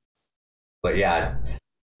 But yeah,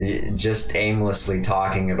 just aimlessly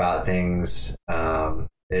talking about things,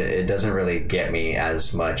 it doesn't really get me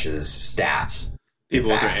as much as stats.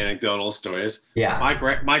 People with their anecdotal stories. Yeah.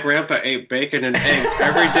 My grandpa ate bacon and eggs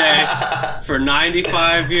every day for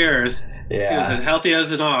 95 years. Yeah. He was as healthy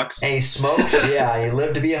as an ox. And he smoked. Yeah, he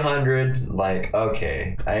lived to be 100. Like,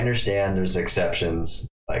 okay, I understand there's exceptions.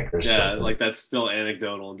 Like, there's something. Like that's still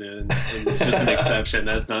anecdotal, dude. It's just an exception.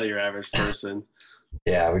 That's not your average person.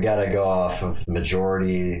 Yeah, we got to go off of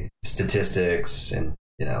majority statistics and,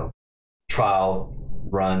 trial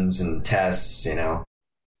runs and tests,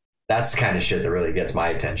 That's the kind of shit that really gets my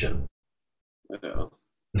attention. Yeah.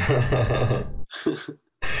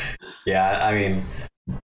 Yeah, I mean,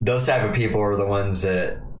 those type of people are the ones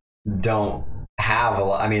that don't have a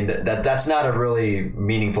lot. I mean, that's not a really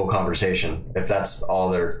meaningful conversation if that's all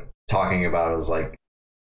they're talking about is like,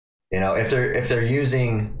 if they're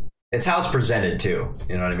using, it's how it's presented too.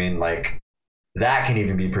 You know what I mean? Like that can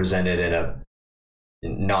even be presented in a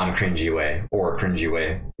non-cringy way or a cringy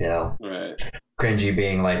way, Right. Cringy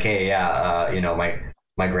being like, hey, yeah,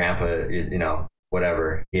 my grandpa,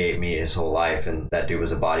 whatever, he ate meat his whole life, and that dude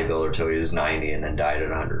was a bodybuilder till he was 90 and then died at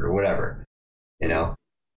 100 or whatever, And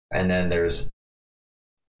then there's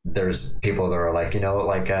people that are like,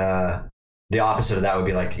 the opposite of that would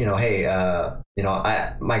be like, hey,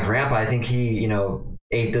 my grandpa, I think he,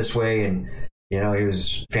 ate this way, and he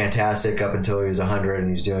was fantastic up until he was 100, and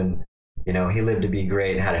he's doing, he lived to be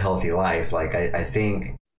great and had a healthy life. Like I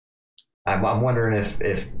think I'm wondering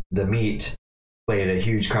if the meat played a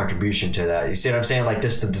huge contribution to that. You see what I'm saying? Like,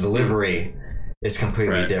 just the delivery is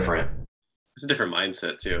completely different. It's a different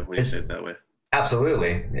mindset too when you say it that way.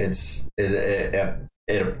 Absolutely, it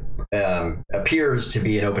appears to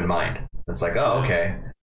be an open mind. It's like, oh, okay,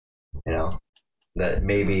 that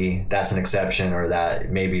maybe that's an exception, or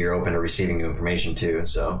that maybe you're open to receiving new information too.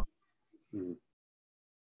 So,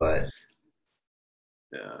 but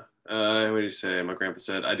yeah. What did he say? My grandpa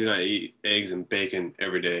said, I do not eat eggs and bacon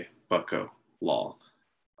every day, bucko. Lol.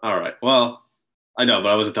 All right. Well, I know, but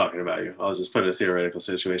I wasn't talking about you. I was just putting a theoretical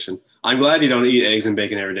situation. I'm glad you don't eat eggs and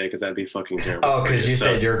bacon every day, because that'd be fucking terrible. Oh, because you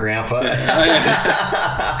said your grandpa?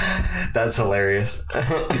 That's hilarious.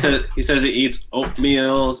 He says he eats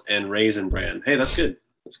oatmeals and Raisin Bran. Hey, that's good.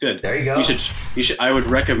 That's good. There you go. You should. I would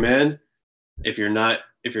recommend, if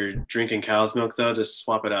you're drinking cow's milk, though, just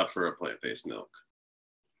swap it out for a plant-based milk.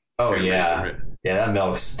 Oh yeah, that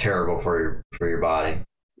milk's terrible for your body.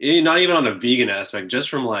 Not even on a vegan aspect, just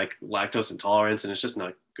from like lactose intolerance, and it's just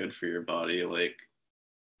not good for your body. Like,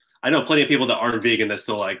 I know plenty of people that aren't vegan that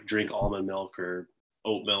still like drink almond milk or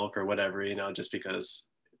oat milk or whatever, you know, just because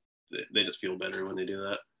they just feel better when they do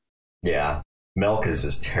that. Yeah. Milk is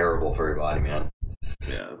just terrible for your body, man.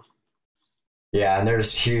 Yeah. Yeah, and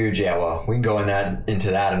there's huge. Yeah, well, we can go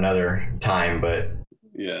into that another time, but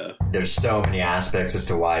yeah, there's so many aspects as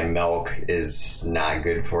to why milk is not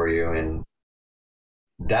good for you, and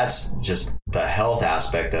that's just the health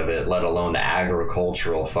aspect of it, let alone the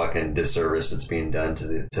agricultural fucking disservice that's being done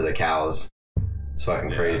to the cows. It's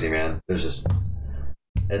fucking crazy, man. It's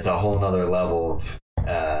a whole nother level of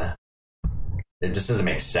it just doesn't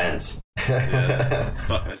make sense. Yeah,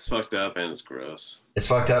 it's fucked up and it's gross. It's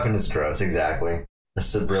fucked up and it's gross, exactly.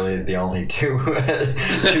 This is really the only two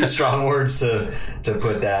strong words to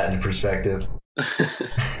put that in perspective.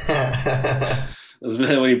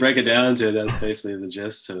 When you break it down to it, that's basically the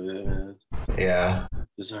gist of it, man. Yeah.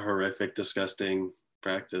 It's a horrific, disgusting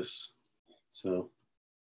practice. So.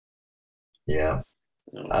 Yeah.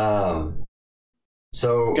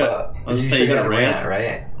 So you said you got a rant,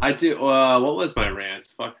 right? I do. What was my rant?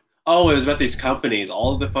 Fuck. Oh, it was about these companies.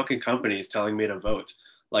 All of the fucking companies telling me to vote.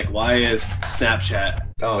 Like, why is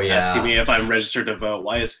Snapchat asking me if I'm registered to vote?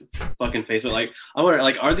 Why is fucking Facebook? Like, I wonder,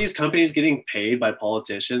 like, are these companies getting paid by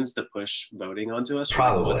politicians to push voting onto us?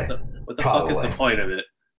 Probably. What the fuck is the point of it?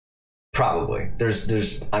 Probably.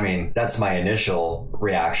 There's. I mean, that's my initial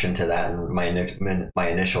reaction to that, and my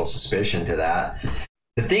initial suspicion to that.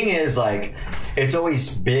 The thing is, like, it's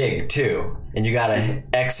always big too, and you gotta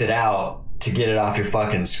exit out to get it off your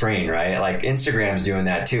fucking screen, right? Like, Instagram's doing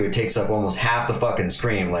that too. It takes up almost half the fucking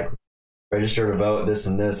screen. Like, register to vote, this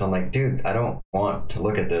and this. I'm like, dude, I don't want to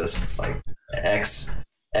look at this. Like, X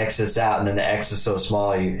this out, and then the X is so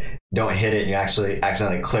small you don't hit it, and you actually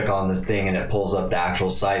accidentally click on the thing, and it pulls up the actual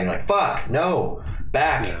site, and you're like, fuck, no,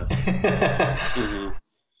 back. Yeah,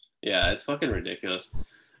 yeah, it's fucking ridiculous.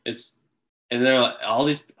 And they're like, all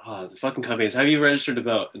these the fucking companies, have you registered to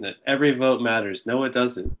vote? And then every vote matters. No, it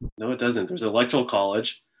doesn't. No, it doesn't. There's an electoral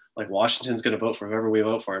college. Like, Washington's going to vote for whoever we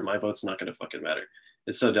vote for, and my vote's not going to fucking matter.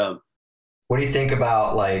 It's so dumb. What do you think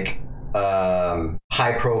about, like,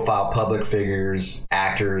 high profile public figures,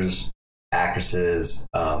 actors, actresses,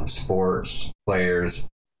 sports players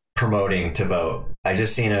promoting to vote? I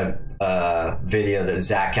just seen a video that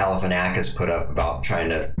Zach Galifianakis put up about trying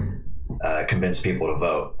to convince people to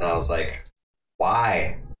vote. And I was like,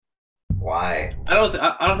 why? I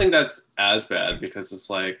don't think that's as bad, because it's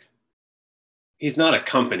like, he's not a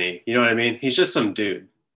company. You know what I mean? He's just some dude.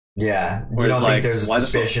 Yeah. You don't think there's a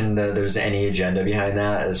suspicion that there's any agenda behind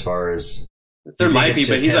that, as far as there might be,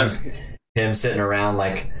 but he's him sitting around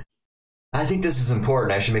like, I think this is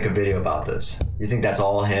important, I should make a video about this. You think that's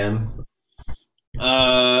all him?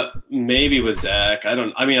 Maybe with Zach.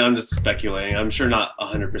 I'm just speculating. I'm sure not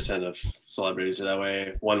 100% of celebrities are that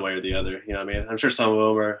way, one way or the other. You know what I mean? I'm sure some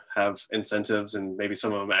of them have incentives, and maybe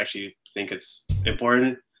some of them actually think it's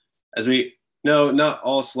important. As we know, not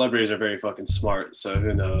all celebrities are very fucking smart, so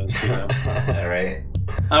who knows? You know? Right.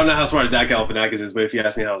 I don't know how smart Zach Galifianakis is, but if you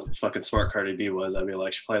ask me how fucking smart Cardi B was, I'd be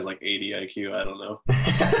like, she probably has like 80 IQ. I don't know.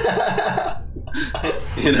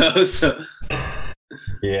 You know, so.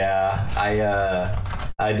 Yeah,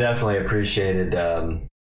 I definitely appreciated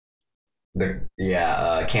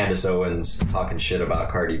Candace Owens talking shit about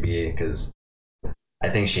Cardi B, because I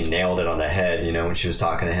think she nailed it on the head, you know, when she was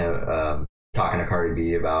talking to Cardi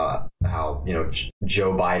B about how, you know,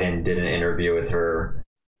 Joe Biden did an interview with her.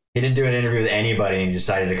 He didn't do an interview with anybody, and he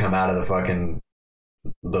decided to come out of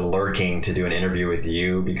the lurking to do an interview with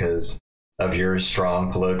you because of your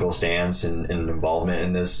strong political stance and involvement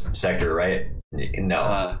in this sector, right? No.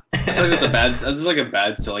 I think that's like a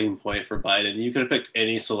bad selling point for Biden. You could have picked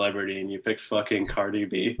any celebrity, and you picked fucking Cardi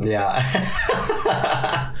B. Yeah.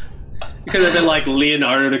 You could have been like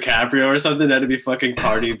Leonardo DiCaprio or something. That'd be fucking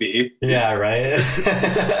Cardi B. Yeah, right.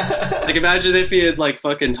 Like, imagine if he had like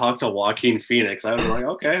fucking talked to Joaquin Phoenix. I would be like,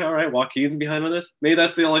 okay, all right, Joaquin's behind on this. Maybe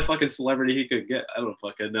that's the only fucking celebrity he could get. I don't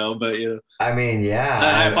fucking know, but you know. I mean,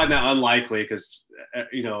 yeah. I find that unlikely, because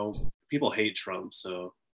you know, people hate Trump,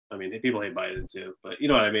 so. I mean, people hate Biden too, but you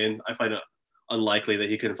know what I mean? I find it unlikely that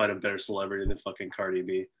he couldn't find a better celebrity than fucking Cardi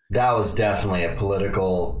B. That was definitely a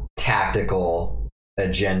political, tactical,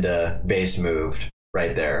 agenda-based move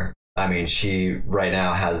right there. I mean, she right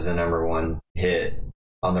now has the #1 hit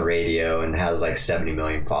on the radio and has like 70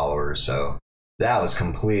 million followers. So that was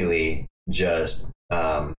completely just,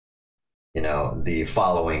 you know, the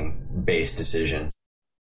following-based decision.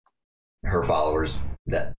 Her followers,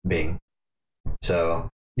 that being. So...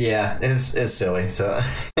 yeah, it's silly. So,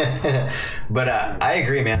 but I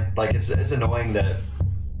agree, man. Like, it's annoying that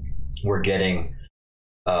we're getting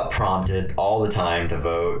prompted all the time to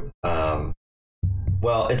vote.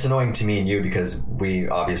 Well, it's annoying to me and you because we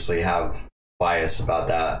obviously have bias about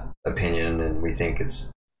that opinion, and we think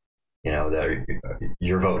it's, you know, that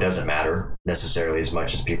your vote doesn't matter necessarily as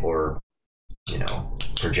much as people are, you know,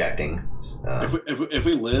 projecting. If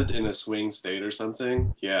we lived in a swing state or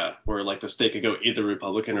something, yeah, where like the state could go either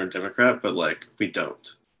Republican or Democrat, but like we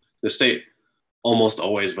don't. The state almost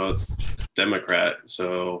always votes Democrat,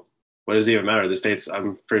 so what does it even matter?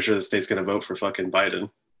 I'm pretty sure the state's gonna vote for fucking Biden.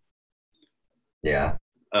 Yeah.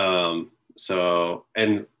 So,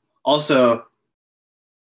 and also,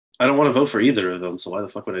 I don't want to vote for either of them, so why the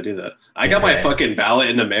fuck would I do that? I got my fucking ballot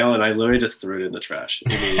in the mail, and I literally just threw it in the trash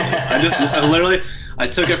immediately. I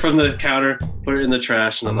took it from the counter, put it in the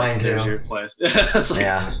trash, and I was like, "Here's your place." I was like,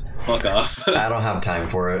 yeah. Fuck off. I don't have time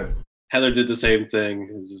for it. Heather did the same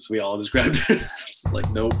thing. We all just grabbed it. It's like,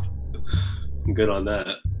 nope, I'm good on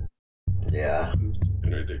that. Yeah. It's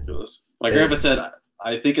ridiculous. My grandpa said,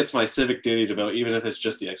 I think it's my civic duty to vote, even if it's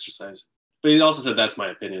just the exercise. But he also said that's my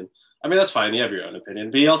opinion. I mean, that's fine. You have your own opinion.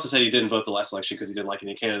 But he also said he didn't vote the last election because he didn't like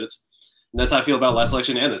any candidates. And that's how I feel about last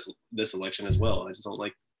election and this election as well. I don't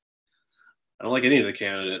like any of the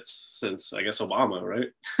candidates since, I guess, Obama, right?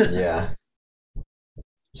 Yeah.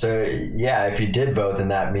 So yeah, if you did vote, then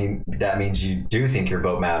that means you do think your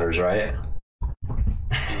vote matters, right?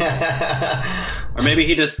 Or maybe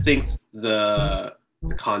he just thinks the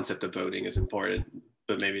concept of voting is important,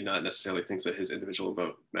 but maybe not necessarily thinks that his individual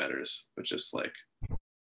vote matters, but just like,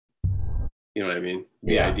 you know what I mean?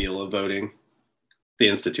 The ideal of voting, the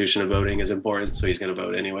institution of voting is important, so he's going to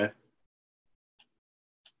vote anyway.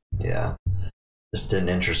 Yeah. This didn't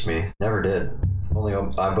interest me. Never did.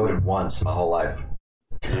 I voted once my whole life.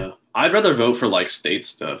 Yeah. I'd rather vote for like state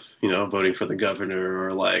stuff, you know, voting for the governor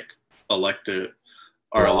or like electives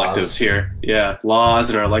here. Yeah. Laws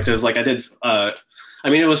and our electives. Like I did, I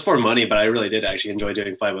mean, it was for money, but I really did actually enjoy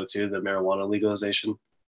doing 502, the marijuana legalization.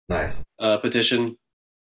 Nice. Petition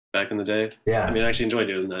back in the day. Yeah. I mean, I actually enjoyed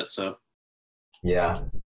doing that. So. Yeah.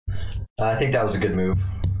 I think that was a good move,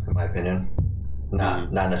 in my opinion.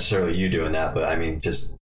 Not necessarily you doing that, but I mean,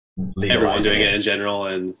 just legalizing everyone doing it in general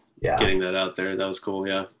and getting that out there. That was cool.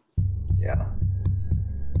 Yeah. Yeah.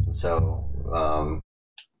 So,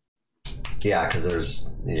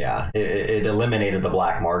 because it eliminated the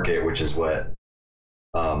black market, which is what,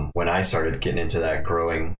 when I started getting into that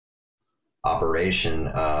growing operation,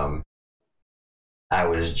 I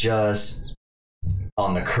was just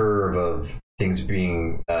on the curve of things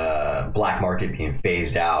being, black market being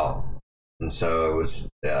phased out. And so it was,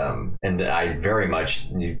 and I very much,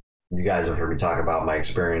 you guys have heard me talk about my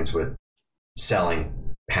experience with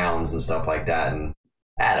selling pounds and stuff like that. And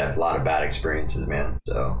I had a lot of bad experiences, man.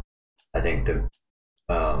 So I think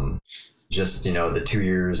just, you know, the 2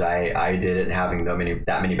 years I did it, having that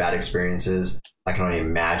many bad experiences, I can only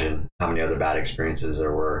imagine how many other bad experiences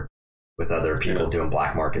there were with other people doing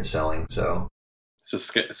black market selling. So it's a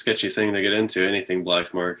sketchy thing to get into, anything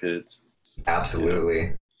black market. Absolutely. You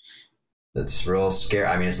know. It's real scary.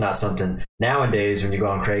 I mean, it's not something nowadays when you go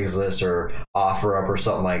on Craigslist or OfferUp or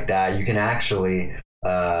something like that, you can actually,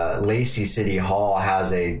 Lacey City Hall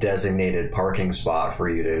has a designated parking spot for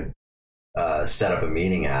you to set up a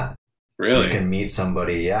meeting at. Really? You can meet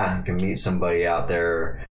somebody. Yeah, you can meet somebody out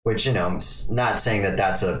there, which, you know, I'm not saying that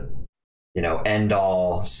that's a, you know, end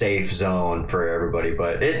all safe zone for everybody,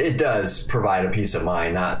 but it does provide a peace of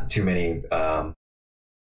mind. Not too many,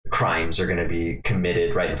 crimes are going to be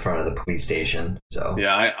committed right in front of the police station. So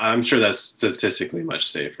yeah, I'm sure that's statistically much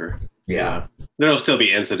safer. Yeah. There'll still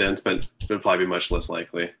be incidents, but it'll probably be much less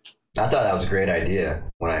likely. I thought that was a great idea.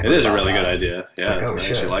 It is a really good idea. Yeah, like, I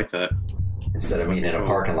actually like that. Instead of meeting in a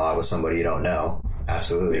parking lot with somebody you don't know,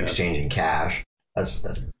 absolutely exchanging cash. That's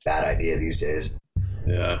a bad idea these days.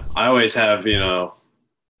 Yeah, I always have, you know,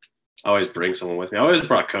 I always bring someone with me. I always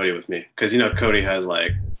brought Cody with me because, you know, Cody has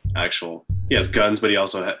like he has guns, but he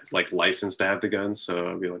also had like license to have the guns.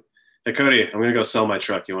 So I'd be like, "Hey Cody, I'm gonna go sell my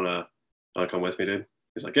truck. You wanna come with me, dude?"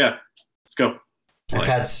 He's like, "Yeah, let's go." I've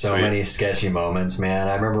had so many sketchy moments, man.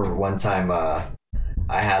 I remember one time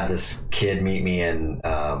I had this kid meet me in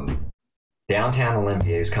downtown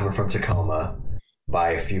Olympia. He was coming from Tacoma,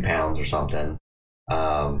 buy a few pounds or something.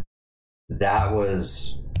 That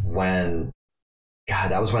was when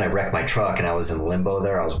I wrecked my truck and I was in limbo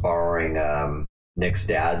there. I was borrowing Nick's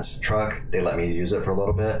dad's truck. They let me use it for a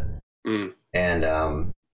little bit. And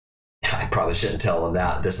I probably shouldn't tell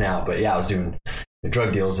them this now, but yeah, I was doing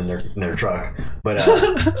drug deals in their truck. But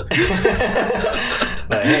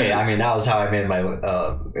but hey, I mean, that was how I made my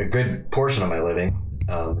a good portion of my living,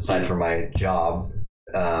 aside from my job.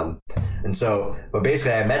 And so, but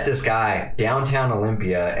basically I met this guy downtown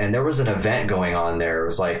Olympia, and there was an event going on there. It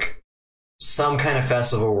was like some kind of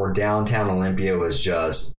festival where downtown Olympia was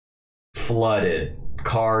just flooded.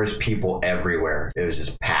 Cars, people everywhere. It was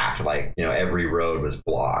just packed. Like, you know, every road was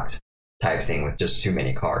blocked type thing with just too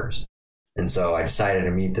many cars. And so I decided to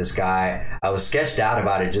meet this guy. I was sketched out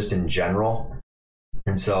about it just in general.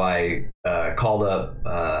 And so I called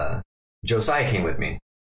up, Josiah came with me.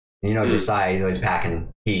 You know, Josiah, he's always packing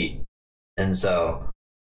heat. And so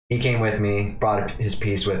he came with me, brought his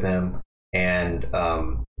piece with him. And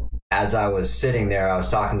as I was sitting there, I was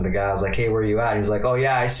talking to the guy. I was like, hey, where are you at? He's like, oh,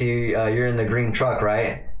 yeah, I see you're in the green truck,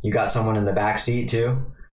 right? You got someone in the back seat, too?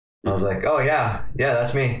 I was like, oh, yeah,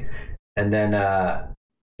 that's me. And then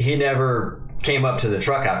he never came up to the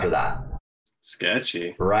truck after that.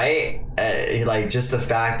 Sketchy. Right? Like, just the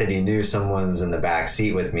fact that he knew someone was in the back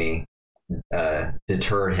seat with me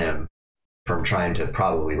deterred him from trying to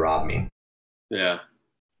probably rob me. Yeah.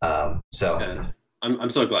 So... Yeah.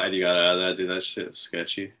 I'm so glad you got out of that, dude. That shit's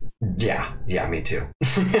sketchy. Yeah, me too.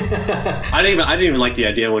 I didn't even like the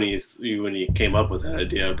idea when he came up with that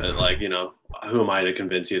idea, but like, you know, who am I to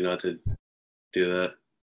convince you not to do that?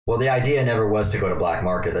 Well, the idea never was to go to black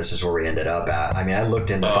market. That's just where we ended up at. I mean, I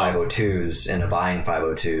looked into 502s, into buying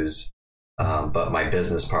 502s, but my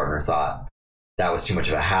business partner thought that was too much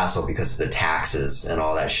of a hassle because of the taxes and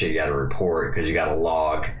all that shit you got to report, because you got to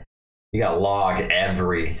log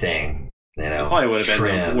everything. You know, probably would have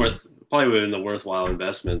been the worthwhile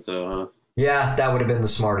investment, though, huh? Yeah, that would have been the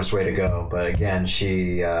smartest way to go. But again,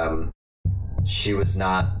 she was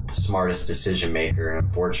not the smartest decision maker.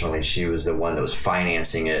 Unfortunately, she was the one that was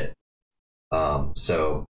financing it.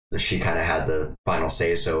 So she kind of had the final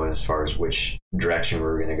say so as far as which direction we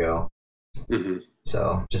were going to go. Mm-hmm.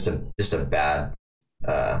 So just a bad,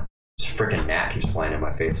 freaking gnat keeps flying in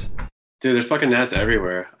my face. Dude, there's fucking gnats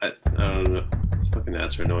everywhere. I don't know. These fucking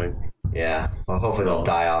gnats are annoying. Yeah. Well, hopefully they'll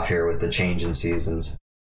die off here with the change in seasons.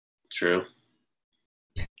 True.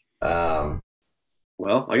 Well,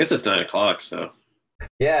 I guess it's 9:00, so.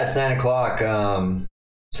 Yeah, it's 9:00.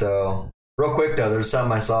 So, real quick though, there's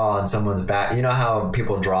something I saw on someone's back. You know how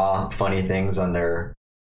people draw funny things on their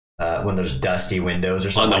when there's dusty windows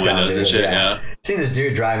or something on the like windows that? And shit, yeah. Seen this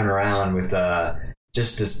dude driving around with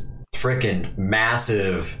just this freaking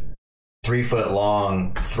massive 3-foot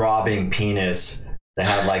long throbbing penis that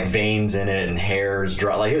had like veins in it and hairs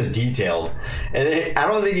like it was detailed. And I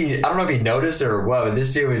don't know if he noticed it or what, but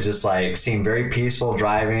this dude was just like seemed very peaceful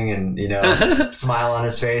driving and, you know, smile on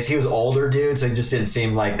his face. He was older dude, so he just didn't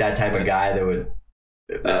seem like that type of guy that would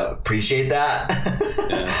appreciate that.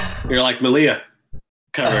 Yeah. You're like Malia.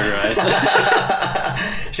 Covered her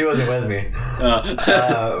eyes. She wasn't with me.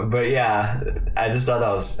 But yeah, I just thought that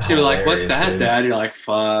was hilarious. You're like, what's that, dude? Dad? You're like,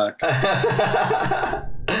 fuck.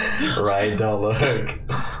 Right, don't look.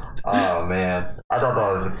 Oh man, I thought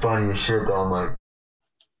that was the funniest shit though. I'm like,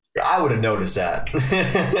 I would have noticed that.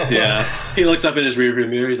 Yeah, he looks up in his rearview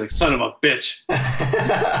mirror. He's like, son of a bitch.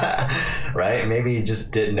 Right? Maybe he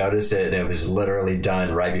just didn't notice it and it was literally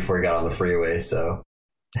done right before he got on the freeway. So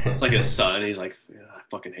it's like his son. He's like, yeah, I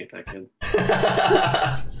fucking hate that kid.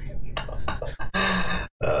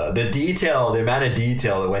 The amount of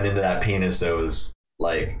detail that went into that penis, though, was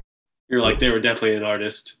like... You're like, they were definitely an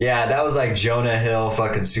artist. Yeah, that was like Jonah Hill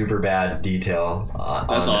fucking super bad detail.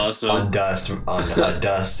 That's awesome. On dust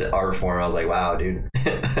art form. I was like, wow, dude.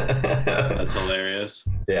 That's hilarious.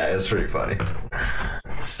 Yeah, it's pretty funny.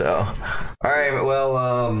 So, all right,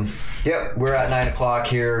 well, yep, we're at 9:00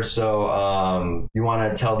 here. So, you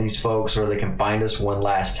want to tell these folks where they can find us one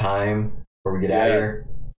last time before we get out of here?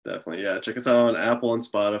 Definitely, yeah. Check us out on Apple and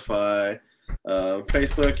Spotify,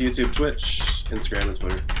 Facebook, YouTube, Twitch, Instagram, and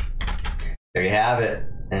Twitter. There you have it.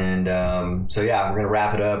 And so, yeah, we're going to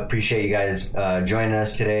wrap it up. Appreciate you guys joining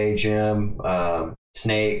us today, Jim,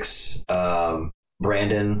 Snakes,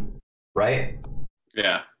 Brandon, right?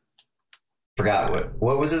 Yeah. Forgot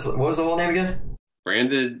what was this? What was the whole name again?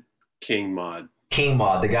 Brandon King Mod. King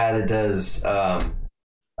Mod, the guy that does, I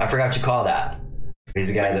forgot what you call that. He's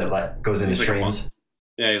the guy that like goes into streams.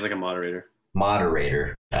 Yeah, he's like a moderator.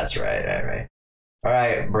 Moderator. That's right. Right. All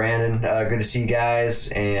right, Brandon, good to see you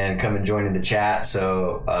guys and come and join in the chat.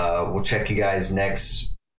 So we'll check you guys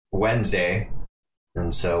next Wednesday.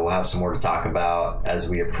 And so we'll have some more to talk about as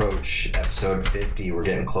we approach episode 50. We're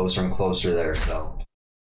getting closer and closer there. So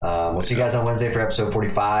we'll see you guys on Wednesday for episode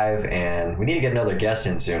 45. And we need to get another guest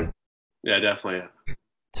in soon. Yeah, definitely.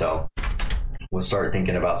 So we'll start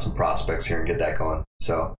thinking about some prospects here and get that going.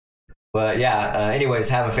 So. But yeah, anyways,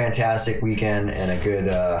 have a fantastic weekend and a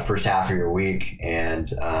good first half of your week.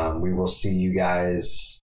 And we will see you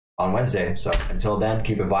guys on Wednesday. So until then,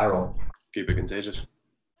 keep it viral. Keep it contagious.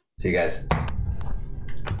 See you guys.